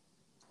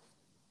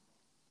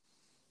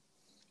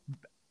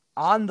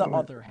 On the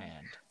other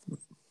hand,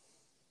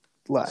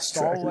 last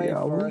track of the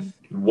album.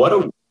 What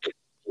a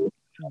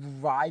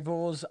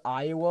Rivals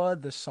Iowa,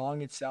 the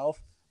song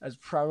itself, is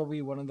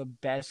probably one of the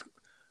best.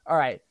 All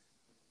right.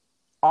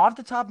 Off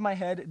the top of my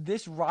head,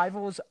 this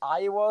Rivals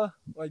Iowa,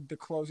 like the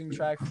closing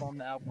track from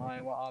the album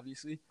Iowa,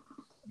 obviously,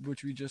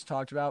 which we just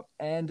talked about,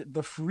 and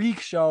The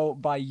Freak Show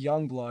by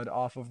Youngblood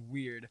off of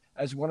Weird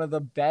as one of the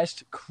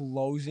best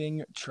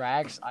closing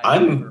tracks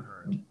I've ever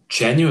heard.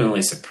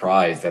 Genuinely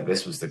surprised that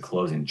this was the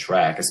closing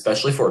track,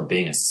 especially for it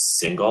being a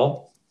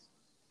single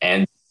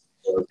and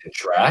the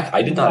track.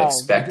 I did not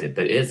expect it,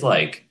 but it's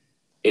like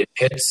it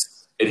hits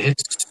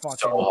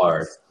so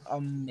hard.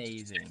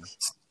 Amazing.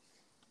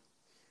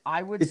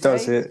 I would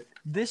say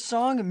this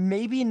song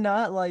maybe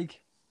not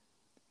like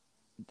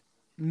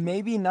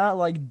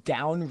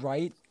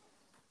downright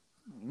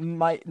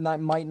might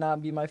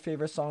not be my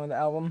favorite song on the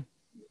album,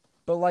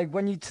 but like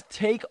when you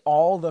take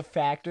all the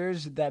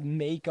factors that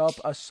make up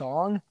a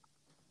song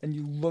and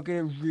you look at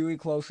it really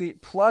closely,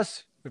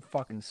 plus it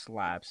fucking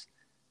slaps,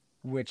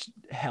 which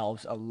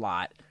helps a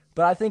lot.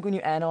 But I think when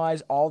you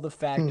analyze all the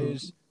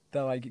factors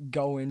that like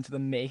go into the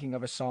making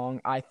of a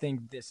song, I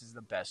think this is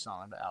the best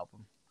song on the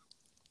album.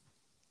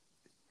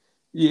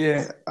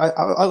 Yeah,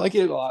 I like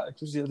it a lot.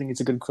 Especially, I think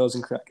it's a good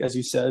closing track, as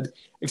you said.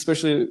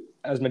 Especially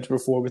as mentioned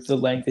before, with the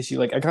length issue.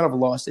 Like, I kind of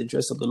lost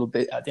interest a little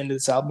bit at the end of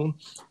this album,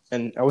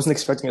 and I wasn't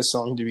expecting a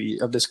song to be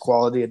of this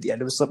quality at the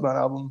end of a Slipknot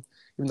album.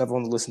 Even though I've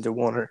only listened to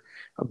one or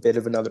a bit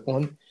of another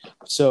one.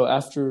 So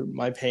after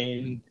My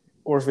Pain,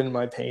 Orphan, and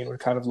My Pain were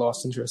kind of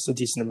lost interest a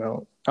decent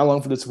amount. How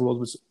Long for This World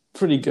was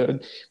pretty good.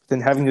 But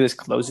then having this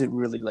close it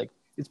really like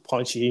it's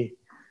punchy,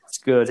 it's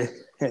good,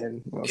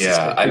 and well, it's just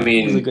Yeah, like I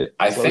really mean, good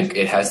I close think it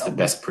to the has the album.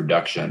 best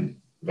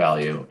production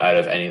value out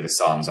of any of the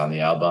songs on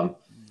the album.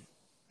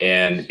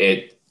 And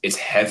it's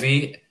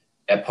heavy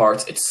at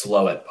parts, it's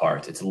slow at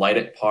parts, it's light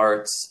at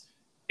parts,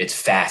 it's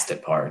fast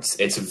at parts.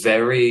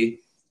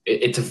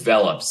 It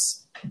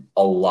develops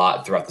a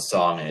lot throughout the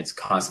song and it's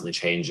constantly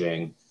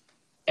changing.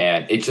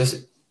 And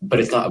but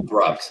it's not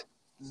abrupt.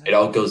 It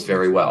all goes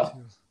very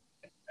well.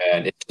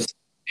 And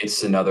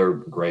it's another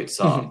great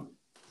song.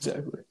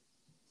 Exactly.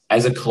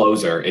 As a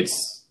closer,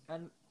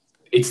 And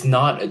it's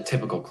not a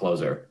typical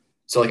closer.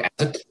 So like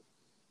as a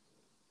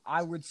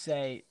I would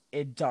say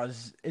it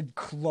does. It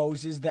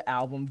closes the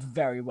album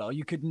very well.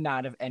 You could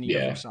not have any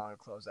other yeah. song to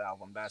close the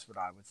album. That's what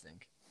I would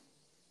think.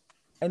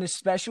 And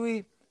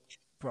especially,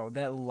 bro,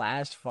 that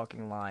last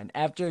fucking line.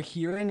 After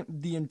hearing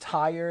the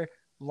entire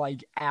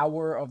like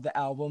hour of the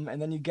album,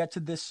 and then you get to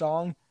this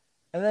song,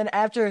 and then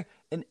after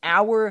an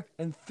hour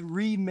and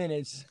 3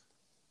 minutes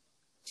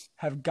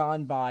have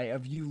gone by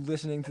of you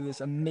listening to this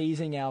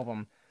amazing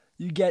album,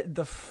 you get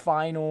the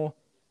final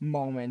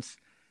moments,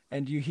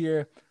 and you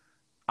hear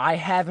I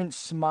haven't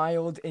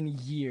smiled in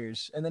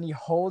years. And then he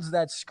holds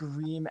that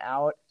scream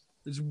out.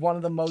 It's one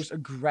of the most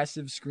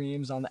aggressive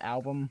screams on the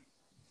album.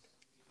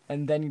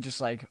 And then you're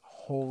just like,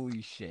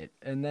 holy shit.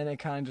 And then it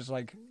kind of just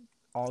like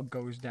all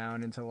goes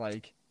down into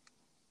like,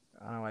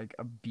 I don't know, like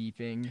a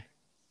beeping,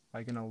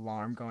 like an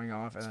alarm going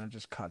off, and then it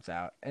just cuts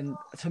out. And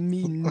to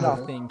me,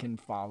 nothing can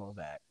follow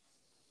that.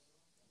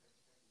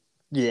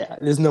 Yeah,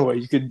 there's no way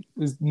you could.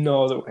 There's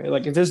no other way.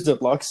 Like if there's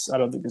deluxe, I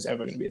don't think there's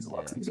ever gonna be a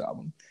deluxe Yeah. in this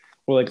album,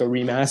 or like a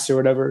remaster or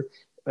whatever.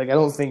 Like I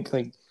don't think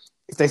like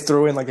if they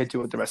throw in like I do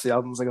with the rest of the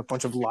albums, like a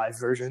bunch of live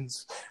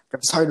versions.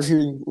 I'm tired of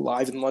hearing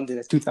live in London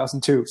in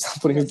 2002.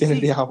 Stop putting Yeah, it in see,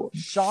 the album.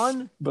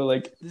 Sean, But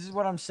like, this is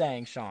what I'm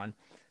saying, Sean.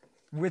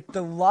 With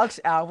deluxe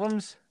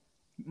albums,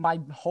 my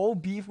whole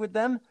beef with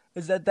them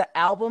is that the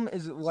album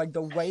is like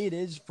the way it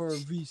is for a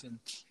reason.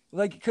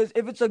 Like, because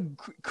if it's a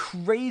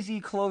crazy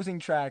closing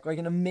track, like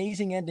an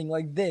amazing ending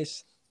like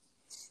this,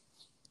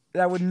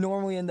 that would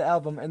normally end the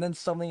album, and then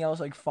something else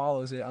like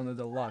follows it on the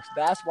deluxe.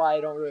 That's why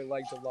I don't really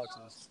like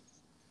deluxes.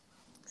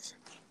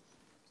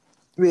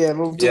 yeah,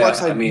 well,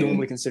 deluxe Yeah, I I normally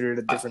mean, consider it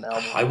a different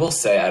I album. will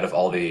say out of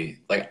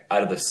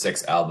the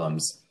six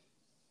albums,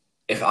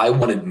 if I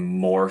wanted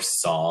more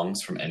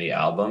songs from any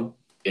album,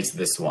 it's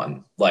this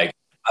one. Like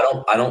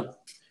I don't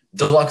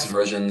deluxe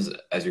versions,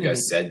 as you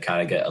guys said,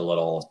 kind of get a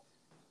little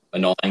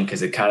annoying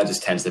because it kind of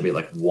just tends to be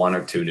like one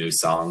or two new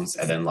songs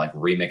and then like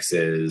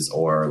remixes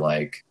or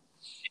like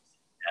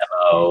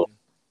oh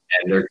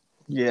and they're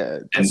Yeah,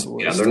 and that's the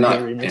you know worst. they're I hate not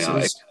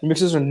remixes.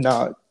 Remixes are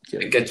not it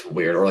good, gets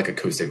weird or like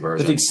acoustic with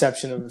the versions.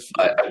 exception of a few.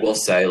 I will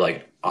say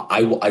like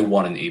I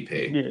want an EP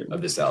Yeah,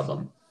 of this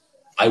album.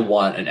 I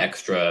want an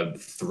extra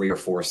 3 or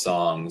 4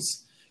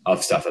 songs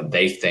of stuff that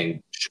they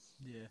think.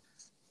 Yeah.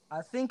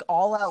 I think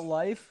All Out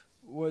Life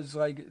was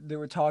like they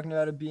were talking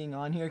about it being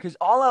on here because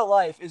All Out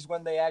Life is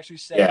when they actually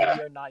say Yeah,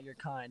 We Are Not Your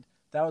Kind.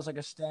 That was like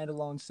a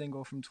standalone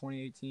single from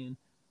 2018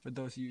 for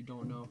those of you who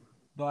don't know.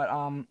 But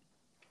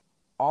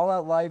All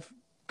Out Life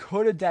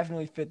could have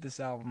definitely fit this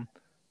album.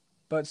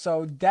 But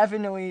so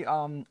definitely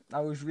I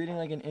was reading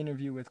like an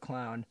interview with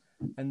Clown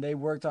and they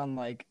worked on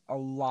like a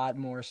lot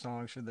more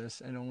songs for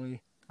this and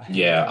only a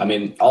yeah. I handful.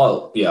 mean,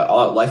 All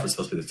Out Life was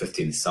supposed to be the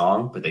 15th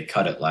song, but they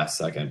cut it last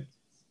second.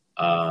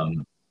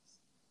 Um,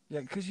 Yeah,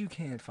 because you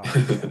can't follow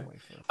the whole way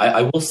through.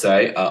 I will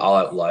say, All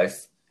Out Life.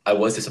 I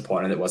was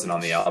disappointed it wasn't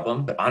on the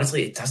album, but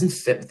honestly, it doesn't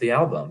fit with the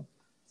album.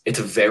 It's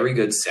a very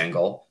good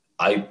single.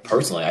 I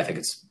think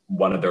it's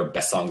one of their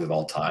best songs of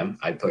all time.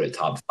 I'd put it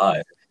top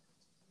 5.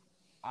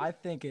 I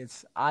think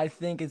it's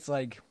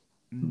like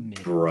mid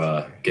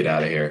Bruh, tier. get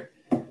out of here.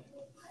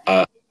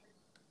 Uh,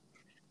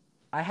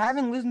 I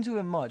haven't listened to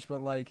it much,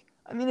 but like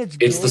I mean it's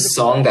it's the good, but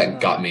song it's that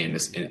not got me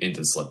like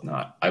into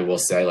Slipknot. I will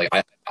say, like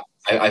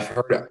I've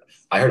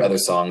heard other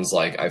songs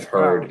like I've wow.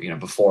 heard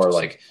before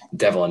like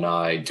Devil and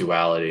I,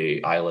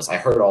 Duality, Eyeless. I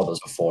heard all those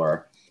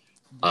before,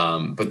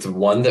 but the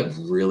one that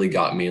really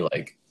got me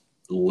like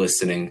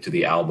listening to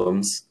the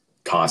albums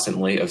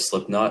constantly of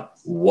Slipknot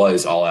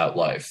was All Out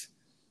Life,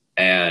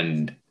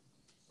 and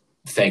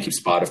thank you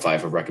Spotify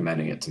for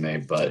recommending it to me.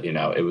 But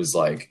it was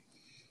like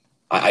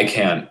I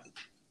can't.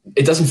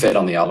 It doesn't fit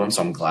on the album,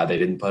 so I'm glad they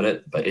didn't put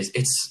it. But it's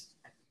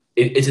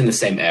in the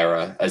same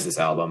era as this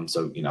album,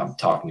 so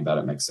talking about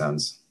it makes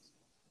sense.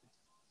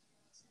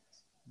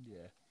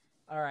 yeah.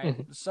 All right,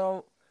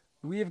 so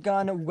we have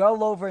gone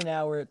well over an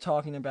hour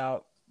talking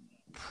about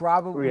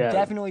probably Yeah,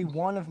 definitely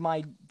one of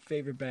my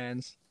favorite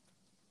bands.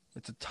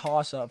 It's a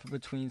toss-up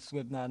between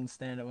Slipknot and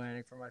Stand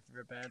Atlantic for my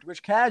favorite band.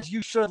 Which, Kaz,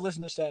 you should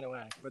listen to Stand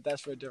Atlantic, but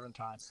that's for a different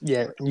time.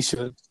 Yeah, you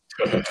should.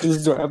 This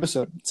is our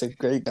episode. It's a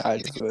great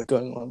guide to what's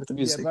going on with the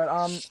music. Yeah,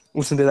 but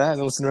listen to that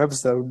and listen to our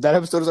episode. That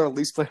episode is our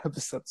least played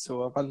episode,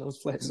 so on those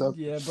plays up.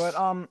 Yeah, but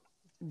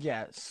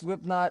yeah,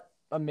 Slipknot,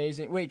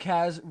 amazing. Wait,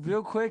 Kaz,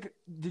 real quick,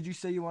 did you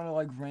say you want to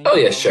like rank? Oh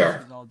yeah,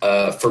 sure.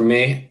 For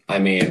me, I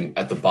mean,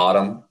 at the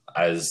bottom,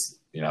 as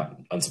you know,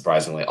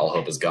 unsurprisingly, All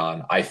Hope Is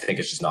Gone. I think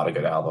it's just not a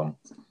good album.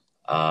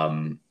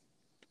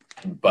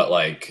 But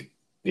like,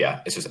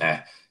 yeah, it's just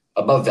eh.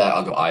 Above that,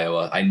 I'll go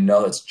Iowa. I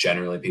know it's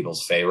generally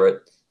people's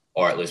favorite,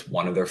 or at least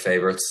one of their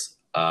favorites.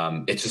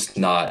 It's just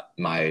not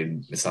my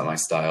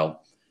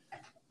style.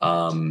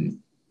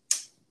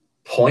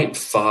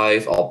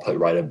 0.5, I'll put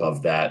right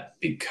above that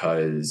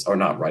or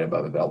not right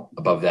above it, but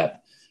above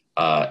that.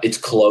 It's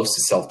close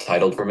to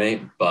Self-Titled for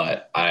me,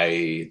 but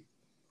I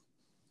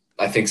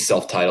think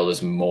Self-Titled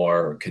is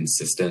more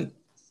consistent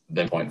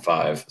than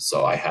 0.5,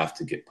 so I have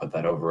to put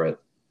that over it.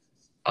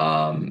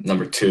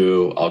 Number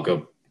 2, I'll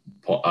go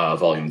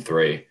Volume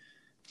 3.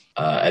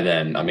 And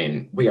then, I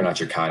mean, We Are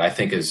Not Your Kind, I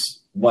think is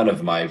one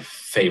of my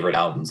favorite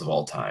albums of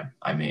all time.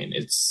 I mean,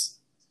 it's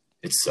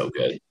so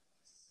good.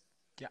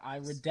 Yeah,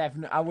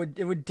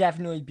 it would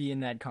definitely be in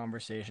that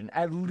conversation.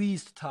 At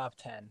least top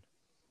 10,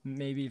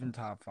 maybe even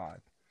top 5.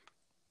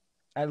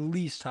 At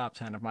least top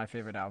 10 of my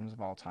favorite albums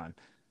of all time.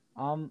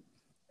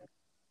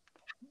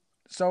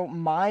 So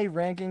my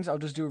rankings, I'll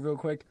just do it real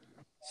quick.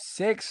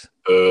 6,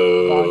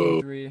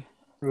 Volume 3.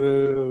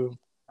 Ooh.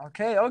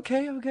 Okay.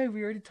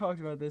 We already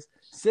talked about this.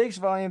 6,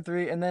 Volume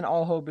 3, and then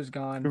All Hope Is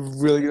Gone.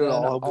 Really good.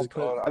 All Hope Is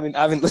Gone. I mean,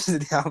 I haven't listened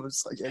to the album,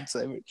 so I can't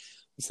say, but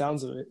the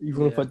sounds of it. You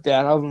want to put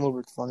that album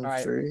over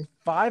Volume 3?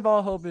 5,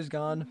 All Hope Is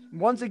Gone.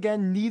 Once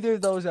again, neither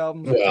of those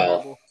albums are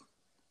terrible.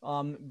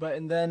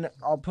 And then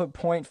I'll put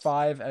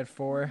 0.5 at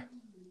 4.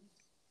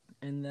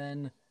 And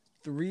then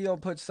 3, I'll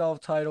put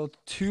Self-Titled.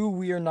 2,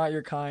 We Are Not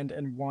Your Kind,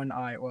 and 1,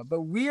 Iowa.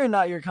 But We Are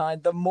Not Your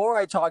Kind, the more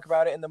I talk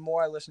about it and the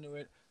more I listen to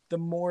it, the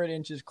more it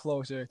inches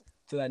closer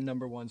to that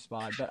number 1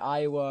 spot. But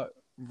Iowa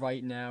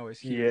right now is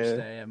here to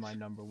stay at my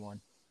number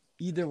 1.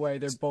 Either way,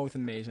 they're both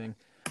amazing.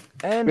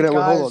 And guys,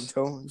 hold on,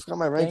 Joe. It's got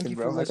my ranking,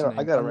 bro.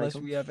 I got to rank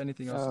them. We have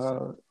anything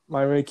else.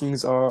 My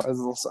rankings are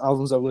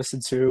albums I've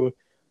listened to.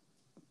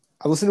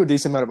 I listened to a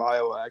decent amount of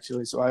Iowa,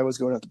 actually, so Iowa's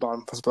going at the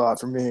bottom spot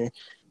for me.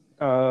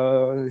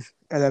 And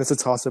then it's a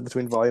toss-up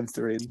between Volume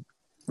 3 and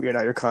We Are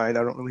Not Your Kind.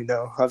 I don't really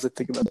know. I have to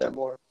think about that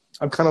more.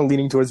 I'm kind of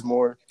leaning towards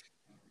more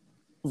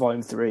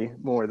Volume 3,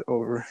 more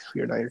over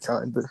We Are Not Your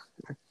Kind, but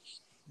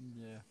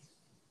yeah,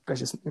 I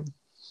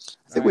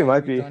think we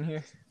might be. Done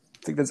here?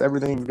 I think that's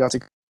everything.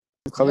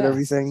 We've covered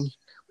everything.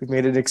 We've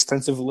made an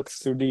extensive look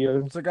through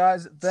the. So,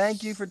 guys,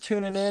 thank you for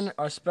tuning in.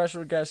 Our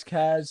special guest,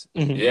 Kaz.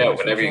 Yeah,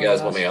 whenever you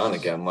guys want me on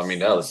again, let me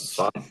know. This is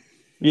fun.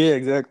 Yeah,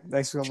 exactly.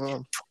 Thanks for coming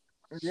on.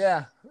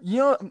 Yeah, you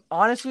know,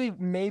 honestly,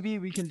 maybe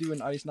we can do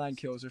an Ice Nine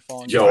Kills or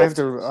Falling. Yo, I have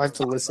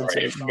to listen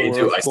to. If we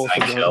do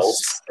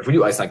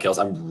Ice Nine Kills,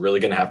 I'm really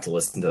gonna have to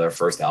listen to their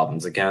first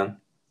albums again.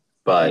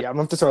 But yeah, I'm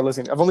gonna have to start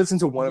listening. I've only listened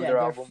to one of their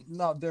albums.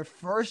 No, their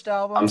first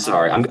album. I'm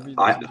sorry,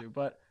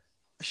 but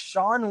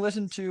Sean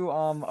listened to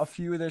a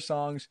few of their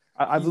songs.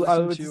 I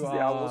listened to the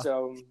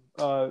album.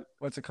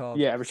 What's it called?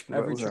 Yeah, Every Trick in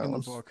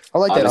the Book. I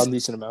like that album a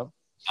decent amount.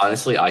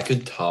 Honestly, I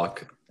could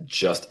talk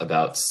just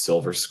about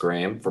Silver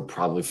Scream for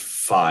probably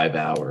 5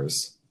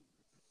 hours.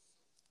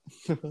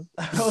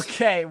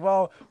 Okay,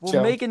 well,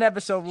 we'll make an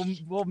episode.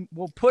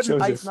 We'll put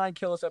an Ice Nine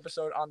Kills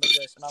episode on the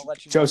list, and I'll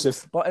let you know.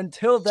 Joseph. But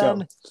until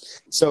then,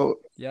 so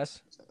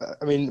yes.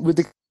 I mean, with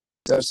the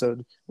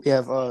episode, we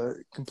have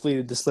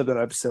completed the Slipknot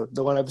episode.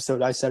 The one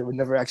episode I said would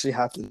never actually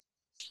happen.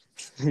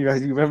 You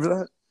remember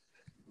that?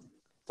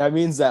 That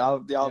means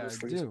that the album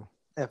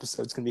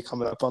episode's gonna be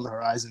coming up on the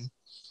horizon.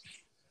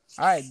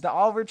 All right, the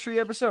Oliver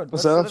Tree episode.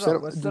 Let's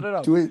set it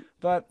up. Do it,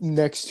 but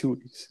next 2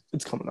 weeks.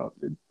 It's coming up,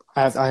 dude.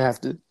 I have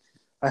to.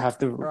 All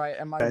right,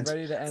 am I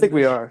ready to end? I think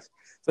we are.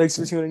 Thanks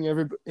for tuning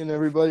in,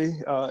 everybody.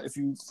 If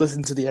you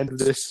listen to the end of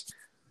this,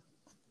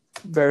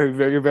 very,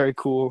 very, very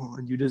cool,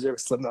 and you deserve a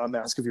Slipknot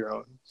mask of your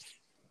own.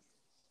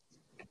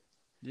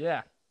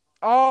 Yeah.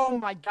 Oh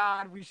my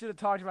God, we should have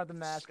talked about the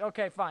mask.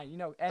 Okay,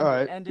 fine. All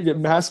right. The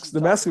masks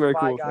are very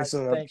cool. Guys,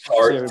 thanks.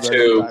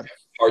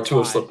 Part 2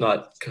 of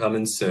Slipknot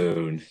coming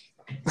soon.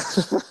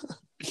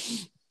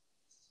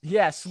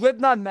 Yeah,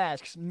 Slipknot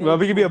masks. Well,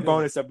 we could be a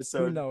bonus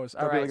episode. Who knows?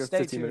 All right,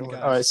 stay tuned,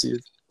 guys. All right, see you.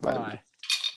 Bye.